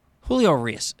Julio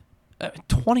Urias,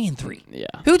 20-3. Yeah.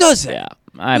 Who does that? Yeah.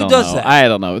 I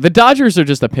don't know. The Dodgers are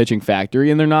just a pitching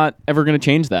factory, and they're not ever going to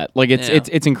change that. Like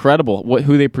it's incredible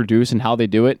who they produce and how they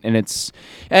do it, and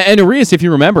Urias, if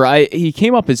you remember, he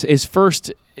came up his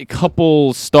first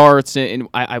couple starts in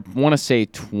I want to say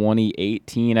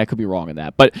 2018. I could be wrong on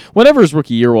that, but whatever his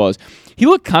rookie year was, he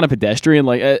looked kind of pedestrian.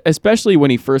 Like especially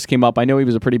when he first came up. I know he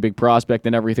was a pretty big prospect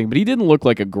and everything, but he didn't look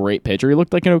like a great pitcher. He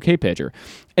looked like an okay pitcher,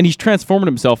 and he's transformed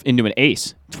himself into an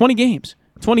ace. 20 games.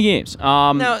 20 games.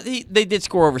 No, they did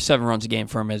score over 7 runs a game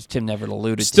for him, as Tim Neverett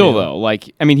alluded Still, to. though,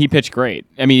 he pitched great.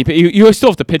 I mean, you still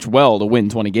have to pitch well to win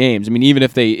 20 games. I mean, even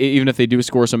if they do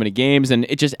score so many games, and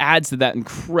it just adds to that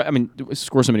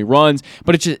score so many runs,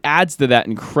 but it just adds to that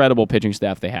incredible pitching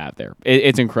staff they have there.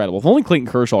 It's incredible. If only Clayton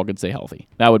Kershaw could stay healthy,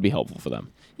 that would be helpful for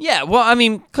them. Yeah, well, I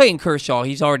mean, Clayton Kershaw,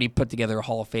 he's already put together a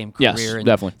Hall of Fame career. Yes, and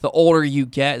definitely. The older you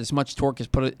get, as much torque is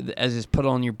put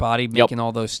on your body, making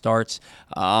all those starts.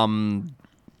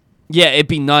 Yeah, it'd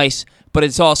be nice, but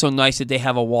it's also nice that they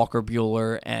have a Walker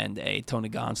Buehler and a Tony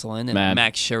Gonsolin and a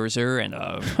Max Scherzer and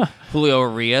a Julio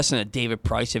Urias and a David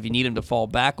Price if you need him to fall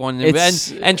back on.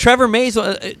 And Trevor May's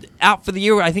out for the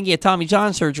year. I think he had Tommy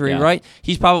John surgery, right?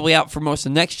 He's probably out for most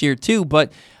of next year too,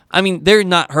 but I mean, they're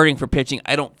not hurting for pitching.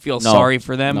 I don't feel sorry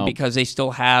for them because they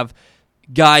still have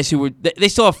guys they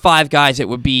still have 5 guys that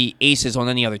would be aces on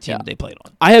any other team that they played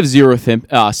on. I have zero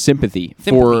sympathy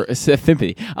for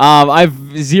sympathy. I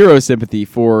have zero sympathy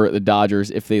for the Dodgers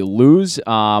if they lose.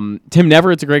 Tim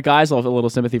Neverett's a great guy, so I'll have a little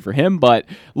sympathy for him. But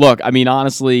look, I mean,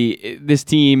 honestly, this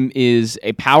team is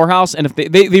a powerhouse, and if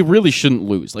they really shouldn't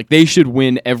lose. Like, they should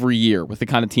win every year with the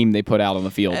kind of team they put out on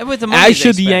the field, as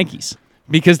should the Yankees.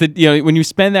 Because when you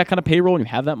spend that kind of payroll and you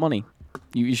have that money,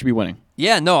 you should be winning.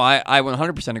 Yeah, no, I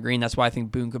 100% agree, and that's why I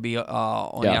think Boone could be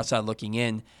on the outside looking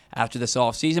in after this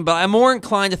offseason. But I'm more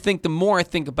inclined to think, the more I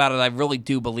think about it, I really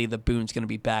do believe that Boone's going to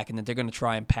be back and that they're going to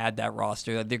try and pad that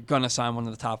roster, that they're going to sign one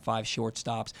of the top 5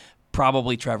 shortstops,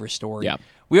 probably Trevor Story. Yeah.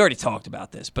 We already talked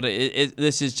about this, but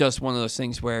this is just one of those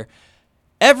things where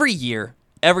every year,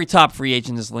 every top free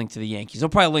agent is linked to the Yankees. They'll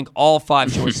probably link all 5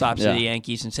 shortstops to the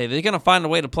Yankees and say they're going to find a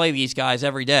way to play these guys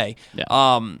every day.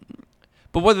 Yeah.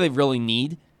 But what do they really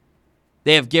need?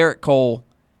 They have Garrett Cole,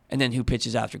 and then who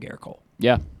pitches after Garrett Cole?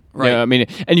 Yeah. Right. Yeah, I mean,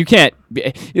 and you can't.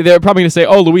 They're probably going to say,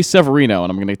 "Oh, Luis Severino,"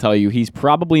 and I'm going to tell you he's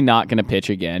probably not going to pitch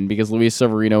again because Luis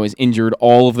Severino is injured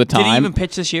all of the time. Did he even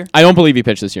pitch this year? I don't believe he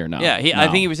pitched this year. No. Yeah, no. I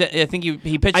think he was. I think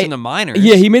he pitched in the minors.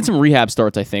 Yeah, he made some rehab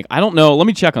starts. I think. I don't know. Let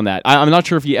me check on that. I'm not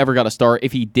sure if he ever got a start.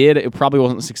 If he did, it probably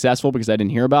wasn't successful because I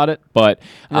didn't hear about it. But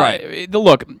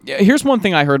look, here's one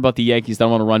thing I heard about the Yankees that I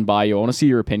want to run by you. I want to see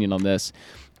your opinion on this.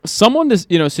 Someone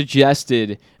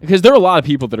suggested, because there are a lot of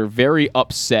people that are very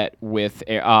upset with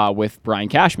Brian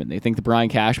Cashman. They think that Brian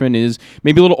Cashman is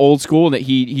maybe a little old school and that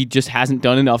he just hasn't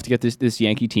done enough to get this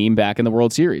Yankee team back in the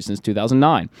World Series since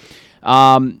 2009.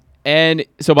 And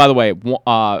so, by the way,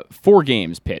 4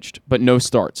 games pitched, but no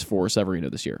starts for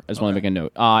Severino this year. I just want to make a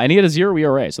note. And he had a 0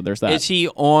 ERA, so there's that. Is he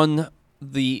on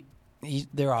the...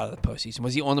 They're out of the postseason.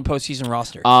 Was he on the postseason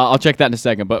roster? I'll check that in a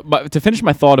second. But to finish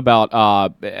my thought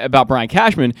about Brian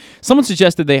Cashman, someone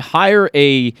suggested they hire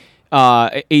a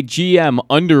GM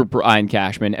under Brian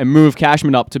Cashman and move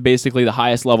Cashman up to basically the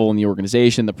highest level in the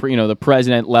organization, the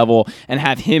president level, and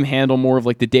have him handle more of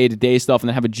like the day-to-day stuff, and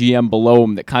then have a GM below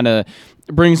him that kind of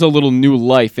brings a little new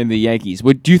life in the Yankees.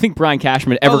 Do you think Brian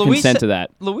Cashman ever consent to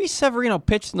that? Luis Severino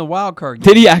pitched in the wild card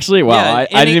game. Did he actually? Wow, Yeah,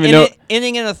 I didn't even know.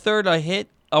 Inning in a third, a hit,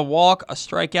 a walk, a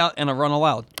strikeout, and a run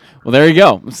allowed. Well, there you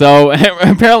go. So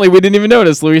apparently we didn't even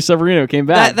notice Luis Severino came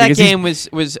back. That game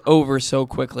was over so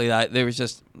quickly that there was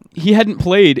just... He hadn't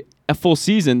played a full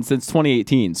season since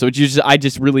 2018, so I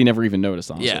just really never even noticed,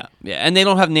 honestly. Yeah, and they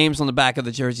don't have names on the back of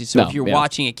the jersey, so if you're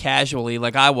watching it casually,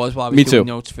 like I was while I was doing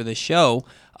notes for this show,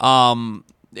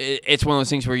 it's one of those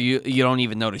things where you don't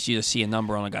even notice. You just see a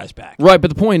number on a guy's back. Right, but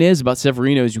the point is about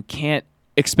Severino is you can't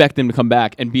expect him to come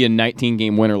back and be a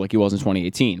 19-game winner like he was in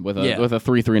 2018 with a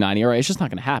 3.39 ERA. It's just not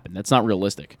going to happen. That's not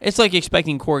realistic. It's like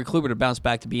expecting Corey Kluber to bounce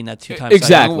back to being that 2-time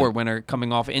Cy Young Award winner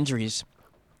coming off injuries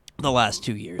the last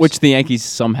 2 years. Which the Yankees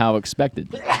somehow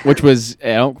expected, which was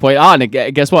quite odd. And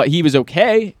guess what? He was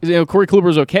okay. Corey Kluber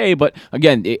was okay, but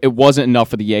again, it wasn't enough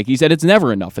for the Yankees, and it's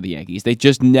never enough for the Yankees. They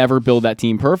just never build that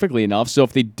team perfectly enough. So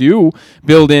if they do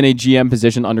build in a GM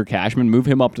position under Cashman, move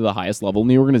him up to the highest level in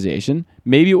the organization,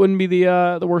 maybe it wouldn't be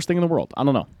the worst thing in the world. I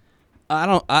don't know.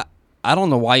 I don't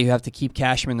know why you have to keep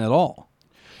Cashman at all.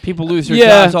 People lose their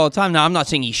jobs all the time. Now, I'm not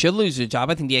saying he should lose his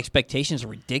job. I think the expectations are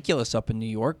ridiculous up in New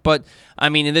York. But, I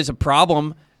mean, it is a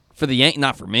problem for the Yankees.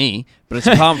 Not for me, but it's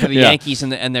a problem for the Yankees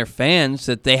and their fans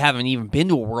that they haven't even been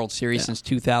to a World Series since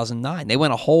 2009. They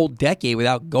went a whole decade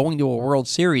without going to a World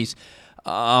Series.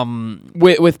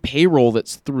 With payroll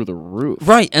that's through the roof.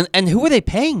 Right, and who are they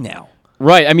paying now?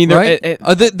 Right, I mean,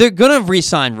 they're going to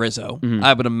re-sign Rizzo,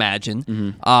 I would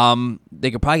imagine. They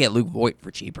could probably get Luke Voit for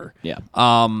cheaper. Yeah.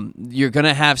 You're going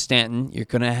to have Stanton. You're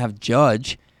going to have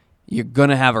Judge. You're going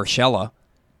to have Urshela.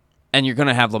 And you're going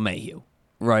to have LeMahieu,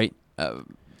 right?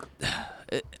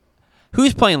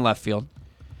 Who's playing left field?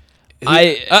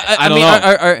 I don't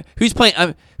know.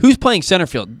 Who's playing center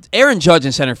field? Aaron Judge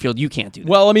in center field. You can't do that.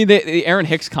 Well, I mean, the Aaron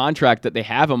Hicks contract that they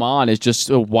have him on is just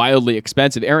so wildly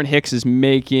expensive. Aaron Hicks is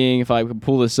making, if I could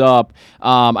pull this up,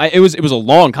 it was a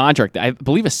long contract. I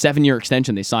believe a 7-year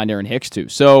extension they signed Aaron Hicks to.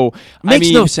 So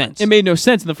Makes no sense. It made no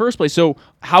sense in the first place. So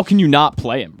how can you not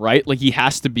play him, right? Like, he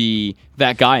has to be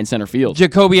that guy in center field.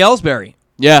 Jacoby Ellsbury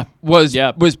Yeah.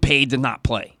 was paid to not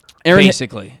play.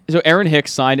 Basically. So Aaron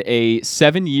Hicks signed a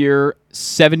 7-year,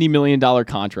 $70 million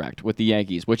contract with the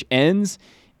Yankees, which ends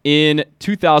in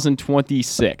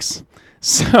 2026.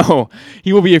 So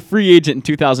he will be a free agent in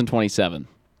 2027.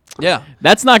 Yeah.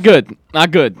 That's not good. Not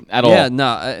good at all. Yeah,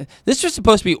 no. This was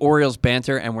supposed to be Orioles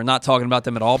banter, and we're not talking about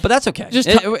them at all, but that's okay.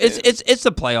 It's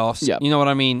the playoffs. Yep. You know what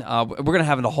I mean? We're going to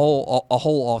have a whole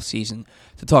off season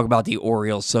to talk about the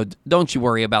Orioles, so don't you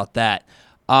worry about that.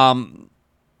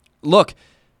 Look,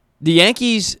 the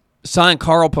Yankees signed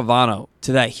Carl Pavano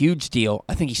to that huge deal.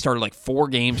 I think he started like 4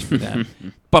 games for them.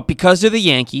 But because they're the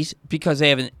Yankees, because they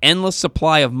have an endless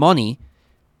supply of money,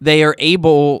 they are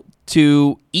able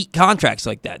to eat contracts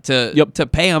like that, to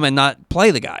pay them and not play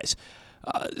the guys.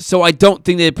 So I don't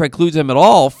think that it precludes them at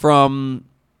all from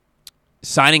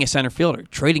signing a center fielder,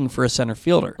 trading for a center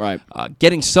fielder, right?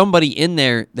 Getting somebody in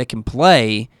there that can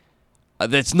play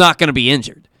that's not going to be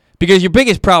injured. Because your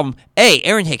biggest problem,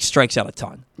 Aaron Hicks strikes out a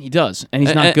ton. He does, and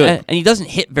he's not good. And he doesn't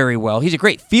hit very well. He's a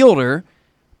great fielder,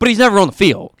 but he's never on the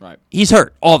field. Right. He's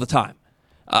hurt all the time.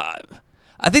 I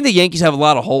think the Yankees have a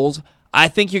lot of holes. I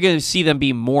think you're going to see them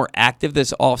be more active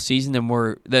this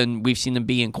offseason than we've seen them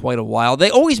be in quite a while.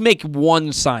 They always make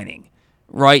one signing,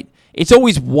 right? It's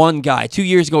always one guy. 2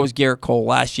 years ago it was Garrett Cole.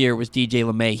 Last year it was DJ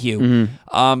LeMahieu.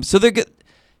 Mm-hmm. So they're they're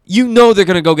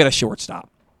going to go get a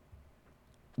shortstop.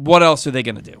 What else are they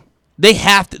going to do? They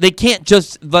have to. They can't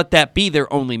just let that be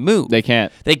their only move. They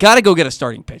can't. They got to go get a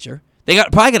starting pitcher. They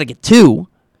probably got to get 2.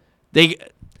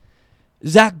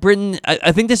 Zach Britton.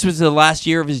 I think this was the last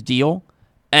year of his deal,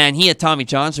 and he had Tommy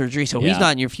John surgery, so he's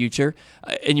not in your future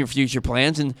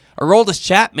plans. And Aroldis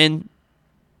Chapman,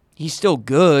 he's still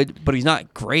good, but he's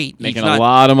not great. Making a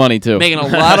lot of money too. Making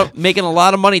a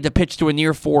lot of money to pitch to a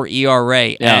near 4 ERA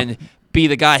and be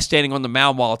the guy standing on the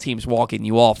mound while a team's walking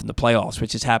you off in the playoffs,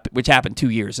 which happened 2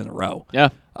 years in a row. Yeah.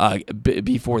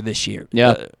 Before this year.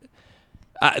 Yeah.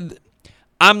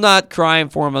 I'm not crying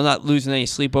for him. I'm not losing any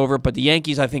sleep over it, but the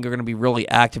Yankees, I think, are going to be really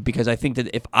active because I think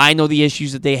that if I know the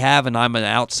issues that they have and I'm an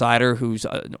outsider who's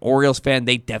an Orioles fan,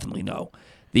 they definitely know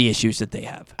the issues that they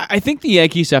have. I think the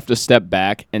Yankees have to step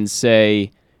back and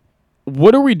say,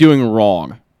 what are we doing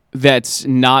wrong that's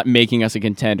not making us a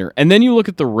contender? And then you look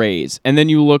at the Rays, and then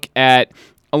you look at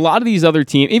a lot of these other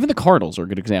teams, even the Cardinals are a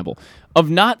good example, of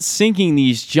not sinking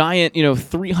these giant,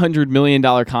 $300 million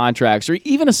contracts or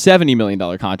even a $70 million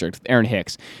contract with Aaron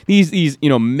Hicks. These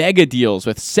mega deals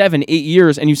with 7-8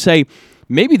 years, and you say,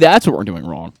 maybe that's what we're doing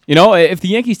wrong. If the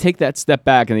Yankees take that step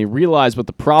back and they realize what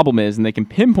the problem is and they can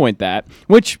pinpoint that,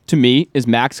 which to me is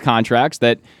max contracts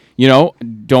that,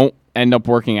 don't end up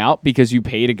working out because you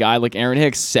paid a guy like Aaron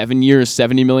Hicks 7 years,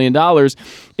 $70 million.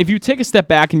 If you take a step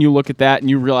back and you look at that and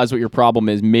you realize what your problem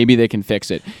is, maybe they can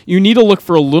fix it. You need to look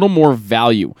for a little more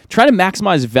value. Try to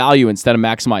maximize value instead of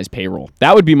maximize payroll.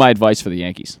 That would be my advice for the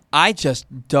Yankees. I just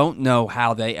don't know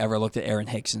how they ever looked at Aaron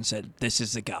Hicks and said, this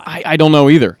is the guy. I don't know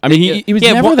either. I mean, he was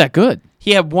never that good.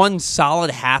 He had one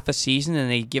solid half a season, and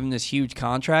they give him this huge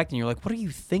contract, and you're like, what are you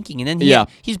thinking? And then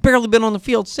he's barely been on the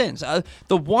field since.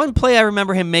 The one play I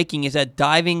remember him making is that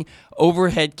diving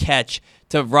overhead catch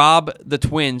to rob the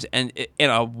Twins and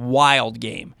in a wild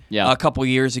game a couple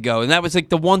years ago. And that was like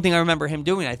the one thing I remember him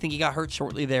doing. I think he got hurt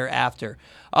shortly thereafter.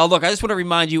 Look, I just want to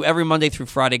remind you, every Monday through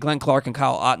Friday, Glenn Clark and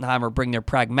Kyle Ottenheimer bring their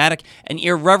pragmatic and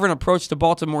irreverent approach to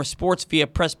Baltimore sports via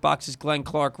Press Box's Glenn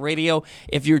Clark Radio.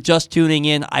 If you're just tuning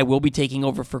in, I will be taking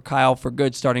over for Kyle for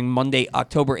good starting Monday,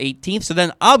 October 18th. So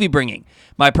then I'll be bringing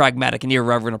my pragmatic and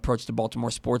irreverent approach to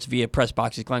Baltimore sports via Press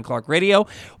Box's Glenn Clark Radio.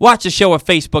 Watch the show at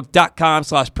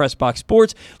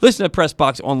Facebook.com/PressBoxSports. Listen to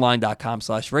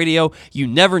PressBoxOnline.com/radio. You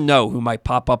never know who might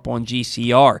pop up on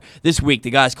GCR. This week,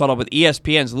 the guys caught up with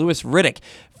ESPN's Louis Riddick,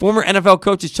 former NFL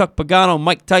coaches Chuck Pagano,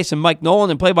 Mike Tyson, Mike Nolan,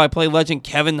 and play-by-play legend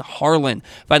Kevin Harlan.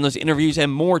 Find those interviews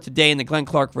and more today in the Glenn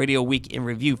Clark Radio Week in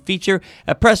Review feature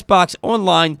at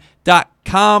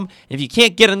PressBoxOnline.com. If you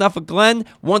can't get enough of Glenn,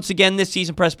 once again this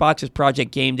season, PressBox's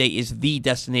Project Game Day is the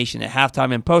destination at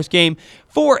halftime and postgame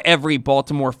for every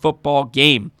Baltimore football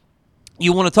game.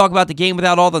 You want to talk about the game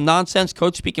without all the nonsense,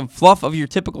 coach speak and fluff of your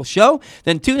typical show?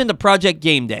 Then tune into Project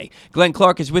Game Day. Glenn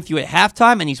Clark is with you at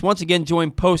halftime, and he's once again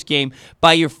joined post-game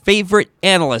by your favorite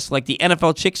analysts like the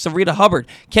NFL chick Sarita Hubbard,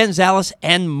 Ken Zales,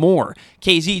 and more.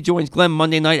 KZ joins Glenn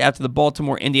Monday night after the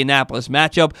Baltimore-Indianapolis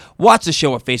matchup. Watch the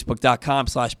show at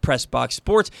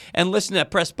facebook.com/PressBoxSports and listen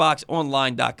at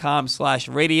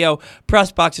PressBoxOnline.com/radio.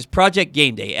 PressBox is Project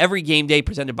Game Day. Every game day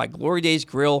presented by Glory Days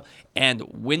Grill and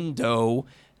Window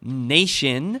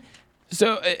Nation.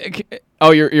 So,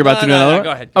 you're about to do another one?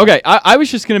 Go ahead. Okay, I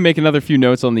was just going to make another few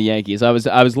notes on the Yankees. I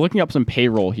was looking up some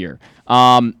payroll here.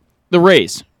 The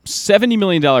Rays, $70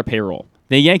 million payroll.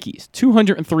 The Yankees,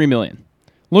 $203 million.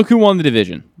 Look who won the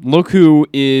division. Look who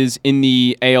is in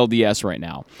the ALDS right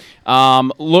now.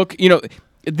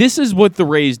 This is what the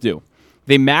Rays do.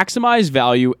 They maximize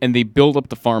value and they build up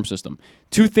the farm system.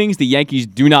 Two things the Yankees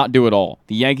do not do at all.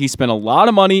 The Yankees spend a lot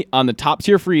of money on the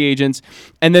top-tier free agents,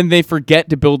 and then they forget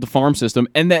to build the farm system.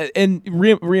 And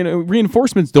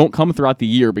reinforcements don't come throughout the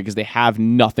year because they have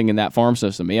nothing in that farm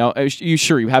system. You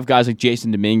have guys like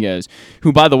Jason Dominguez,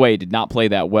 who, by the way, did not play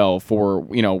that well for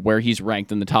where he's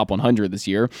ranked in the top 100 this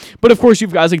year. But of course, you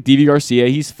have guys like Deivi Garcia.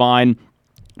 He's fine.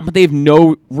 But they have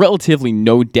relatively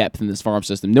no depth in this farm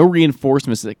system, no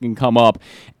reinforcements that can come up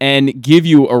and give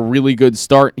you a really good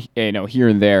start, here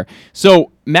and there.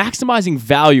 So maximizing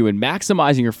value and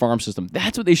maximizing your farm system,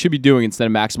 that's what they should be doing instead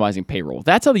of maximizing payroll.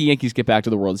 That's how the Yankees get back to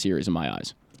the World Series in my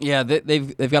eyes. Yeah,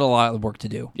 they've got a lot of work to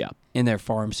do. Yeah. In their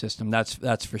farm system,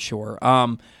 that's for sure.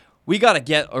 We got to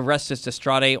get Orestes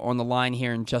Destrade on the line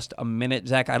here in just a minute.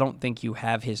 Zach, I don't think you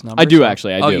have his number. I do,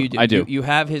 actually. I do. You do. I do. You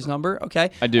have his number?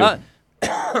 Okay. I do.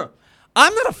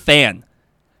 I'm not a fan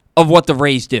of what the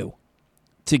Rays do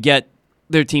to get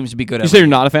their teams to be good. You say you're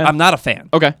not a fan? I'm not a fan.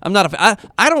 Okay. I'm not a fan.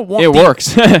 I don't want. It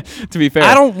works. To be fair,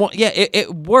 I don't want. Yeah,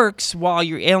 it works while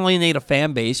you alienate a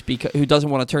fan base who doesn't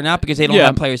want to turn out because they don't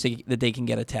have players that they can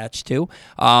get attached to.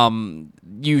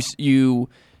 You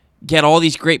get all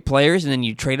these great players and then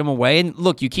you trade them away. And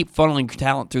look, you keep funneling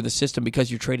talent through the system because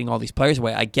you're trading all these players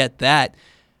away. I get that.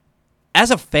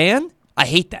 As a fan, I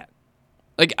hate that.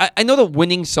 Like, I know that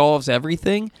winning solves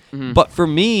everything, but for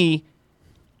me,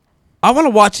 I want to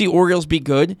watch the Orioles be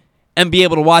good and be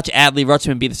able to watch Adley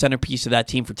Rutschman be the centerpiece of that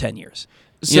team for 10 years.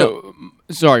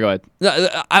 Sorry, go ahead.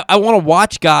 I want to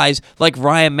watch guys like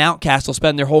Ryan Mountcastle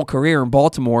spend their whole career in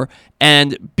Baltimore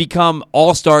and become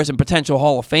all-stars and potential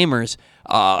Hall of Famers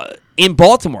in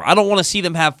Baltimore. I don't want to see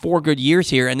them have 4 good years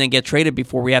here and then get traded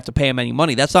before we have to pay them any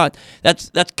money. That's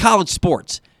college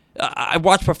sports. I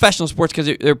watch professional sports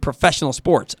because they're professional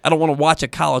sports. I don't want to watch a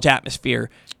college atmosphere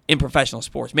in professional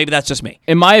sports. Maybe that's just me.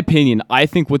 In my opinion, I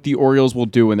think what the Orioles will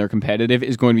do when they're competitive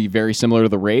is going to be very similar to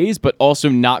the Rays, but also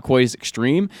not quite as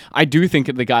extreme. I do think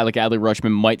that the guy like Adley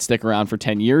Rutschman might stick around for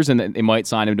 10 years and that they might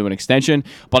sign him to an extension,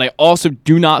 but I also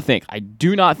do not think,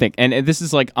 and this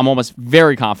is like, I'm almost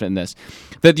very confident in this,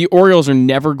 that the Orioles are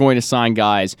never going to sign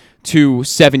guys to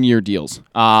 7-year deals,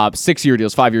 6-year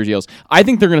deals, 5-year deals. I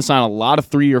think they're going to sign a lot of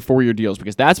 3 or 4-year deals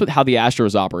because that's how the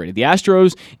Astros operated. The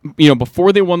Astros,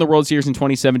 before they won the World Series in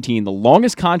 2017, the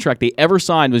longest contract they ever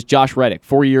signed was Josh Reddick,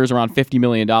 4 years, around $50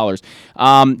 million.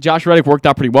 Josh Reddick worked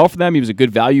out pretty well for them. He was a good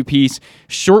value piece.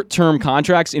 Short-term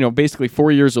contracts, basically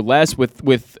 4 years or less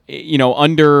with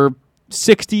under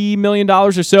 $60 million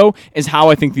or so is how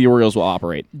I think the Orioles will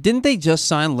operate. Didn't they just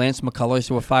sign Lance McCullers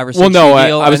to a 5 or 6 year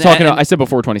deal? I was talking. I said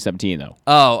before 2017 though.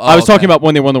 I was talking about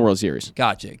when they won the World Series.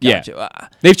 Gotcha. Yeah.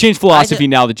 They've changed philosophy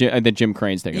now that Jim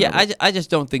Crane's taken over. Yeah, I just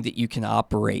don't think that you can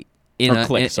operate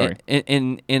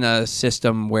in a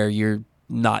system where you're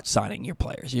not signing your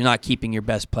players. You're not keeping your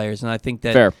best players, and I think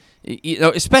that fair.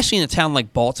 Especially in a town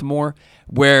like Baltimore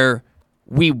where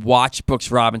we watched Brooks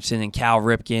Robinson and Cal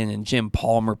Ripken and Jim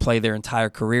Palmer play their entire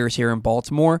careers here in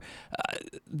Baltimore.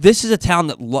 This is a town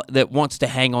that wants to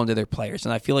hang on to their players,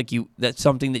 and I feel like that's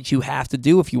something that you have to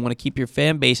do if you want to keep your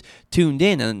fan base tuned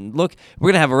in. And look, we're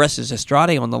going to have Orestes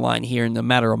Destrade on the line here in a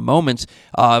matter of moments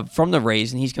from the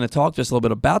Rays, and he's going to talk to us a little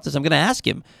bit about this. I'm going to ask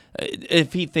him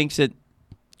if he thinks that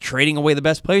trading away the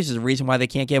best players is the reason why they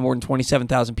can't get more than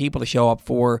 27,000 people to show up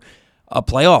for a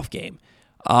playoff game.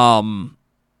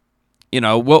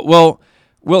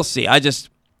 We'll see.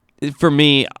 For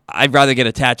me, I'd rather get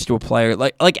attached to a player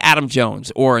like Adam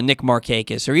Jones or Nick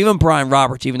Markakis or even Brian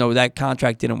Roberts, even though that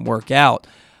contract didn't work out.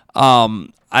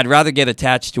 I'd rather get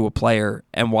attached to a player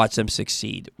and watch them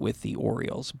succeed with the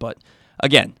Orioles. But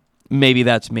again, maybe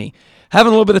that's me. Having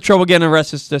a little bit of trouble getting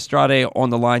Orestes Destrade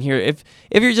on the line here. If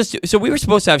you're so we were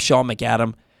supposed to have Sean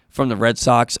McAdam from the Red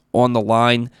Sox on the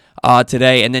line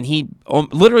today, and then he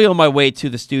literally on my way to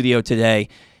the studio today,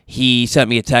 he sent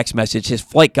me a text message. His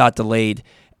flight got delayed,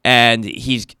 and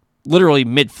he's literally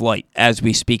mid-flight as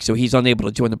we speak, so he's unable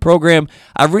to join the program.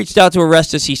 I've reached out to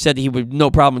Orestes. He said he would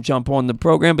no problem jump on the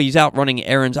program, but he's out running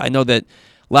errands. I know that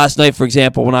last night, for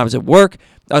example, when I was at work,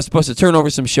 I was supposed to turn over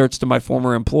some shirts to my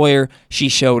former employer. She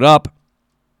showed up.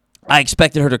 I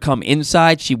expected her to come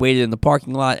inside. She waited in the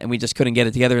parking lot, and we just couldn't get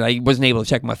it together. I wasn't able to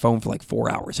check my phone for like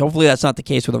 4 hours. Hopefully that's not the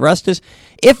case with Orestes.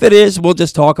 If it is, we'll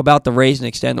just talk about the Rays and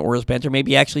extend the Orioles banter.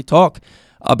 Maybe actually talk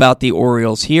about the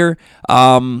Orioles here.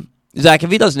 Zach,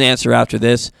 if he doesn't answer after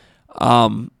this,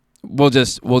 we'll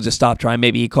just stop trying.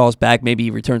 Maybe he calls back. Maybe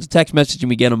he returns a text message, and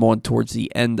we get him on towards the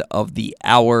end of the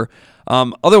hour.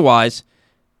 Otherwise,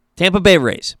 Tampa Bay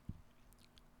Rays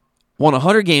won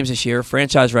 100 games this year,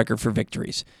 franchise record for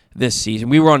victories this season.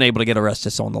 We were unable to get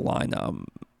Orestes on the line.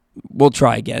 We'll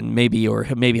try again, maybe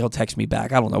he'll text me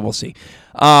back. I don't know. We'll see.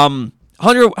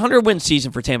 100-win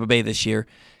season for Tampa Bay this year.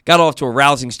 Got off to a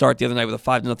rousing start the other night with a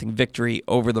 5-0 victory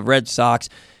over the Red Sox.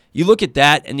 You look at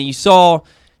that, and then you saw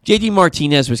J.D.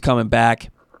 Martinez was coming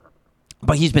back,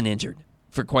 but he's been injured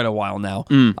for quite a while now.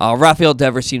 Rafael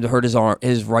Devers seemed to hurt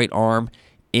his right arm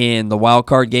in the wild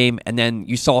card game, and then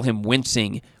you saw him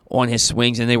wincing on his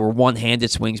swings, and they were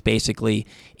one-handed swings basically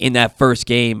in that first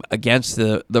game against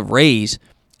the Rays,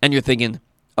 and you're thinking,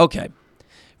 okay,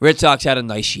 Red Sox had a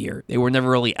nice year. They were never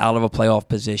really out of a playoff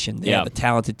position. They have a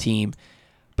talented team,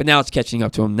 but now it's catching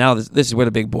up to them. Now this is where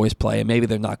the big boys play, and maybe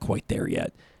they're not quite there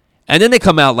yet. And then they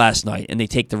come out last night, and they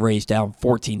take the Rays down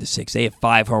 14-6. They have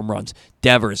 5 home runs.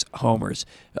 Devers, homers.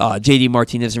 J.D.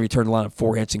 Martinez in return to line of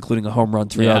 4 hits, including a home run,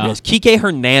 3 RBIs. Kike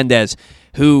Hernandez,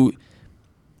 who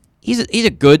he's a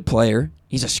good player.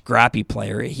 He's a scrappy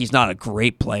player. He's not a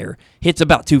great player. Hits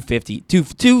about 230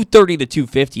 to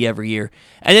 250 every year.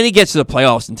 And then he gets to the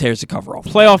playoffs and tears the cover off.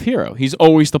 Playoff hero. He's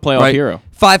always the playoff hero.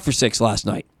 5 for 6 last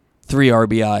night. 3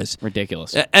 RBIs.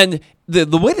 Ridiculous. And the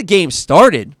way the game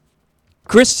started,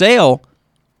 Chris Sale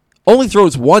only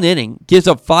throws 1 inning, gives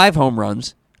up 5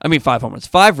 runs,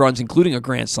 including a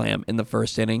grand slam in the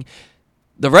first inning.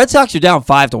 The Red Sox are down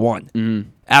 5-1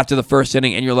 after the first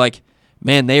inning, and you're like,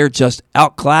 man, they are just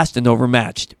outclassed and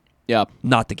overmatched. Yeah.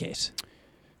 Not the case.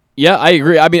 Yeah, I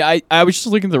agree. I mean, I was just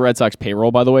looking at the Red Sox payroll,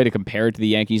 by the way, to compare it to the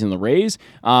Yankees and the Rays.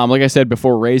 Like I said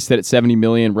before, Rays sit at $70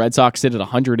 million. Red Sox sit at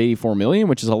 $184 million,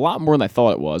 which is a lot more than I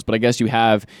thought it was. But I guess you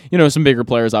have, some bigger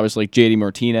players, obviously like J.D.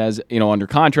 Martinez, under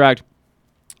contract.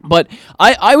 But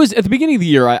I was, at the beginning of the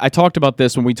year, I talked about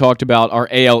this when we talked about our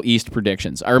AL East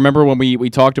predictions. I remember when we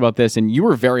talked about this, and you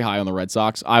were very high on the Red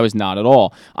Sox. I was not at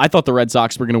all. I thought the Red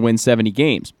Sox were going to win 70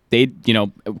 games. They,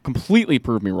 completely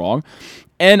proved me wrong.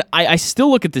 And I still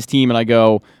look at this team and I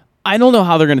go, I don't know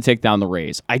how they're going to take down the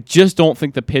Rays. I just don't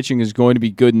think the pitching is going to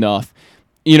be good enough.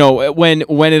 When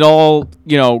it all,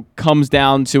 comes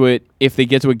down to it, if they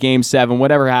get to a Game 7,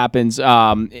 whatever happens,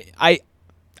 I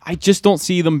just don't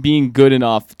see them being good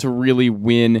enough to really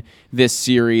win this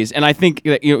series. And I think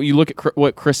that, you look at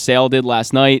what Chris Sale did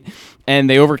last night, and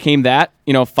they overcame that.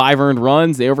 5 earned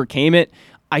runs, they overcame it.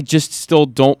 I just still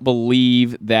don't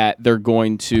believe that they're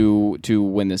going to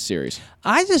win this series.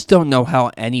 I just don't know how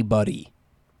anybody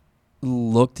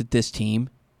looked at this team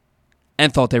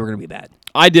and thought they were going to be bad.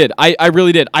 I did. I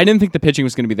really did. I didn't think the pitching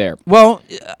was going to be there. Well,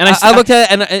 and I looked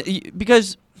at it, and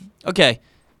because, okay,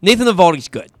 Nathan Eovaldi's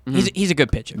good. He's a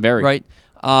good pitcher. Very. Right?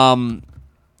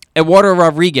 Eduardo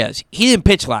Rodriguez, he didn't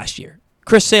pitch last year.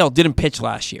 Chris Sale didn't pitch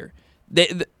last year.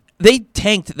 They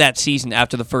tanked that season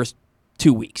after the first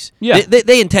 2 weeks. Yeah.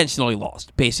 They intentionally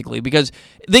lost, basically, because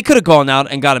they could have gone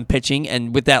out and got him pitching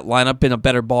and with that lineup been a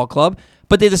better ball club,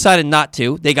 but they decided not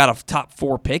to. They got a top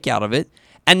 4 pick out of it,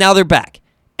 and now they're back.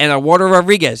 And Eduardo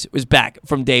Rodriguez was back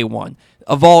from day one.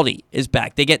 Eovaldi is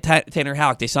back. They get Tanner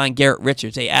Houck. They signed Garrett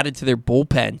Richards. They added to their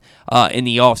bullpen in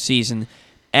the offseason.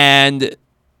 And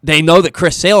they know that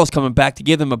Chris Sale is coming back to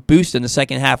give them a boost in the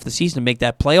second half of the season to make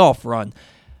that playoff run.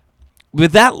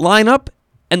 With that lineup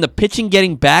and the pitching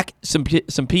getting back some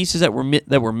pieces that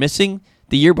were missing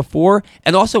the year before,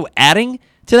 and also adding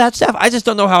to that staff, I just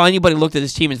don't know how anybody looked at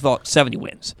this team and thought 70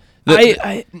 wins.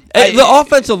 The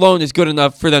offense alone is good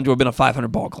enough for them to have been a 500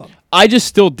 ball club. I just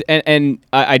still, and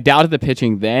I doubted the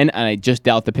pitching then, and I just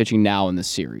doubt the pitching now in this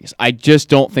series. I just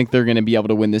don't think they're going to be able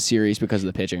to win this series because of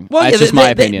the pitching. Well, that's just my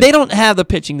opinion. They don't have the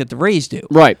pitching that the Rays do.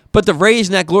 Right. But the Rays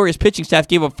and that glorious pitching staff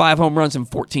gave up 5 home runs and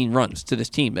 14 runs to this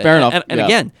team. Fair enough. And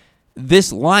again,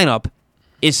 this lineup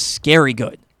is scary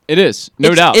good. It is.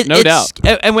 No doubt.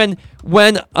 And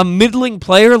when a middling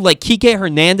player like Kike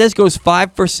Hernandez goes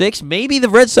 5 for 6, maybe the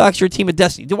Red Sox are a team of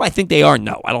destiny. Do I think they are?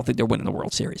 No. I don't think they're winning the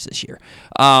World Series this year.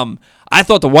 I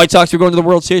thought the White Sox were going to the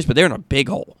World Series, but they're in a big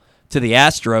hole to the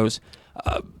Astros.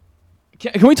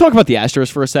 Can we talk about the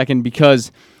Astros for a second?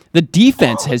 Because the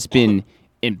defense has been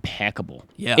impeccable.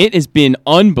 Yeah. It has been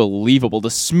unbelievable. The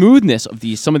smoothness of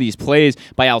some of these plays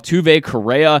by Altuve,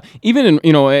 Correa, even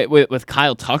with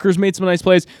Kyle Tucker's made some nice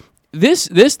plays.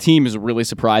 This team has really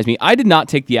surprised me. I did not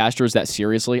take the Astros that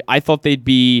seriously. I thought they'd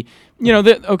be, they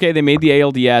made the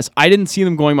ALDS. I didn't see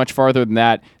them going much farther than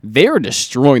that. They are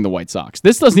destroying the White Sox.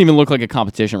 This doesn't even look like a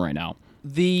competition right now.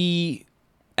 The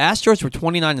Astros were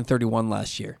 29-31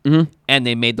 last year, and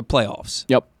they made the playoffs.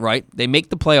 Yep. Right? They make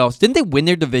the playoffs. Didn't they win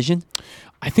their division?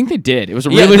 I think they did. It was a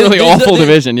really awful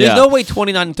division. Yeah. There's no way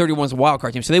 29-31 is a wild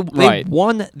card team. So they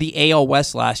won the AL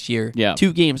West last year. Yeah.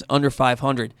 2 games under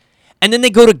 500. And then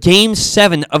they go to Game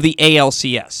 7 of the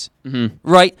ALCS.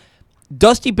 Right?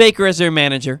 Dusty Baker as their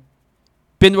manager.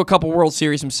 Been to a couple World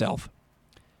Series himself.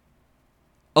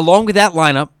 Along with that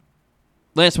lineup,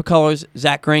 Lance McCullers,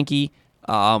 Zach Greinke,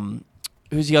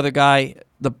 who's the other guy?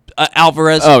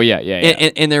 Alvarez. Oh, yeah.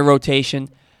 In their rotation.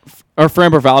 Or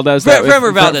Framber Valdez.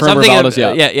 Framber Valdez. I'm thinking Valdez,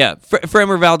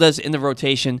 Framber Valdez in the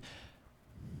rotation.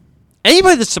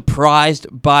 Anybody that's surprised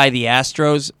by the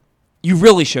Astros, you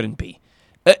really shouldn't be.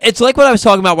 It's like what I was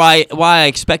talking about. Why I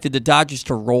expected the Dodgers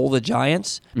to roll the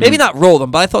Giants. Maybe not roll them,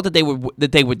 but I thought that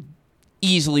they would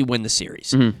easily win the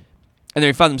series. And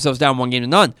they found themselves down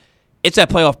 1-0. It's that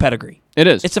playoff pedigree. It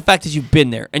is. It's the fact that you've been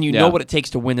there and you know what it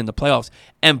takes to win in the playoffs.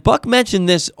 And Buck mentioned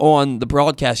this on the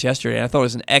broadcast yesterday, and I thought it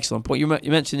was an excellent point. You're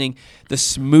mentioning the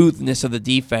smoothness of the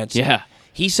defense. Yeah.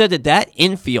 He said that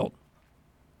infield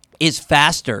is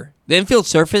faster. The infield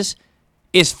surface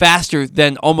is faster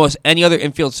than almost any other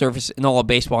infield surface in all of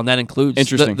baseball, and that includes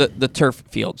the turf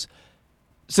fields.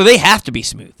 So they have to be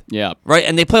smooth. Yeah. Right?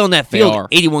 And they play on that field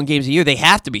 81 games a year. They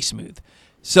have to be smooth.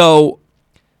 So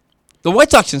the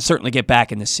White Sox can certainly get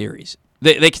back in this series.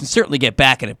 They can certainly get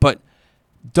back in it, but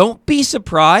don't be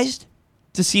surprised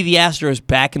to see the Astros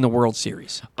back in the World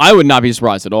Series. I would not be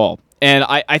surprised at all. And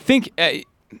I think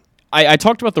I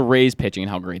talked about the Rays pitching and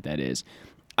how great that is.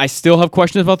 I still have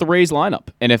questions about the Rays lineup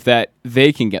and if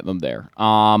they can get them there.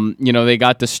 They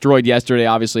got destroyed yesterday.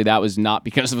 Obviously, that was not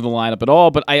because of the lineup at all,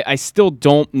 but I still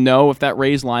don't know if that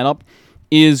Rays lineup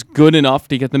is good enough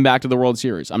to get them back to the World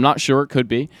Series. I'm not sure. It could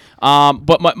be.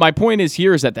 But my point is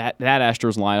here is that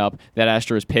Astros lineup, that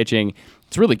Astros pitching,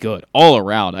 it's really good all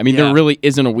around. I mean, there really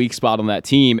isn't a weak spot on that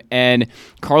team. And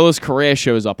Carlos Correa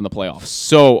shows up in the playoffs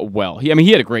so well. He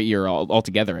had a great year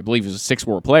altogether. I believe he was a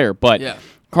 6-WAR player. But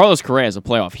Carlos Correa is a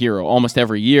playoff hero almost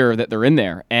every year that they're in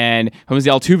there. And Jose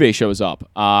Altuve shows up.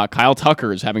 Kyle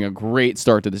Tucker is having a great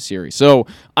start to the series. So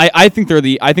I think they're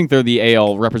the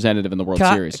AL representative in the World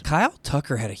Series. Kyle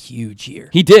Tucker had a huge year.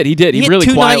 He did. He had really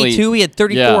 292. He had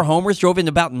 34 homers, drove in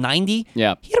about 90.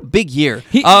 Yeah. He had a big year.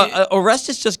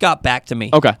 Orestes just got back to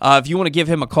me. Okay. If you want to give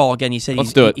him a call again, he said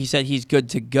he said he's good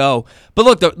to go. But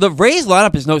look, the Rays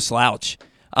lineup is no slouch.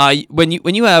 When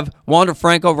you have Wander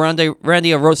Franco, Randy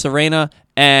Arozarena,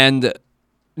 and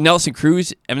Nelson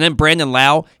Cruz, and then Brandon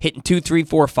Lau hitting 2, 3,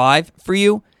 4, 5 for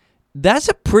you, that's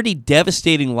a pretty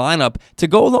devastating lineup to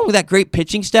go along with that great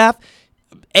pitching staff.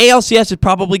 ALCS is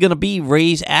probably going to be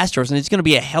Rays Astros, and it's going to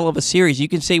be a hell of a series. You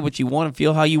can say what you want and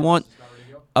feel how you want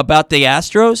about the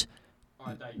Astros.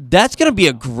 That's going to be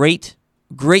a great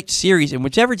series, and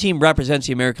whichever team represents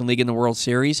the American League in the World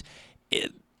Series,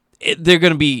 they're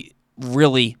going to be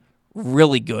really,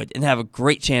 really good and have a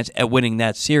great chance at winning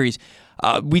that series.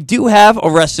 We do have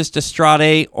Orestes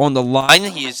Destrade on the line.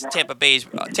 He is Tampa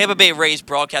Bay Rays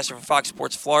broadcaster for Fox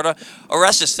Sports Florida.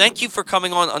 Orestes, thank you for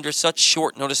coming on under such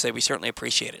short notice today. We certainly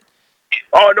appreciate it.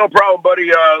 Oh, no problem, buddy.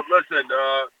 Listen,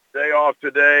 day off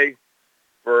today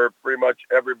for pretty much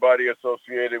everybody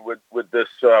associated with this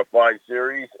fine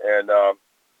series, and I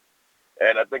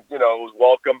think it was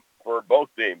welcome for both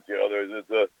teams.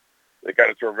 They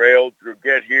kind of travailed through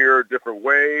get here different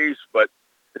ways, but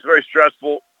it's very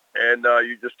stressful. And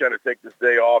you just kind of take this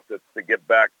day off to get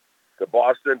back to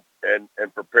Boston and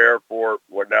prepare for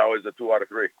what now is a 2 out of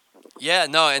 3. Yeah,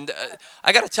 no, and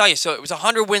I got to tell you, so it was a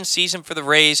 100-win season for the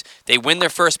Rays. They win their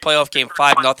first playoff game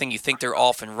 5-0. You think they're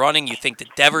off and running. You think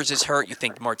that Devers is hurt. You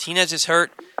think Martinez is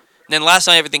hurt. And then last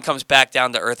night, everything comes back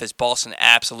down to earth as Boston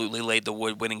absolutely laid the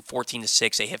wood, winning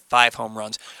 14-6. They hit 5 home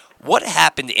runs. What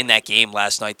happened in that game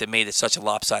last night that made it such a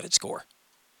lopsided score?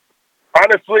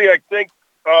 Honestly, I think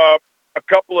a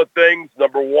couple of things.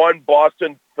 Number one,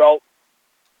 Boston felt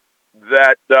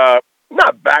that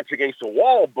not backs against the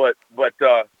wall, but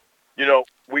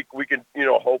we can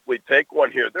hopefully take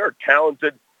one here. They're a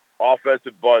talented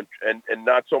offensive bunch, and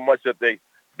not so much that they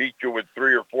beat you with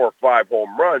 3 or 4 or 5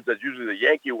 home runs. That's usually the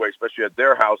Yankee way, especially at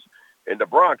their house in the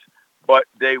Bronx. But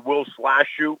they will slash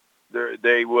you.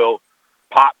 They will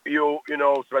pop you,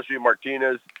 especially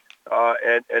Martinez.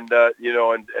 and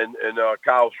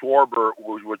Kyle Schwarber,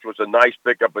 which was a nice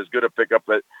pickup, as good a pickup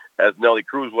as Nelly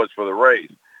Cruz was for the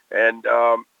Rays. And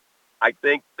I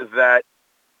think that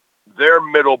their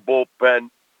middle bullpen,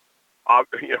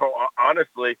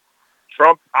 honestly,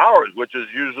 trumps ours, which is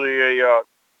usually a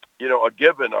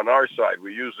given on our side.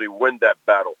 We usually win that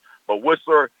battle. But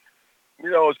Whistler,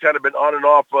 has kind of been on and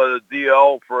off the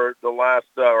DL for the last,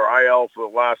 or IL for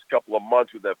the last couple of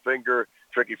months with that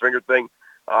tricky finger thing.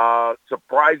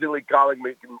 Surprisingly, Colin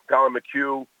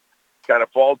McHugh kind of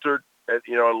faltered, and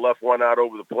left one out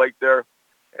over the plate there,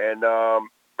 and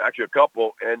actually a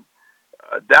couple, and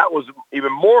that was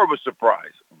even more of a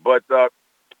surprise. But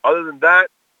other than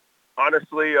that,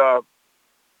 honestly,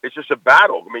 it's just a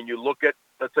battle. I mean, you look at,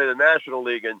 let's say, the National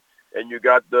League, and you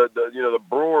got the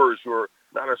Brewers, who are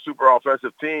not a super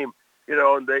offensive team,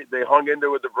 and they hung in there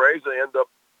with the Braves. They end up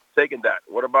taking that.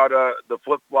 What about the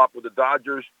flip flop with the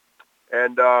Dodgers,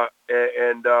 and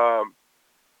in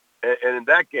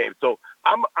that game? So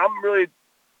I'm really,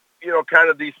 kind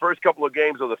of these first couple of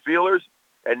games of the feelers,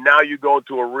 and now you go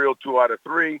into a real 2 out of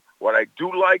 3. What I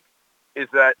do like is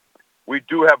that we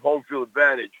do have home field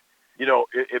advantage.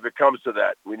 If it comes to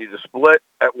that, we need to split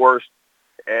at worst,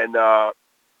 and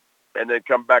then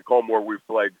come back home where we've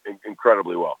played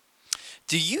incredibly well.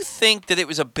 Do you think that it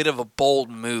was a bit of a bold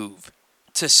move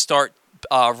to start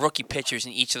rookie pitchers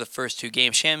in each of the first 2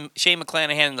 games? Shane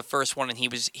McClanahan in the first one, and he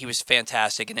was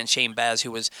fantastic, and then Shane Baz,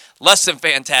 who was less than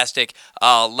fantastic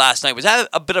last night. Was that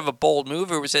a bit of a bold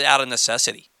move, or was it out of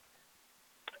necessity?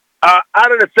 Out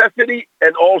of necessity,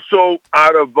 and also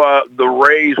out of the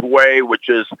Rays way, which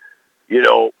is,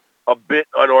 a bit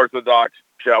unorthodox,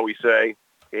 shall we say,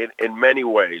 in many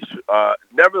ways.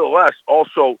 Nevertheless,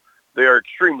 also, they are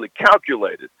extremely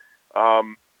calculated.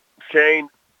 Shane,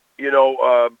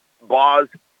 Boz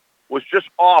was just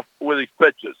off with his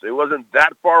pitches. It wasn't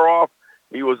that far off.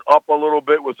 He was up a little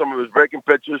bit with some of his breaking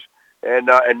pitches and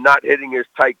not hitting his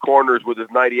tight corners with his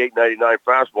 98, 99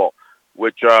 fastball,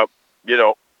 which,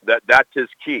 that's his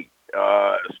key,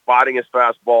 spotting his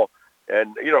fastball.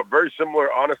 And, very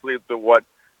similar, honestly, to what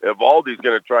Evaldi's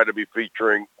going to try to be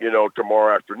featuring,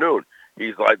 tomorrow afternoon.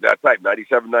 He's like that type,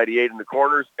 97, 98 in the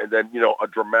corners, and then, a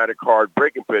dramatic hard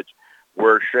breaking pitch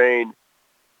where Shane,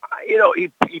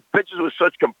 he pitches with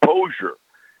such composure.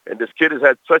 And this kid has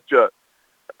had such an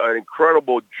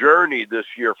incredible journey this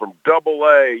year from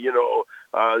Double-A,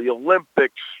 the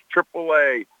Olympics,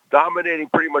 Triple-A, dominating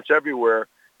pretty much everywhere.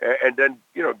 And then,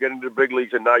 getting to the big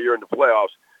leagues, and now you're in the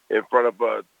playoffs in front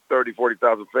of 30,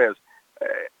 40,000 fans.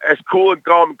 As cool and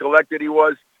calm and collected he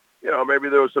was, maybe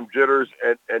there was some jitters,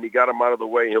 and he got him out of the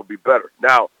way, and he'll be better.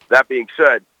 Now, that being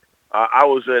said, I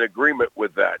was in agreement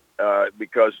with that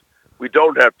because we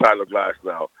don't have Tyler Glass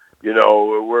now.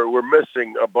 We're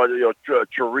missing a bunch of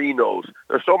Chirinos.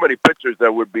 There's so many pitchers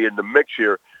that would be in the mix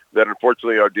here that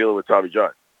unfortunately are dealing with Tommy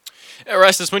John.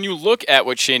 Orestes, when you look at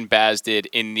what Shane Baz did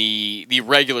in the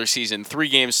regular season, 3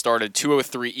 games started,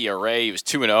 2.03 ERA, he was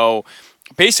 2-0,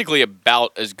 basically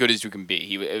about as good as you can be.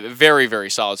 He a very, very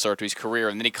solid start to his career,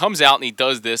 and then he comes out and he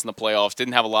does this in the playoffs,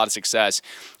 didn't have a lot of success.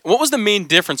 What was the main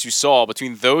difference you saw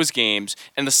between those games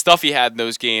and the stuff he had in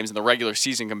those games in the regular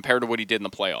season compared to what he did in the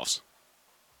playoffs?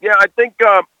 Yeah, I think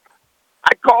I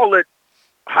call it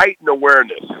heightened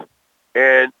awareness,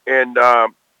 and I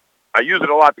use it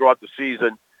a lot throughout the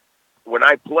season. When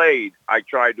I played, I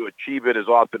tried to achieve it as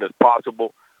often as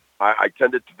possible. I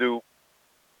tended to do,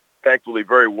 thankfully,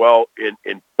 very well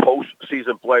in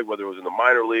post-season play, whether it was in the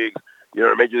minor leagues,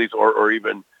 major leagues, or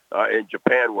even in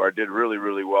Japan, where I did really,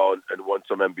 really well and won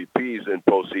some MVPs in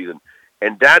postseason.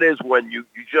 And that is when you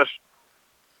just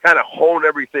kind of hone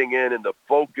everything in, and the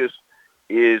focus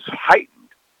is heightened.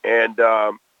 And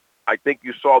I think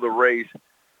you saw the Rays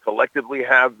collectively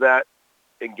have that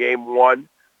in Game 1.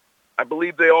 I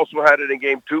believe they also had it in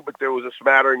Game 2, but there was a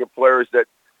smattering of players that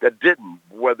didn't,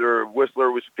 whether Whistler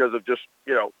was because of just,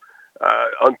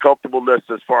 uncomfortableness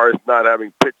as far as not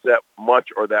having pitched that much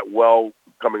or that well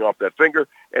coming off that finger,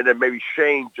 and then maybe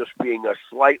Shane just being a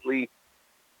slightly,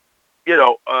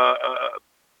 out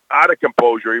of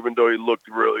composure, even though he looked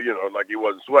really, like he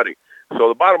wasn't sweating. So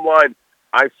the bottom line,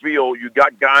 I feel you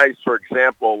got guys, for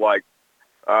example, like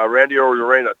Randy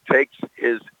Arozarena takes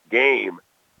his game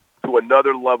to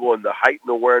another level, and the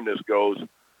heightened awareness goes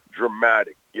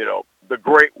dramatic. The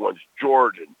great ones,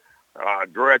 Jordan,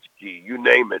 Gretzky, you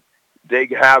name it, they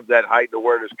have that heightened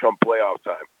awareness come playoff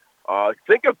time.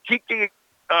 Think of Kiki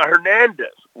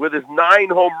Hernandez with his 9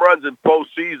 home runs in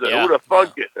postseason. Who would have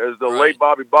thunk it, as the late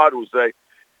Bobby Bott would say,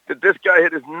 that this guy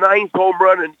hit his 9th home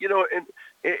run in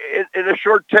a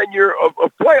short tenure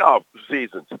of playoff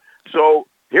seasons. So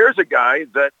here's a guy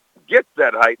that gets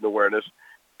that heightened awareness.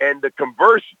 And the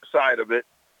converse side of it,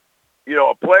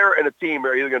 a player and a team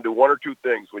are either going to do one or two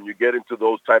things when you get into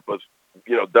those type of,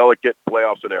 delicate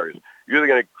playoff scenarios. You're either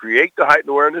going to create the heightened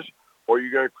awareness or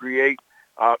you're going to create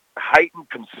heightened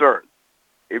concern.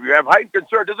 If you have heightened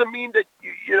concern, it doesn't mean that,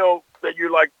 that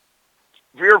you're like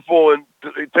fearful and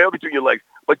tail between your legs,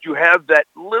 but you have that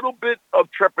little bit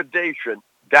of trepidation.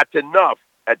 That's enough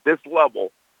at this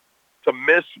level to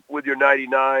miss with your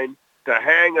 99, to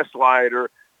hang a slider,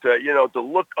 to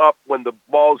look up when the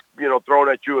ball's, thrown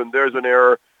at you and there's an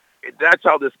error. That's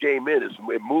how this game is.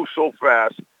 It moves so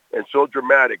fast and so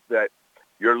dramatic that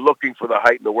you're looking for the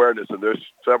heightened awareness, and there's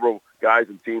several guys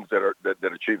and teams that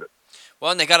achieve it.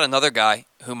 Well, and they got another guy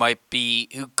who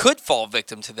could fall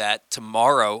victim to that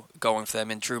tomorrow going for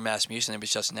them, in Drew Rasmussen. It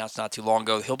was just announced not too long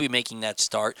ago. He'll be making that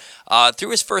start.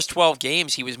 Through his first 12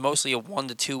 games, he was mostly a 1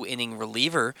 to 2 inning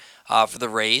reliever for the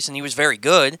Rays, and he was very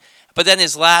good. But then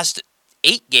his last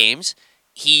 8 games,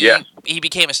 he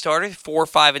became a starter, 4 or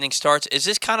 5 inning starts. Is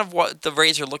this kind of what the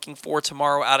Rays are looking for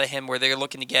tomorrow out of him, where they're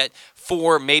looking to get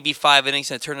 4, maybe 5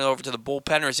 innings and turn it over to the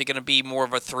bullpen, or is it going to be more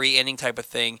of a 3-inning type of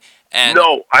thing? And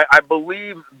no, I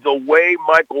believe the way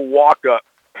Michael Wacha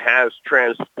has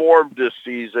transformed this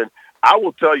season, I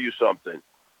will tell you something.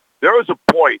 There was a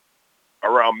point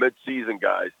around midseason,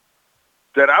 guys,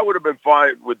 that I would have been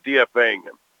fine with DFAing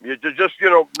him. You just,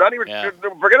 not even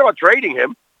forget about trading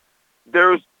him.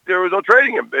 There was no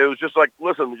trading him. It was just like,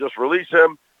 listen, just release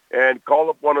him and call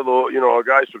up one of the,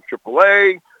 guys from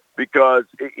AAA, because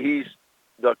he's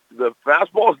the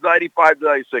fastball is 95 to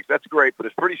 96. That's great, but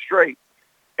it's pretty straight.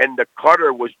 And the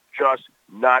cutter was just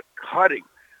not cutting.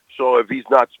 So if he's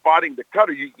not spotting the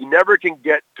cutter, you never can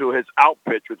get to his out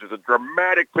pitch, which is a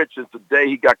dramatic pitch since the day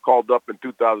he got called up in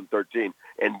 2013.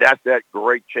 And that's that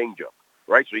great changeup,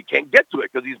 right? So he can't get to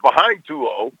it because he's behind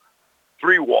 2-0,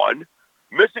 3-1,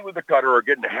 missing with the cutter or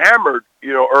getting hammered,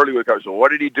 early with the cutter. So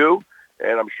what did he do?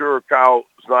 And I'm sure Kyle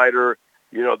Snyder,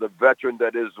 the veteran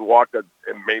that is Wacha,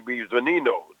 and maybe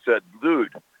Zanino, said,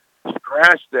 dude,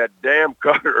 scratch that damn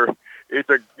cutter. It's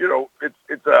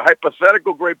a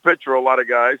hypothetical great pitch for a lot of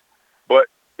guys, but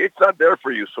it's not there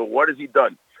for you. So what has he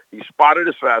done? He spotted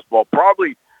his fastball,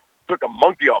 probably took a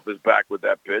monkey off his back with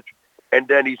that pitch, and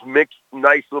then he's mixed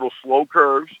nice little slow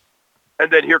curves,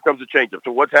 and then here comes the changeup.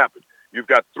 So what's happened? You've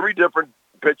got 3 different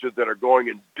pitches that are going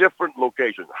in different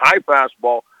locations. High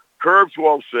fastball, curve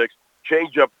 12-6,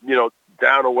 changeup,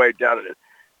 down away, down and in.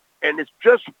 And it's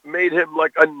just made him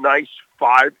like a nice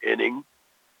 5-inning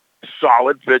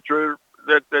solid pitcher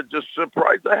that just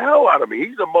surprised the hell out of me.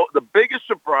 He's the biggest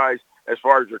surprise as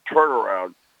far as your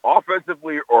turnaround,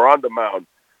 offensively or on the mound,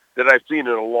 that I've seen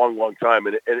in a long, long time.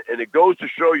 And it goes to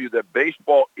show you that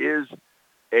baseball is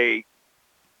a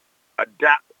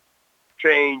adapt,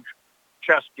 change,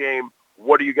 chess game.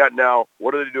 What do you got now?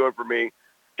 What are they doing for me?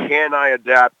 Can I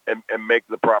adapt and make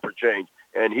the proper change?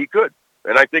 And he could.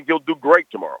 And I think he'll do great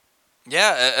tomorrow.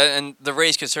 Yeah, and the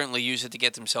Rays could certainly use it to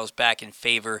get themselves back in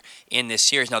favor in this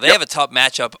series. Now, they have a tough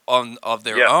matchup of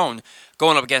their own,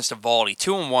 going up against Evaldi.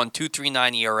 2-1,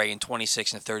 2.39 ERA in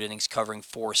 26 and a third innings, covering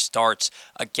 4 starts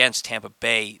against Tampa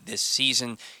Bay this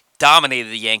season. Dominated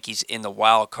the Yankees in the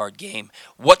wild card game.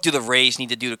 What do the Rays need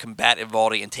to do to combat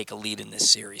Evaldi and take a lead in this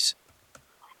series?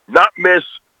 Not miss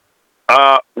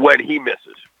when he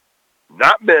misses.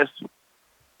 Not miss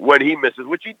when he misses,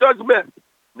 which he does miss.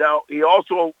 Now, he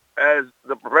also has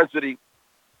the propensity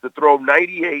to throw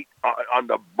 98 on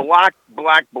the black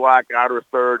outer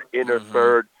third, inner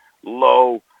third,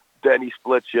 low. Then he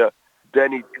splits you.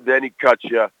 Then he cuts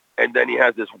you. And then he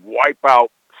has this wipeout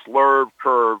slurve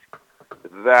curve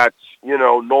that's,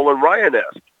 Nolan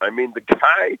Ryan-esque. I mean, the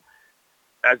guy,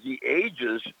 as he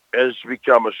ages, has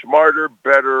become a smarter,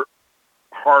 better,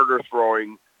 harder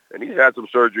throwing, and he's had some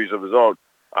surgeries of his own.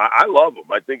 I love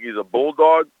him. I think he's a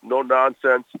bulldog, no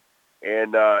nonsense,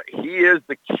 and he is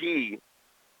the key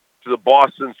to the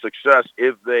Boston success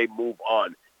if they move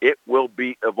on. It will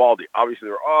be Evaldi. Obviously,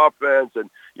 their offense and,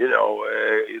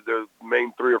 their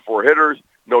main 3 or 4 hitters,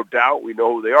 no doubt, we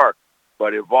know who they are.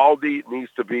 But Evaldi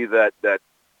needs to be that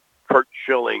Kurt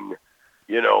Schilling,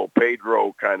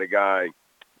 Pedro kind of guy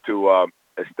to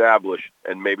establish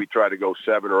and maybe try to go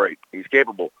 7 or 8. He's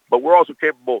capable. But we're also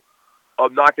capable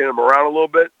of knocking him around a little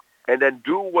bit and then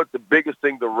do what the biggest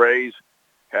thing the Rays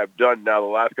have done now the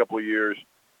last couple of years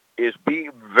is be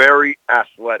very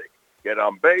athletic. Get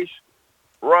on base,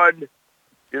 run,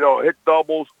 hit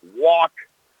doubles, walk,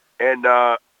 and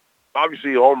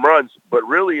obviously home runs, but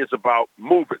really it's about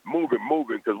moving,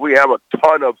 because we have a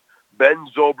ton of Ben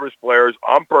Zobrist players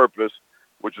on purpose,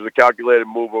 which is a calculated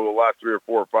move over the last 3 or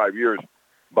 4 or 5 years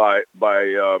by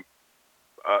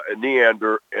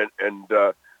Neander and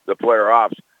the player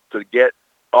ops to get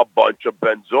a bunch of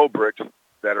Ben Zobriks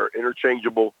that are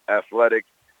interchangeable, athletic,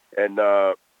 and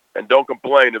don't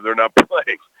complain if they're not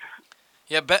playing.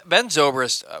 Yeah, Ben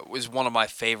Zobrist was one of my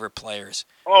favorite players.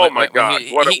 Oh my God!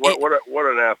 What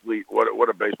an athlete! What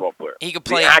a baseball player! He could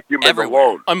play the acumen everywhere.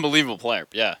 alone. Unbelievable player.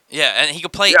 Yeah. Yeah, and he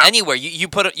could play anywhere. You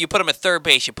put him at third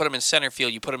base. You put him in center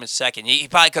field. You put him in second. He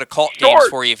probably could have called games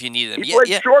for you if you needed him. He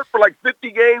played short for like 50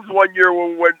 games one year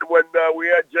when we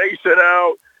had Jason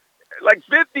out, like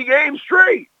 50 games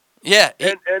straight. Yeah,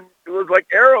 and it was like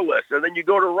errorless. And then you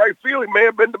go to right field, he may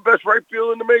have been the best right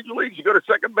fielder in the major leagues. You go to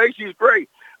second base, he's great.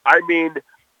 I mean,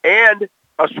 and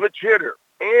a switch hitter,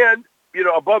 and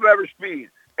above average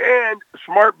speed, and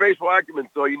smart baseball acumen.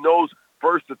 So he knows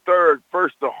first to third,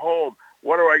 first to home.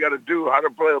 What do I got to do? How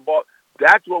to play the ball?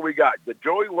 That's what we got. The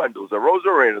Joey Wendells, the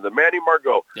Rosarena, the Manny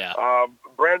Margot,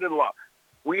 Brandon Law.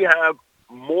 We have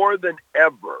more than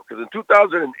ever, because in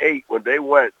 2008 when they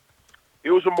went, it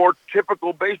was a more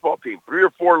typical baseball team. 3 or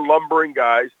 4 lumbering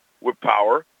guys with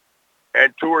power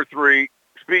and 2 or 3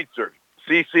 speedsters.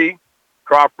 CC,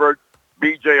 Crawford,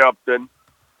 B.J. Upton,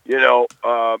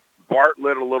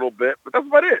 Bartlett a little bit, but that's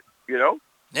about it,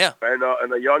 Yeah.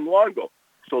 And a young Longo.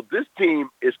 So this team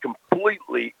is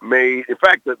completely made. In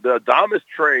fact, the Adames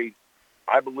trade,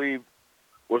 I believe,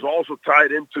 was also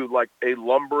tied into like a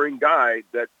lumbering guy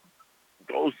that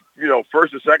goes,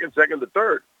 first to second, second to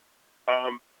third.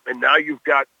 And now you've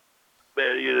got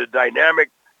the dynamic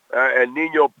and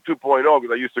Nino 2.0,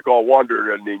 because I used to call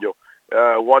Wander and Nino,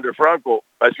 Wander Franco,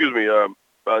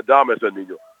 Adames and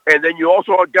Nino. And then you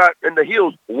also got in the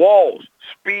heels, Walls,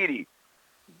 speedy,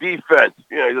 defense.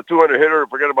 He's a 200 hitter.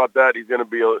 Forget about that. He's going to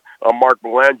be a Mark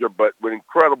Belanger, but with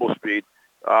incredible speed.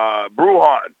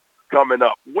 Brujan coming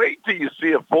up. Wait till you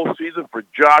see a full season for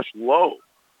Josh Lowe.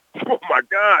 Oh, my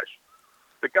gosh.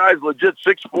 The guy's legit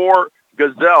 6'4",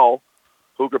 gazelle,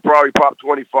 who could probably pop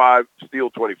 25, steal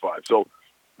 25. So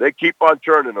they keep on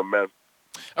churning them, man.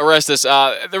 Orestes,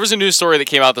 there was a news story that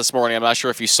came out this morning. I'm not sure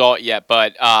if you saw it yet,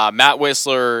 but Matt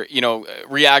Whistler,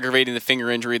 re-aggravating the finger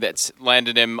injury that's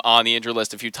landed him on the injury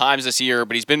list a few times this year,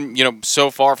 but he's been,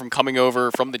 so far from coming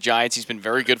over from the Giants. He's been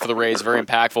very good for the Rays, very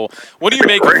impactful. What do you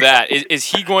make of that? Is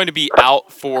he going to be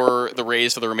out for the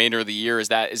Rays for the remainder of the year? Is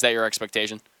that your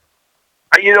expectation?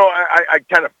 I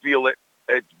kind of feel it.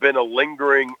 It's been a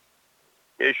lingering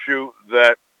issue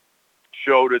that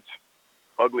showed its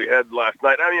ugly head last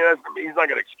night. He's not going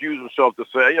to excuse himself to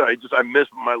say, I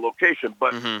missed my location.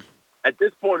 But at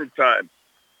this point in time,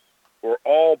 for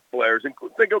all players,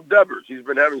 think of Devers. He's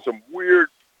been having some weird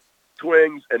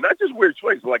swings, and not just weird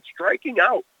swings, like striking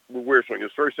out with weird swings.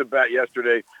 His first at-bat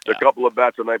yesterday, a couple of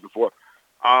bats the night before.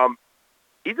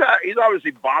 He's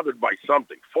obviously bothered by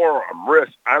something, forearm,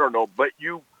 wrist, I don't know. But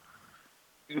you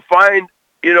find,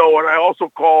 what I also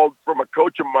called from a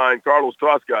coach of mine, Carlos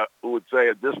Tosca, who would say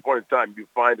at this point in time, you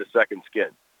find a second skin,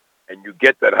 and you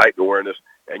get that heightened awareness,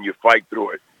 and you fight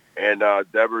through it. And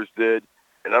Devers did.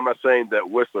 And I'm not saying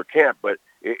that Whistler can't, but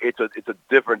it's a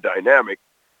different dynamic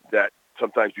that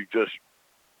sometimes you just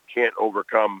can't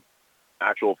overcome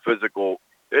actual physical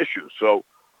issues. So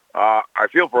I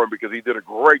feel for him because he did a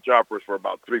great job for us for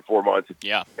about 3-4 months.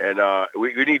 Yeah. And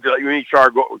we need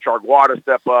Chargois to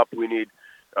step up. We need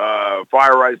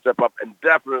Fire step up, and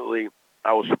definitely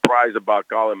I was surprised about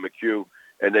Colin McHugh,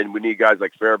 and then we need guys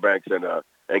like Fairbanks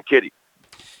and Kitty.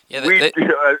 Yeah,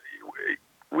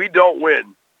 we don't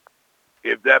win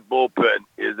if that bullpen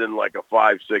is in like a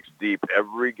 5-6 deep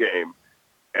every game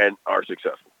and are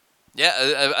successful.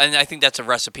 Yeah, and I think that's a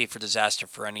recipe for disaster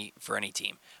for any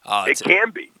team. It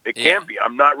can be. It can be.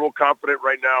 I'm not real confident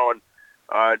right now on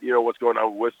what's going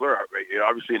on with Whistler.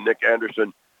 Obviously, Nick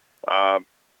Anderson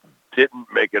didn't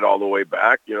make it all the way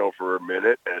back, for a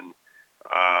minute, and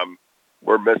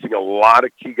we're missing a lot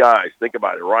of key guys. Think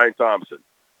about it. Ryan Thompson,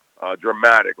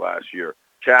 dramatic last year.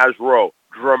 Chaz Rowe,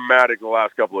 dramatic the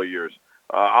last couple of years.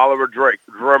 Oliver Drake,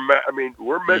 dramatic.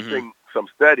 We're missing some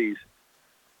steadies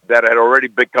that had already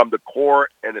become the core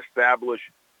and established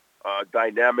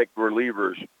dynamic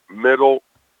relievers, middle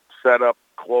setup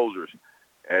closers.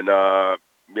 And,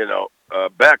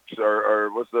 Bex, or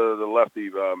what's the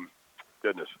lefty,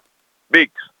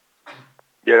 Beeks,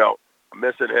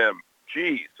 missing him.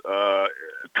 Jeez.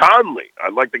 Conley,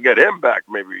 I'd like to get him back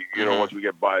maybe, once we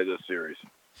get by this series.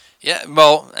 Yeah,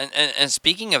 well, and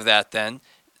speaking of that then,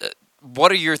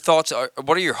 what are your thoughts?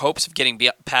 What are your hopes of getting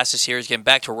past this series, getting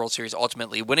back to a World Series,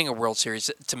 ultimately winning a World Series?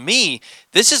 To me,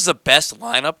 this is the best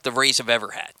lineup the Rays have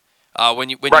ever had. When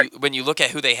you look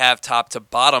at who they have top to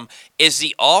bottom, is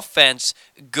the offense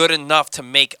good enough to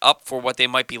make up for what they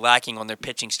might be lacking on their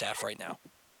pitching staff right now?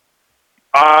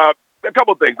 a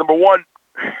couple of things. Number one,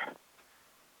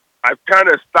 I've kind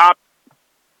of stopped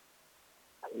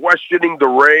questioning the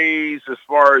Rays as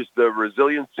far as the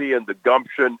resiliency and the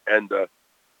gumption and the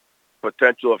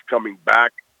potential of coming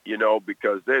back,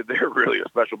 because they're really a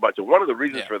special bunch. And one of the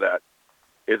reasons for that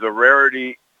is a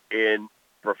rarity in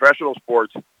professional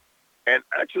sports and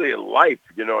actually in life,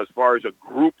 as far as a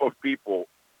group of people,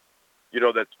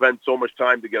 that spend so much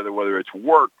time together, whether it's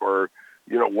work or,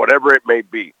 whatever it may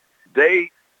be.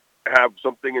 They have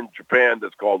something in Japan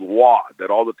that's called WA, that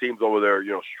all the teams over there,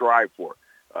 strive for.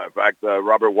 In fact,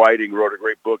 Robert Whiting wrote a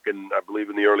great book, I believe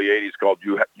in the early 80s, called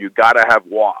You Gotta Have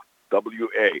WA,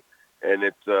 W-A. And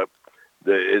it's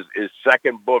his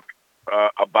second book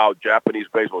about Japanese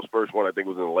baseball. His first one, I think,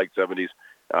 was in the late 70s.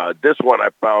 This one I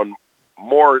found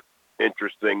more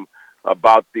interesting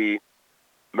about the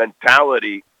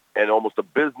mentality and almost a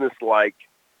business-like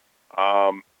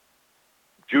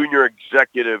junior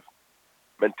executive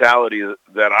mentality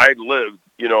that I lived,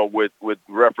 with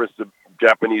reference to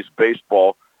Japanese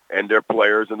baseball and their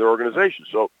players and their organization.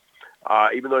 So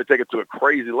even though they take it to a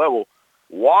crazy level,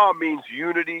 WA means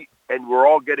unity, and we're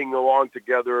all getting along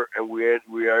together, and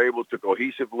we are able to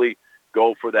cohesively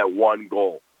go for that one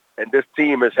goal. And this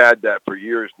team has had that for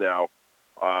years now.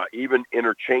 Even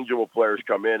interchangeable players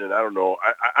come in, and I don't know.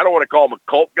 I don't want to call them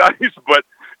a cult, guys, but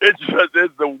it's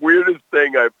the weirdest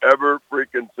thing I've ever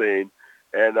freaking seen.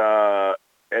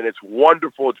 And it's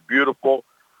wonderful. It's beautiful.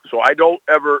 So I don't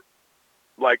ever,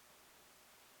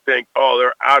 think, oh,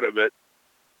 they're out of it.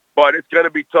 But it's going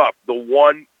to be tough. The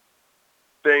one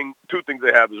thing, two things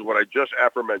they have is what I just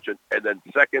aforementioned. And then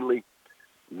secondly,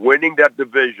 winning that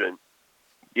division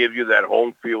gives you that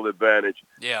home field advantage.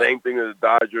 Yeah. Same thing that the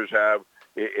Dodgers have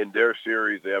in their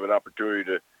series. They have an opportunity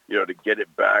to, to get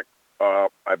it back,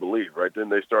 I believe, right? Didn't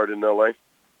they start in L.A.?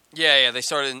 Yeah, they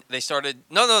started they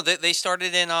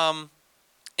started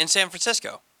in San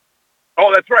Francisco.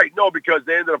 Oh, that's right. No, because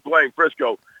they ended up playing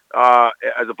Frisco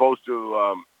as opposed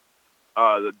to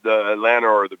the Atlanta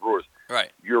or the Brewers.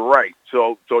 Right. You're right.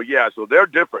 So they're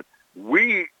different.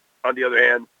 We, on the other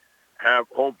hand, have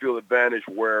home field advantage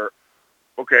where,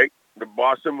 okay, the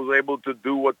Boston was able to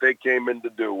do what they came in to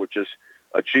do, which is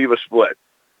achieve a split.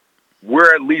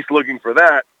 We're at least looking for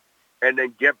that, and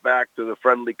then get back to the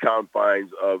friendly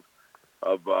confines of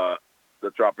the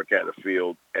Tropicana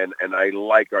field, and I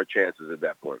like our chances at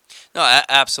that point. No,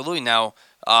 absolutely. Now,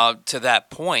 to that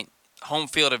point, home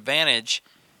field advantage,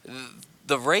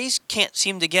 the Rays can't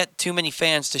seem to get too many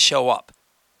fans to show up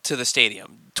to the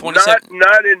stadium.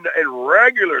 Not in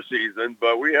regular season,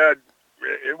 but we had.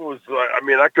 It was.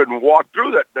 I couldn't walk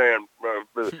through that damn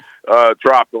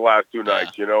Trop the last two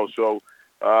nights. So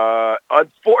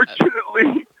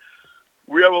unfortunately,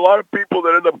 we have a lot of people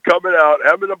that end up coming out,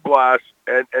 having a blast,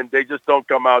 and they just don't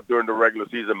come out during the regular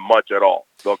season much at all.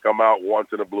 They'll come out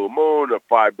once in a blue moon, a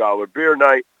 $5 beer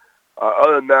night.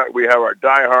 Other than that, we have our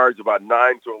diehards, about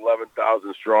 9,000 to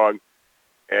 11,000 strong.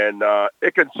 And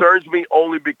it concerns me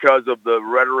only because of the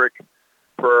rhetoric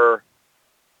per,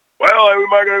 well, we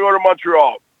might going to go to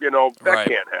Montreal. That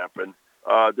can't happen.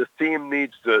 This team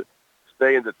needs to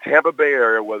stay in the Tampa Bay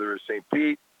area, whether it's St.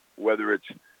 Pete, whether it's,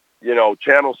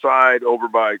 Channel Side over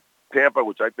by Tampa,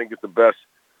 which I think is the best,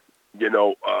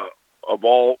 of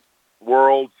all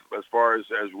worlds as far as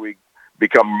we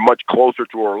become much closer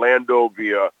to Orlando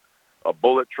via a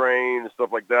bullet train and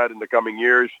stuff like that in the coming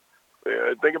years.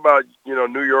 Think about,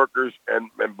 New Yorkers and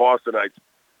Bostonites,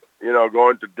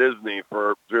 going to Disney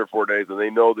for 3 or 4 days, and they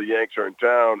know the Yanks are in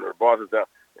town or Boston's town,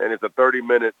 and it's a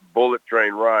 30-minute bullet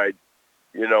train ride,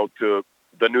 to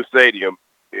the new stadium,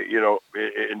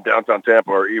 in downtown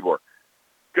Tampa or Ybor.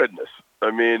 Goodness.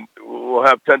 I mean, we'll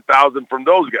have 10,000 from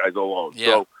those guys alone.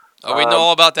 Yeah. So, we know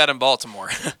all about that in Baltimore.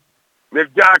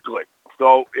 Exactly.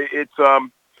 So it's,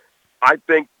 I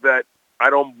think that I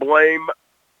don't blame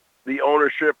the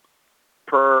ownership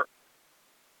I'm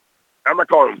not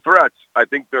calling them threats. I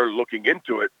think they're looking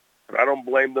into it, but I don't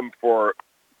blame them for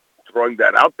throwing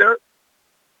that out there.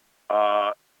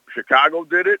 Chicago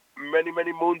did it many,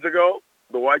 many moons ago,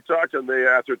 the White Sox, and they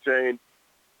ascertained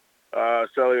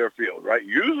Cellular Field, right,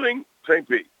 using St.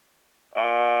 Pete.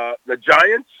 The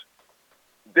Giants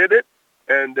did it,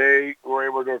 and they were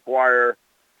able to acquire,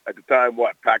 at the time,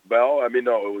 Pac Bell? It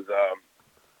was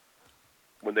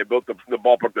when they built the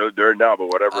ballpark they're in now, but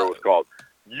whatever it was called,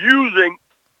 using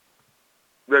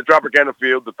the Tropicana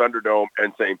Field, the Thunderdome,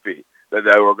 and St. Pete. That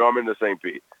were coming to St.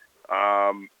 Pete.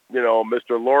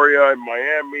 Mr. Loria in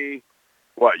Miami,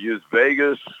 used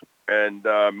Vegas and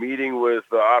meeting with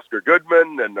Oscar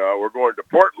Goodman, and we're going to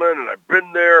Portland, and I've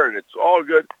been there, and it's all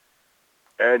good.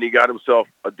 And he got himself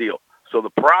a deal. So the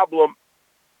problem,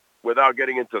 without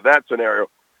getting into that scenario,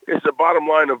 it's the bottom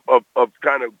line of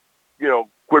kind of,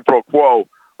 quid pro quo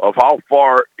of how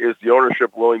far is the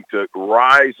ownership willing to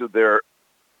rise their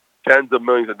tens of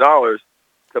millions of dollars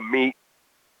to meet,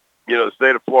 the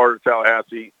state of Florida,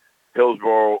 Tallahassee,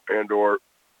 Hillsborough, and or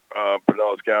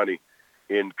Pinellas County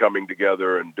in coming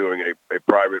together and doing a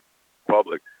private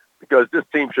public, because this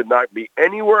team should not be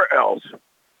anywhere else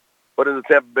but in the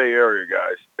Tampa Bay area,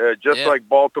 guys. Just like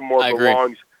Baltimore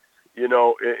belongs, in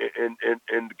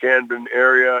the Camden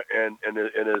area and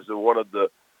is one of the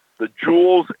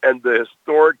jewels and the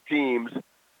historic teams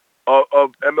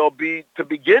of MLB to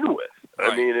begin with.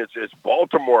 Right. I mean, it's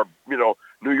Baltimore,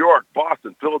 New York,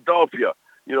 Boston, Philadelphia,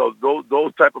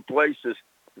 those type of places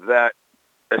that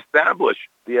establish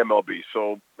the MLB.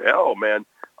 So, hell, man,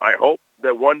 I hope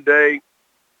that one day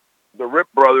the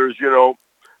Rip brothers,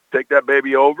 take that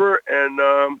baby over and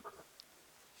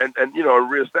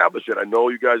reestablish it. I know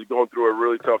you guys are going through a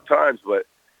really tough times, but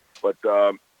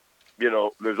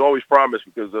there's always promise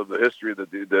because of the history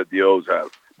that the O's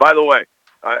have. By the way,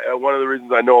 one of the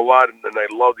reasons I know a lot and I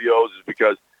love the O's is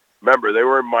because, remember, they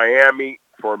were in Miami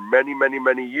for many, many,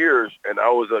 many years, and I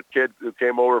was a kid who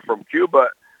came over from Cuba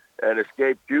and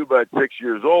escaped Cuba at 6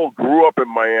 years old, grew up in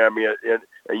Miami, and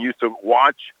used to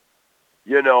watch,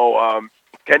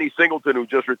 Kenny Singleton, who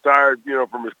just retired,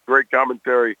 from his great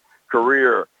commentary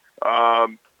career,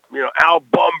 Al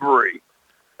Bunbury,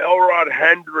 Elrod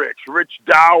Hendricks, Rich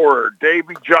Dower,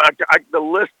 Davy John, the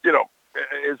list,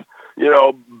 is,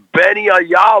 Benny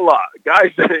Ayala,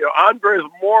 guys, Andres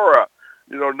Mora,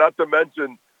 not to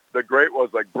mention the great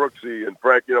ones like Brooksy and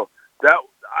Frank, that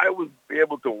I was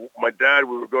able to, my dad,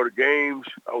 we would go to games.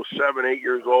 I was 7, 8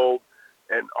 years old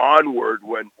and onward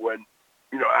when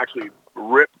actually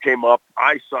Rip came up.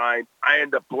 I signed. I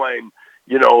ended up playing,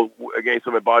 against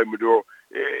him at Bobby Maduro.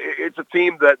 It's a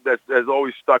team that has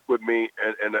always stuck with me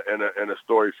and a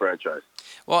storied franchise.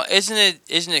 Well, isn't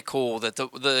it cool that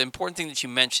the important thing that you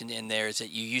mentioned in there is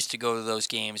that you used to go to those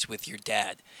games with your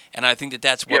dad, and I think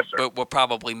that's what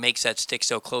probably makes that stick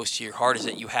so close to your heart is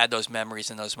that you had those memories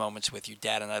and those moments with your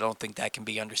dad, and I don't think that can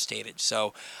be understated.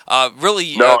 So,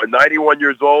 really, 91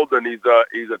 years old, and he's a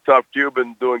tough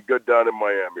Cuban doing good down in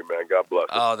Miami, man. God bless him.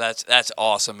 Oh, that's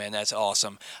awesome, man. That's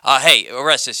awesome. Hey,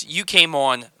 Orestes, you came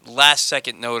on last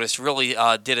second notice. Really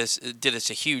did us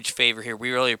a huge favor here.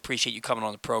 We really appreciate you coming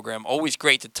on the program. Always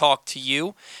great to talk to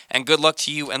you, and good luck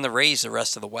to you and the Rays the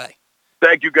rest of the way.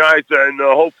 Thank you, guys, and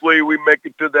hopefully we make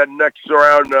it to that next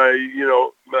round.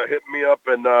 Hit me up,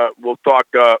 and we'll talk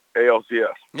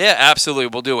ALCS. Yeah, absolutely.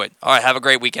 We'll do it. All right, have a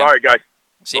great weekend. All right, guys.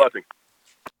 See you. Blessing.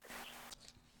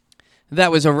 That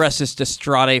was Orestes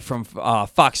Destrade from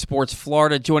Fox Sports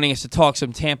Florida joining us to talk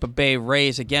some Tampa Bay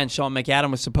Rays. Again, Sean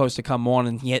McAdam was supposed to come on,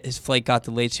 and his flight got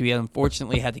delayed, so he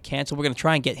unfortunately had to cancel. We're going to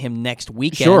try and get him next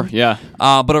weekend. Sure, yeah.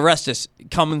 But Orestes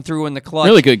coming through in the clutch.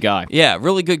 Really good guy. Yeah,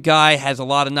 really good guy, has a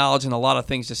lot of knowledge and a lot of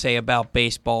things to say about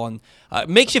baseball, and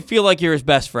makes you feel like you're his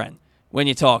best friend when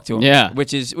you talk to him,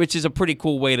 which is a pretty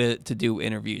cool way to do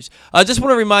interviews. I just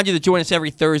want to remind you to join us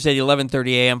every Thursday at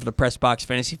 11:30 a.m. for the Press Box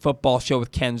Fantasy Football Show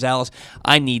with Ken Zales.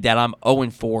 I need that. I'm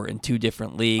 0-4 in 2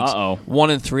 different leagues.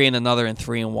 1-3 in another, and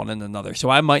 3-1 in another. So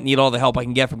I might need all the help I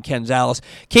can get from Ken Zales.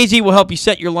 KZ will help you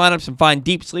set your lineups and find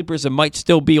deep sleepers that might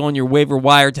still be on your waiver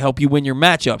wire to help you win your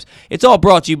matchups. It's all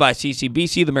brought to you by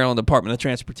CCBC, the Maryland Department of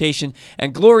Transportation,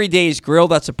 and Glory Days Grill.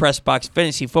 That's the Press Box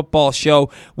Fantasy Football Show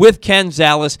with Ken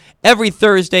Zales every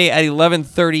Thursday at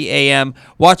 11:30 a.m.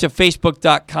 Watch at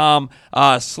Facebook.com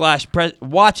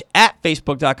watch at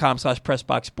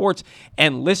Facebook.com/PressBoxSports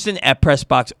and listen at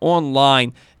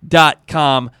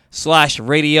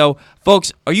PressBoxOnline.com/radio.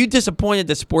 Folks, are you disappointed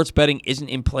that sports betting isn't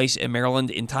in place in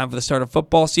Maryland in time for the start of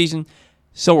football season?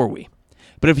 So are we.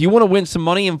 But if you want to win some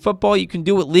money in football, you can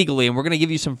do it legally, and we're going to give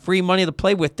you some free money to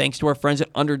play with thanks to our friends at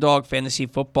Underdog Fantasy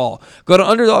Football. Go to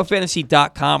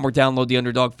UnderdogFantasy.com or download the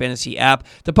Underdog Fantasy app.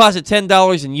 Deposit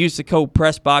 $10 and use the code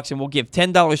PRESSBOX, and we'll give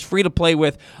 $10 free to play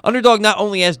with. Underdog not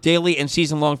only has daily and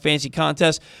season-long fantasy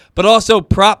contests, but also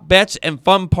prop bets and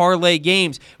fun parlay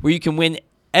games where you can win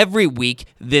every week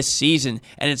this season.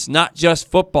 And it's not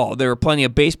just football. There are plenty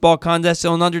of baseball contests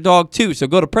on Underdog too. So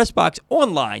go to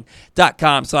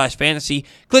PressBoxOnline.com/fantasy.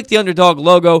 Click the Underdog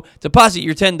logo, deposit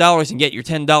your $10 and get your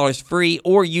 $10 free,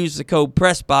 or use the code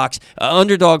PRESSBOX at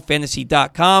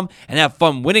UnderdogFantasy.com and have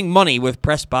fun winning money with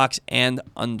PressBox and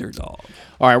Underdog.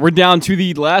 All right, we're down to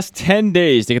the last 10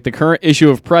 days to get the current issue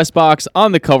of Press Box.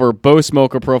 On the cover, Bo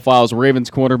Smoker profiles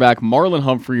Ravens cornerback Marlon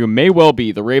Humphrey, who may well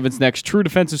be the Ravens' next true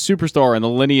defensive superstar in the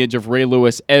lineage of Ray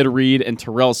Lewis, Ed Reed, and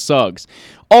Terrell Suggs.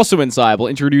 Also inside, we'll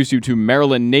introduce you to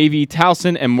Maryland Navy,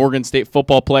 Towson, and Morgan State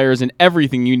football players and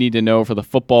everything you need to know for the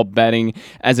football betting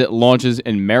as it launches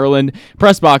in Maryland.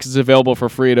 Pressbox is available for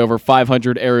free at over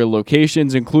 500 area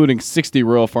locations, including 60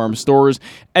 Royal Farm stores,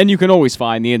 and you can always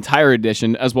find the entire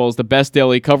edition as well as the best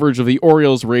daily coverage of the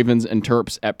Orioles, Ravens, and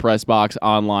Terps at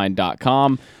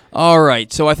PressBoxOnline.com. All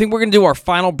right, so I think we're going to do our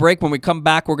final break. When we come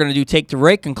back, we're going to do Take the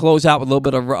Rake and close out with a little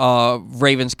bit of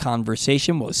Ravens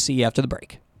conversation. We'll see you after the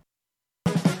break.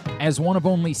 As one of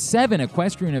only 7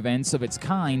 equestrian events of its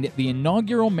kind, the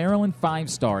inaugural Maryland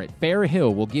 5-Star at Fair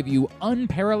Hill will give you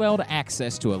unparalleled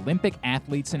access to Olympic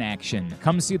athletes in action.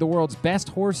 Come see the world's best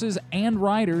horses and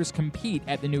riders compete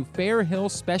at the new Fair Hill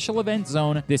Special Event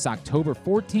Zone this October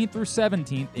 14th through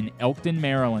 17th in Elkton,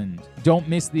 Maryland. Don't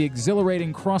miss the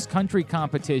exhilarating cross-country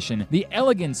competition, the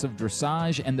elegance of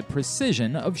dressage, and the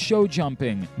precision of show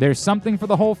jumping. There's something for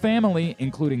the whole family,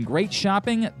 including great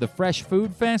shopping, the Fresh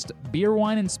Food Fest, beer,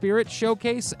 wine, and spirit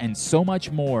showcase, and so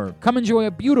much more. Come enjoy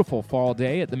a beautiful fall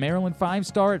day at the Maryland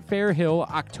 5-Star at Fair Hill,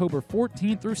 October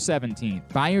 14th through 17th.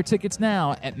 Buy your tickets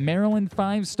now at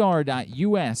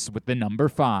maryland5star.us with the number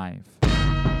 5.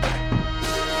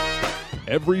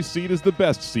 Every seat is the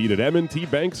best seat at M&T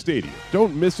Bank Stadium.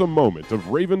 Don't miss a moment of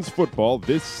Ravens football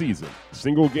this season.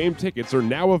 Single game tickets are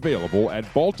now available at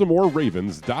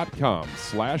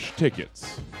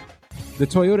BaltimoreRavens.com/tickets. The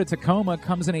Toyota Tacoma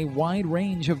comes in a wide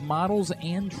range of models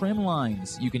and trim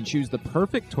lines. You can choose the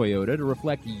perfect Toyota to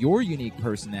reflect your unique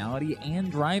personality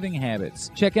and driving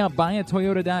habits. Check out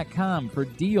buyatoyota.com for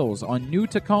deals on new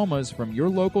Tacomas from your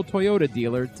local Toyota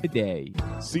dealer today.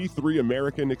 C3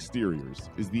 American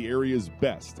Exteriors is the area's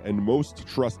best and most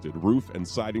trusted roof and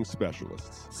siding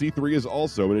specialists. C3 is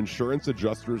also an insurance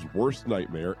adjuster's worst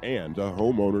nightmare and a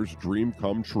homeowner's dream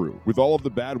come true. With all of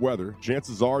the bad weather,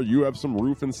 chances are you have some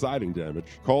roof and siding damage.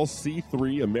 Call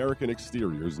C3 American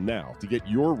Exteriors now to get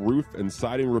your roof and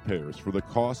siding repairs for the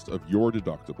cost of your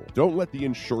deductible. Don't let the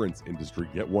insurance industry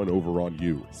get one over on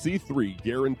you. C3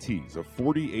 guarantees a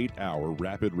 48-hour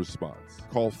rapid response.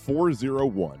 Call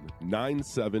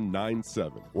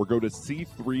 401-9797 or go to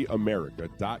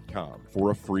c3america.com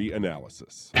for a free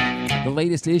analysis. The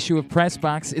latest issue of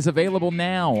Pressbox is available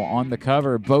now. On the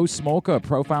cover, Bo Smolka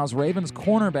profiles Ravens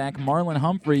cornerback Marlon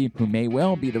Humphrey, who may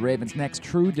well be the Ravens' next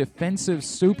true defensive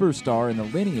superstar in the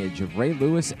lineage of Ray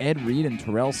Lewis, Ed Reed, and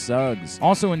Terrell Suggs.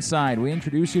 Also inside, we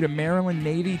introduce you to Maryland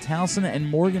Navy, Towson, and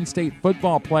Morgan State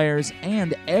football players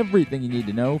and everything you need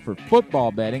to know for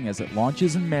football betting as it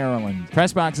launches in Maryland.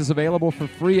 Pressbox is available for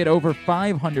free at over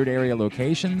 500 area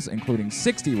locations, including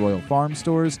 60 Royal Farm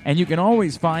stores, and you can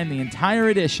always find the entire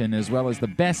edition as well as the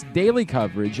best daily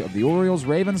coverage of the Orioles,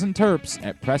 Ravens, and Terps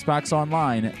at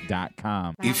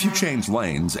PressBoxOnline.com. If you change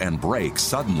lanes and brake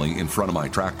suddenly in front of my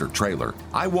tractor trailer,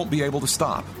 I won't be able to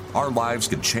stop. Our lives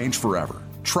could change forever.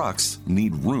 Trucks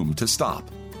need room to stop.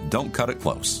 Don't cut it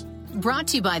close. Brought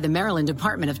to you by the Maryland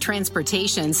Department of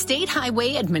Transportation State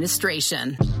Highway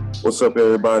Administration. What's up,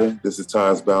 everybody? This is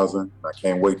Tyus Bowser. I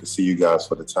can't wait to see you guys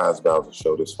for the Tyus Bowser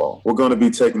Show this fall. We're going to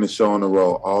be taking the show on the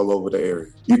road all over the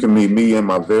area. You can meet me and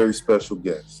my very special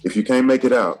guests. If you can't make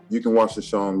it out, you can watch the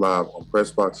show on live on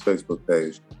Pressbox Facebook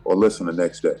page or listen the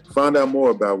next day. Find out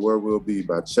more about where we'll be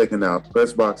by checking out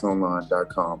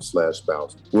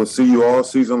PressBoxOnline.com/Bowser. We'll see you all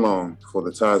season long for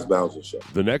the Tyus Bowser Show.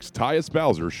 The next Tyus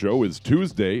Bowser Show is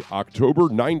Tuesday, October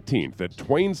 19th at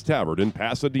Twain's Tavern in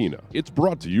Pasadena. It's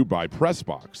brought to you by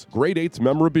Pressbox, Grade 8's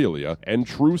Memorabilia, and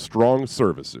True Strong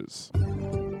Services.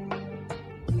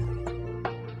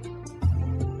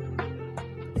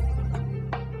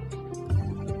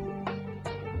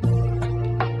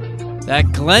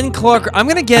 That Glenn Clark, I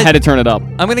had to turn it up.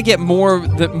 I'm gonna get more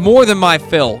than my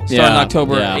fill starting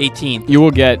October 18th. You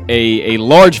will get a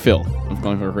large fill of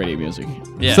Glenn Clark radio music.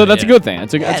 Yeah, so that's a good thing.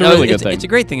 It's a really good thing. It's a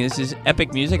great thing. This is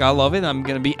epic music. I love it.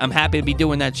 I'm happy to be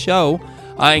doing that show.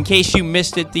 In case you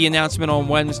missed it, the announcement on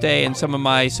Wednesday and some of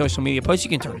my social media posts,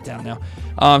 you can turn it down now.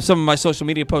 Some of my social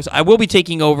media posts, I will be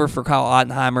taking over for Kyle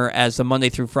Ottenheimer as the Monday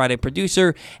through Friday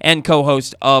producer and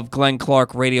co-host of Glenn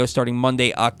Clark Radio starting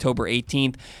Monday, October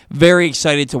 18th. Very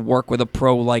excited to work with a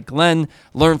pro like Glenn,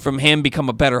 learn from him, become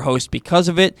a better host because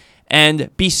of it,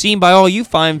 and be seen by all you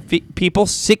fine people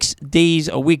 6 days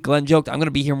a week. Glenn joked, I'm going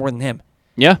to be here more than him.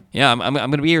 Yeah. Yeah, I'm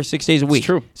going to be here 6 days a week. It's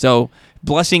true. So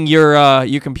blessing your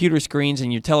computer screens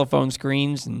and your telephone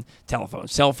screens and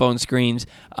cell phone screens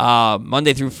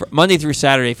Monday through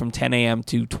Saturday from 10 a.m.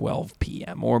 to 12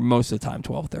 p.m. or most of the time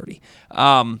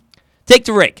 12:30. Take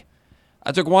the Rake.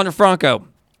 I took Wander Franco.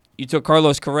 You took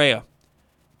Carlos Correa.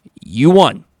 You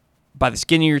won by the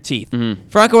skin of your teeth. Mm-hmm.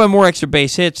 Franco had more extra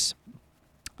base hits.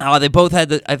 They both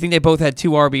had I think they both had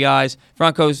 2 RBIs.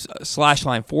 Franco's slash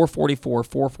line 444,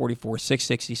 444,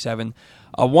 667,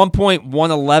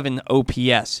 1.111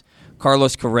 OPS.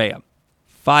 Carlos Correa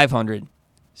 500,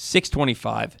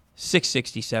 625,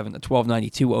 667, a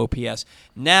 1292 OPS.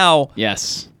 Now,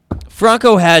 yes,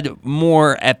 Franco had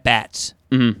more at bats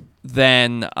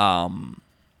than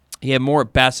he had more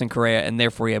at bats than Correa, and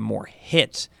therefore he had more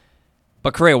hits.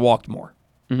 But Correa walked more.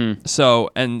 So,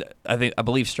 and I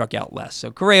believe struck out less.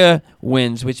 So Correa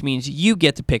wins, which means you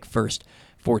get to pick first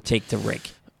for Take to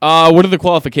Rake. What are the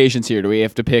qualifications here? Do we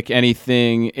have to pick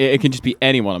anything? It can just be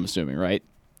anyone, I'm assuming, right?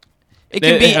 It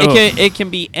can be it can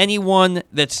be anyone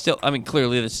that's still, I mean,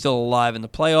 clearly that's still alive in the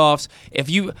playoffs.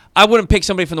 I wouldn't pick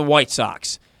somebody from the White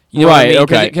Sox. You know what I mean?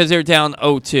 Okay. Because they're down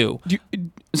 0-2.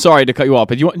 Sorry to cut you off,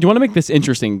 but do you want to make this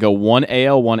interesting? Go 1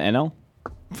 AL, 1 NL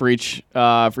for each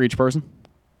person?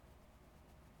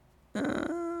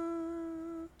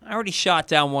 I already shot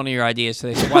down one of your ideas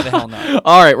today, so why the hell not?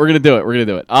 All right, we're gonna do it.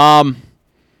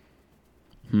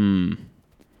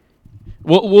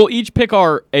 We'll each pick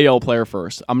our AL player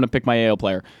first. I'm gonna pick my AL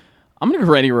player. I'm gonna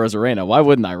go Randy Arozarena. Why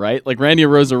wouldn't I? Right? Like Randy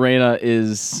Arozarena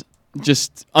is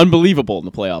just unbelievable in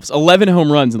the playoffs. 11 home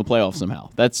runs in the playoffs somehow.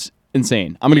 That's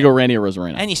insane. I'm gonna go Randy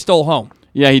Arozarena. And he stole home.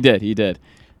 Yeah, he did.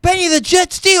 Benny the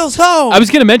Jet steals home. I was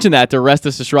going to mention that to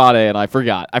Orestes Destrade, and I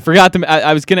forgot. I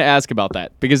was going to ask about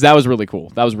that because that was really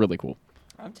cool.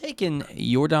 I'm taking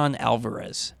Yordan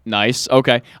Alvarez. Nice.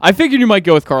 Okay. I figured you might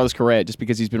go with Carlos Correa just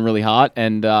because he's been really hot,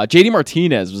 and JD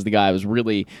Martinez was the guy I was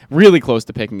really, really close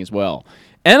to picking as well.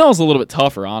 NL's a little bit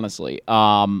tougher, honestly.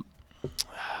 I'll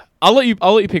let you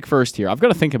pick first here. I've got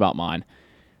to think about mine.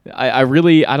 I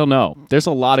don't know. There's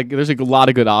a lot of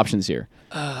good options here.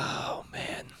 Oh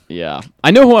man. Yeah,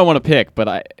 I know who I want to pick,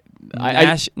 but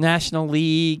National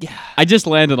League. I just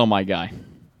landed on my guy.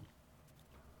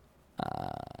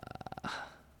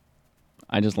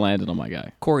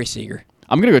 Corey Seager.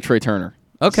 I'm gonna go Trey Turner.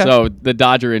 Okay. So the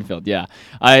Dodger infield. Yeah,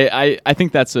 I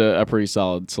think that's a pretty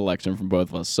solid selection from both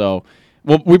of us. So,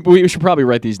 well, we should probably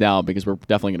write these down because we're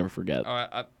definitely gonna forget. All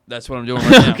right, that's what I'm doing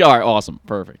right now. All right, awesome,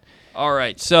 perfect. All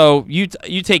right, so you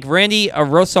take Randy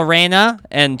Arozarena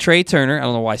and Trey Turner. I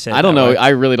don't know why I said that. I don't know. I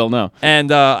really don't know.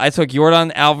 And I took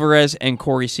Yordan Alvarez and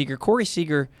Corey Seager. Corey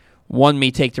Seager won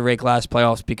me Take the Rake last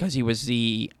playoffs because he was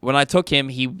when I took him,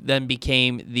 he then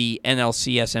became the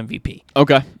NLCS MVP.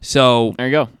 Okay. So there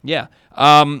you go. Yeah.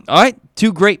 All right,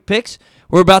 2 great picks.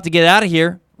 We're about to get out of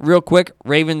here real quick.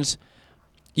 Ravens.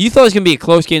 You thought it was going to be a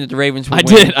close game that the Ravens would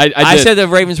win. I did. I said the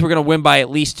Ravens were going to win by at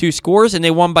least 2 scores, and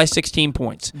they won by 16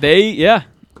 points.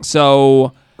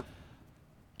 So,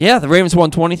 yeah, the Ravens won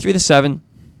 23-7.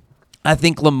 I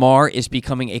think Lamar is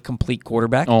becoming a complete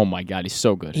quarterback. Oh, my God. He's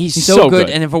so good. He's so good.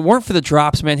 And if it weren't for the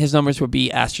drops, man, his numbers would be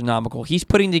astronomical. He's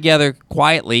putting together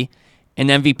quietly an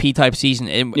MVP-type season.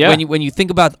 And when you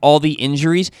think about all the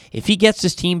injuries, if he gets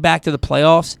this team back to the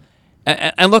playoffs,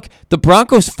 and look, the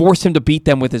Broncos forced him to beat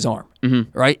them with his arm,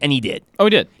 right? And he did. Oh,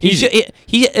 he did.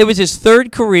 It was his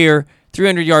 3rd career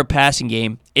 300-yard passing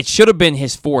game. It should have been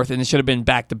his 4th, and it should have been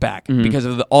back-to-back because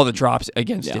of all the drops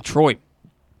against Detroit.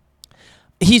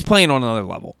 He's playing on another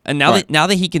level, and now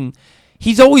that he can,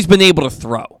 he's always been able to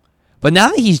throw. But now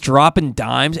that he's dropping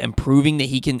dimes and proving that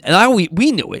he can, and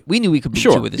we knew it. We knew he could beat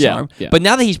you with his arm. Yeah. But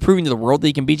now that he's proving to the world that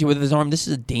he can beat you with his arm, this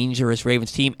is a dangerous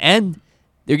Ravens team, and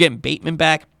they're getting Bateman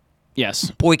back.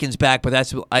 Yes. Boykin's back, but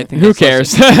I think who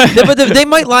cares? But they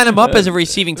might line him up as a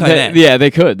receiving tight end. Yeah, they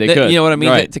could. They could. You know what I mean?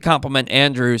 Right. To complement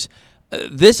Andrews,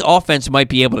 this offense might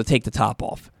be able to take the top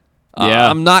off.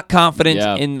 I'm not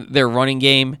confident in their running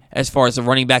game as far as the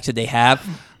running backs that they have.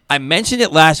 I mentioned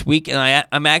it last week, and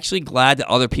I'm actually glad that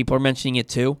other people are mentioning it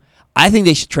too. I think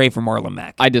they should trade for Marlon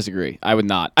Mack. I disagree. I would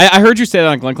not. I heard you say that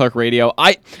on Glenn Clark Radio.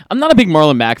 I'm not a big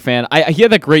Marlon Mack fan. He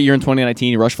had that great year in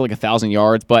 2019. He rushed for like 1,000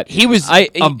 yards, but he was a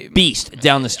beast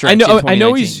down the stretch. I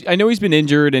know he's been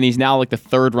injured, and he's now like the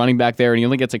 3rd running back there, and he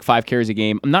only gets like 5 carries a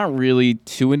game. I'm not really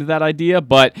too into that idea,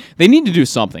 but they need to do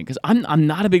something because I'm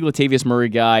not a big Latavius Murray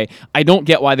guy. I don't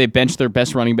get why they benched their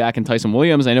best running back in Tyson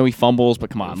Williams. I know he fumbles, but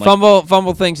come on,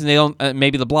 fumble things, and they don't.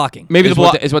 Maybe the blocking.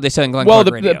 Is what they said in Glenn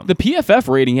Clark Radio. The PFF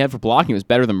rating he had for blocking was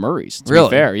better than Murray's. To be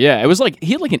fair, yeah, it was like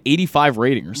he had like an 85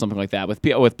 rating or something like that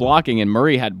with blocking, and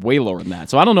Murray had way lower than that.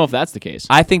 So I don't know if that's the case.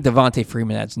 I think Devontae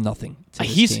Freeman adds nothing to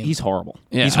this team. He's horrible.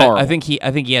 Yeah, he's horrible. I think he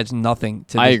adds nothing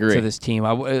to this team.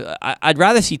 I'd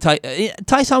rather see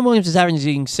Tyson Williams is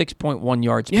averaging 6.1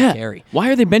 yards per carry. Why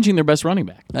are they benching their best running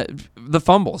back? The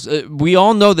fumbles. We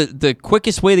all know that the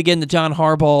quickest way to get into John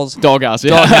Harbaugh's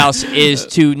doghouse is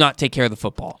to not take care of the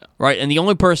football, right? And the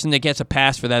only person that gets a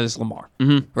pass for that is Lamar,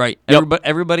 right? Yep.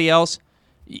 Everybody else,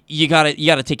 you got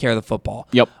to take care of the football.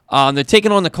 Yep. They're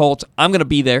taking on the Colts. I'm going to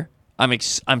be there.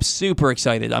 I'm super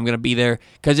excited. I'm going to be there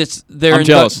because I'm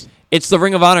jealous. It's the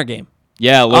Ring of Honor game.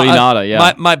 Yeah, Lotinata,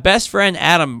 yeah. My best friend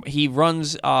Adam, he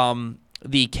runs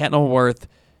the Kenilworth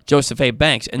Joseph A.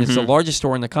 Banks, and it's the largest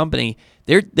store in the company.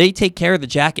 They take care of the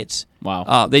jackets.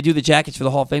 Wow. They do the jackets for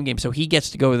the Hall of Fame game, so he gets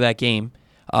to go to that game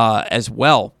as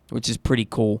well, which is pretty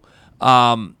cool.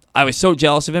 I was so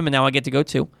jealous of him, and now I get to go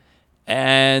too.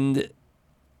 And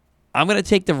I'm going to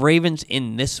take the Ravens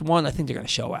in this one. I think they're going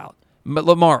to show out. But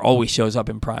Lamar always shows up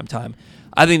in prime time.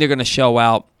 I think they're going to show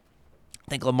out.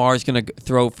 I think Lamar's going to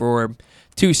throw for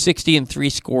 260 and 3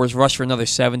 scores, rush for another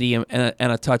 70 and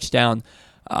a touchdown.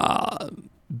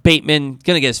 Bateman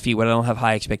going to get his feet wet. I don't have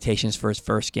high expectations for his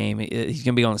first game. He's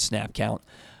going to be on the snap count.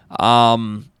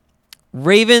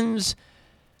 Ravens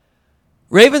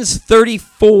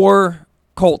 34,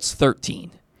 Colts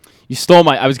 13. You stole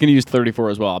I was going to use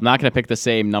 34 as well. I'm not going to pick the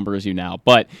same number as you now,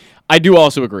 but I do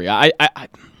also agree. I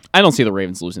don't see the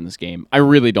Ravens losing this game. I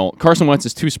really don't. Carson Wentz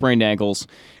has 2 sprained ankles.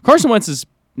 Carson Wentz is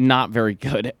not very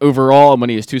good overall, and when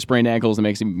he has 2 sprained ankles, it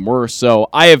makes him even worse. So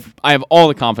I have all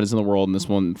the confidence in the world in this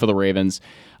one for the Ravens.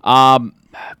 I'm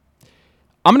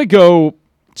going to go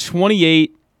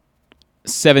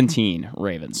 28-17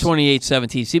 Ravens.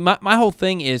 28-17. See, my whole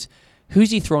thing is,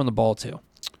 who's he throwing the ball to?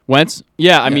 Wentz?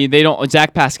 Yeah, I mean, they don't.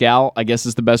 Zach Pascal, I guess,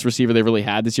 is the best receiver they really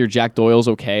had this year. Jack Doyle's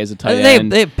okay as a tight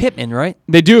end. They have Pittman, right?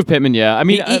 They do have Pittman, yeah. I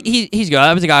mean, he's good.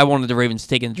 That was a guy I wanted the Ravens to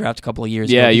take in the draft a couple of years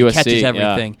ago. Yeah, he USC, catches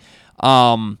everything.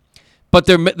 Yeah. But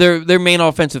their main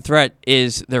offensive threat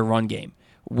is their run game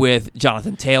with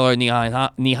Jonathan Taylor,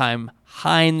 Nyheim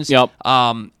Hines,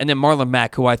 and then Marlon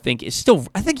Mack, who I think he's still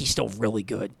really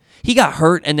good. He got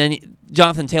hurt, and then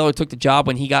Jonathan Taylor took the job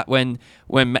when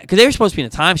because they were supposed to be in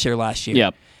a timeshare last year.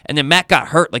 Yep. And then Matt got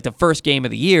hurt like the first game of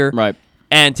the year. Right.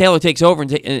 And Taylor takes over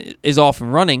and is off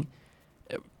and running.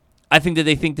 I think that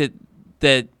they think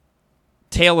that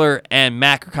Taylor and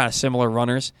Mack are kind of similar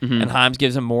runners, and Himes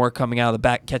gives him more coming out of the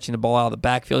back, catching the ball out of the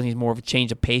backfield. He's more of a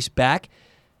change of pace back.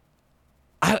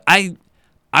 I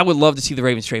would love to see the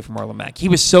Ravens trade for Marlon Mack. He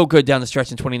was so good down the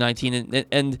stretch in 2019,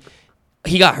 and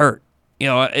he got hurt.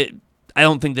 I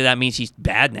don't think that means he's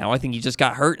bad now. I think he just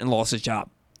got hurt and lost his job.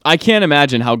 I can't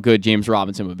imagine how good James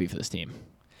Robinson would be for this team.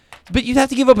 But you'd have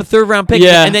to give up a 3rd-round pick,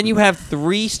 and then you have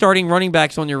 3 starting running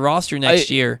backs on your roster next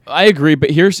year. I agree,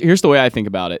 but here's the way I think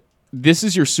about it. This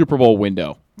is your Super Bowl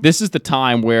window. This is the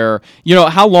time where,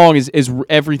 how long is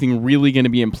everything really going to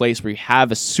be in place where you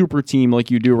have a super team like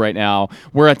you do right now,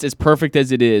 where it's as perfect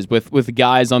as it is with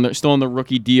guys still on the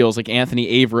rookie deals like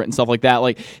Anthony Averett and stuff like that.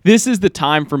 Like, this is the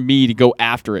time for me to go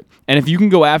after it. And if you can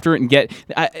go after it and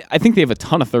I think they have a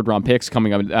ton of 3rd-round picks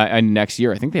coming up next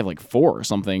year. I think they have like 4 or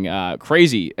something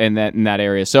crazy in that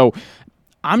area. So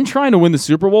I'm trying to win the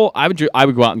Super Bowl. I would go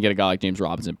out and get a guy like James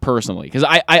Robinson personally, because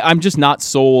I'm just not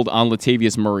sold on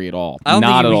Latavius Murray at all.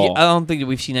 Not at all. I don't think that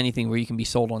we've seen anything where you can be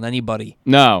sold on anybody.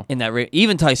 No, in that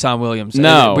even Tyson Williams.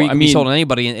 No, where you can be sold on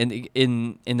anybody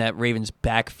in that Ravens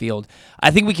backfield.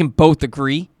 I think we can both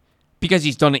agree, because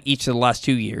he's done it each of the last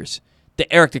 2 years,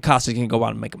 that Eric DeCosta is going to go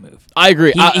out and make a move. I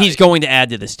agree. He's going to add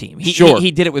to this team.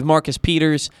 He did it with Marcus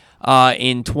Peters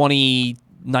in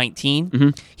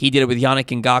 2019. He did it with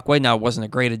Yannick Ngakoue. Now, it wasn't a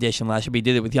great addition last year, but he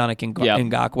did it with Yannick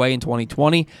Ngakoue in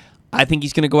 2020. I think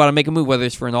he's going to go out and make a move, whether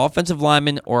it's for an offensive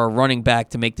lineman or a running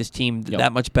back to make this team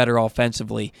that much better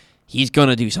offensively. He's going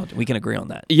to do something. We can agree on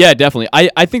that. Yeah, definitely.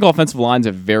 I think offensive line's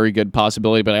a very good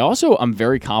possibility, but I'm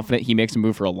very confident he makes a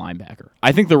move for a linebacker.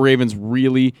 I think the Ravens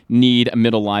really need a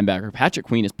middle linebacker. Patrick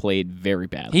Queen has played very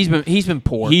badly. He's been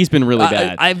poor. He's been really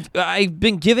bad. I've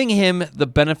been giving him the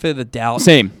benefit of the doubt.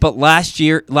 Same. But last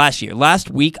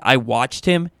week, I watched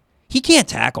him. He can't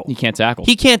tackle. He can't tackle.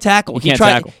 He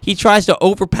tries to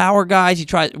overpower guys. He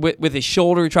tries with his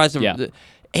shoulder. He tries to. Yeah.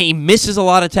 He misses a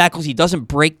lot of tackles. He doesn't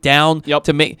break down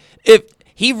to make. If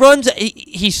he runs,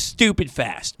 he's stupid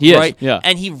fast. Right? Yeah.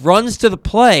 And he runs to the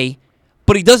play,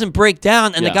 but he doesn't break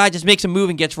down, and the guy just makes a move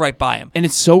and gets right by him. And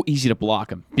it's so easy to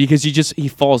block him because he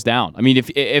falls down. I mean, if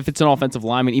it's an offensive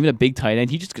lineman, even a big tight end,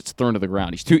 he just gets thrown to the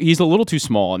ground. He's a little too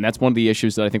small, and that's one of the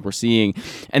issues that I think we're seeing.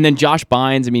 And then Josh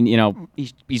Bynes, I mean,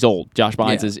 he's old. Josh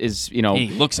Bynes is he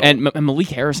looks old. And Malik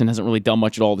Harrison hasn't really done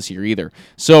much at all this year either.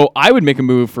 So I would make a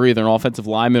move for either an offensive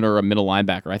lineman or a middle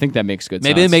linebacker. I think that makes good sense.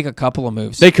 Maybe they make a couple of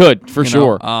moves. They could, for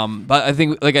sure. But I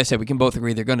think, like I said, we can both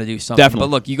agree they're going to do something. Definitely.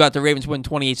 But look, you got the Ravens win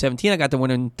 28-17. I got the win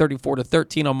in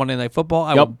 34-13 on Monday Night Football.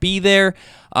 I will be there.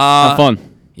 Have fun.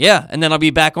 Yeah, and then I'll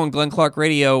be back on Glenn Clark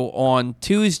Radio on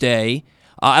Tuesday.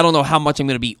 I don't know how much I'm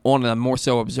going to be on it. I'm more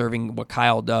so observing what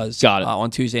Kyle does Got it. On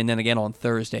Tuesday and then again on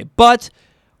Thursday. But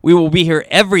We will be here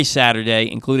every Saturday,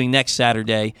 including next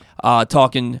Saturday,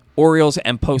 talking Orioles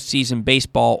and postseason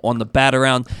baseball on the Bat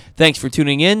Around. Thanks for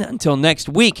tuning in. Until next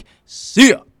week, see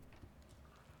ya.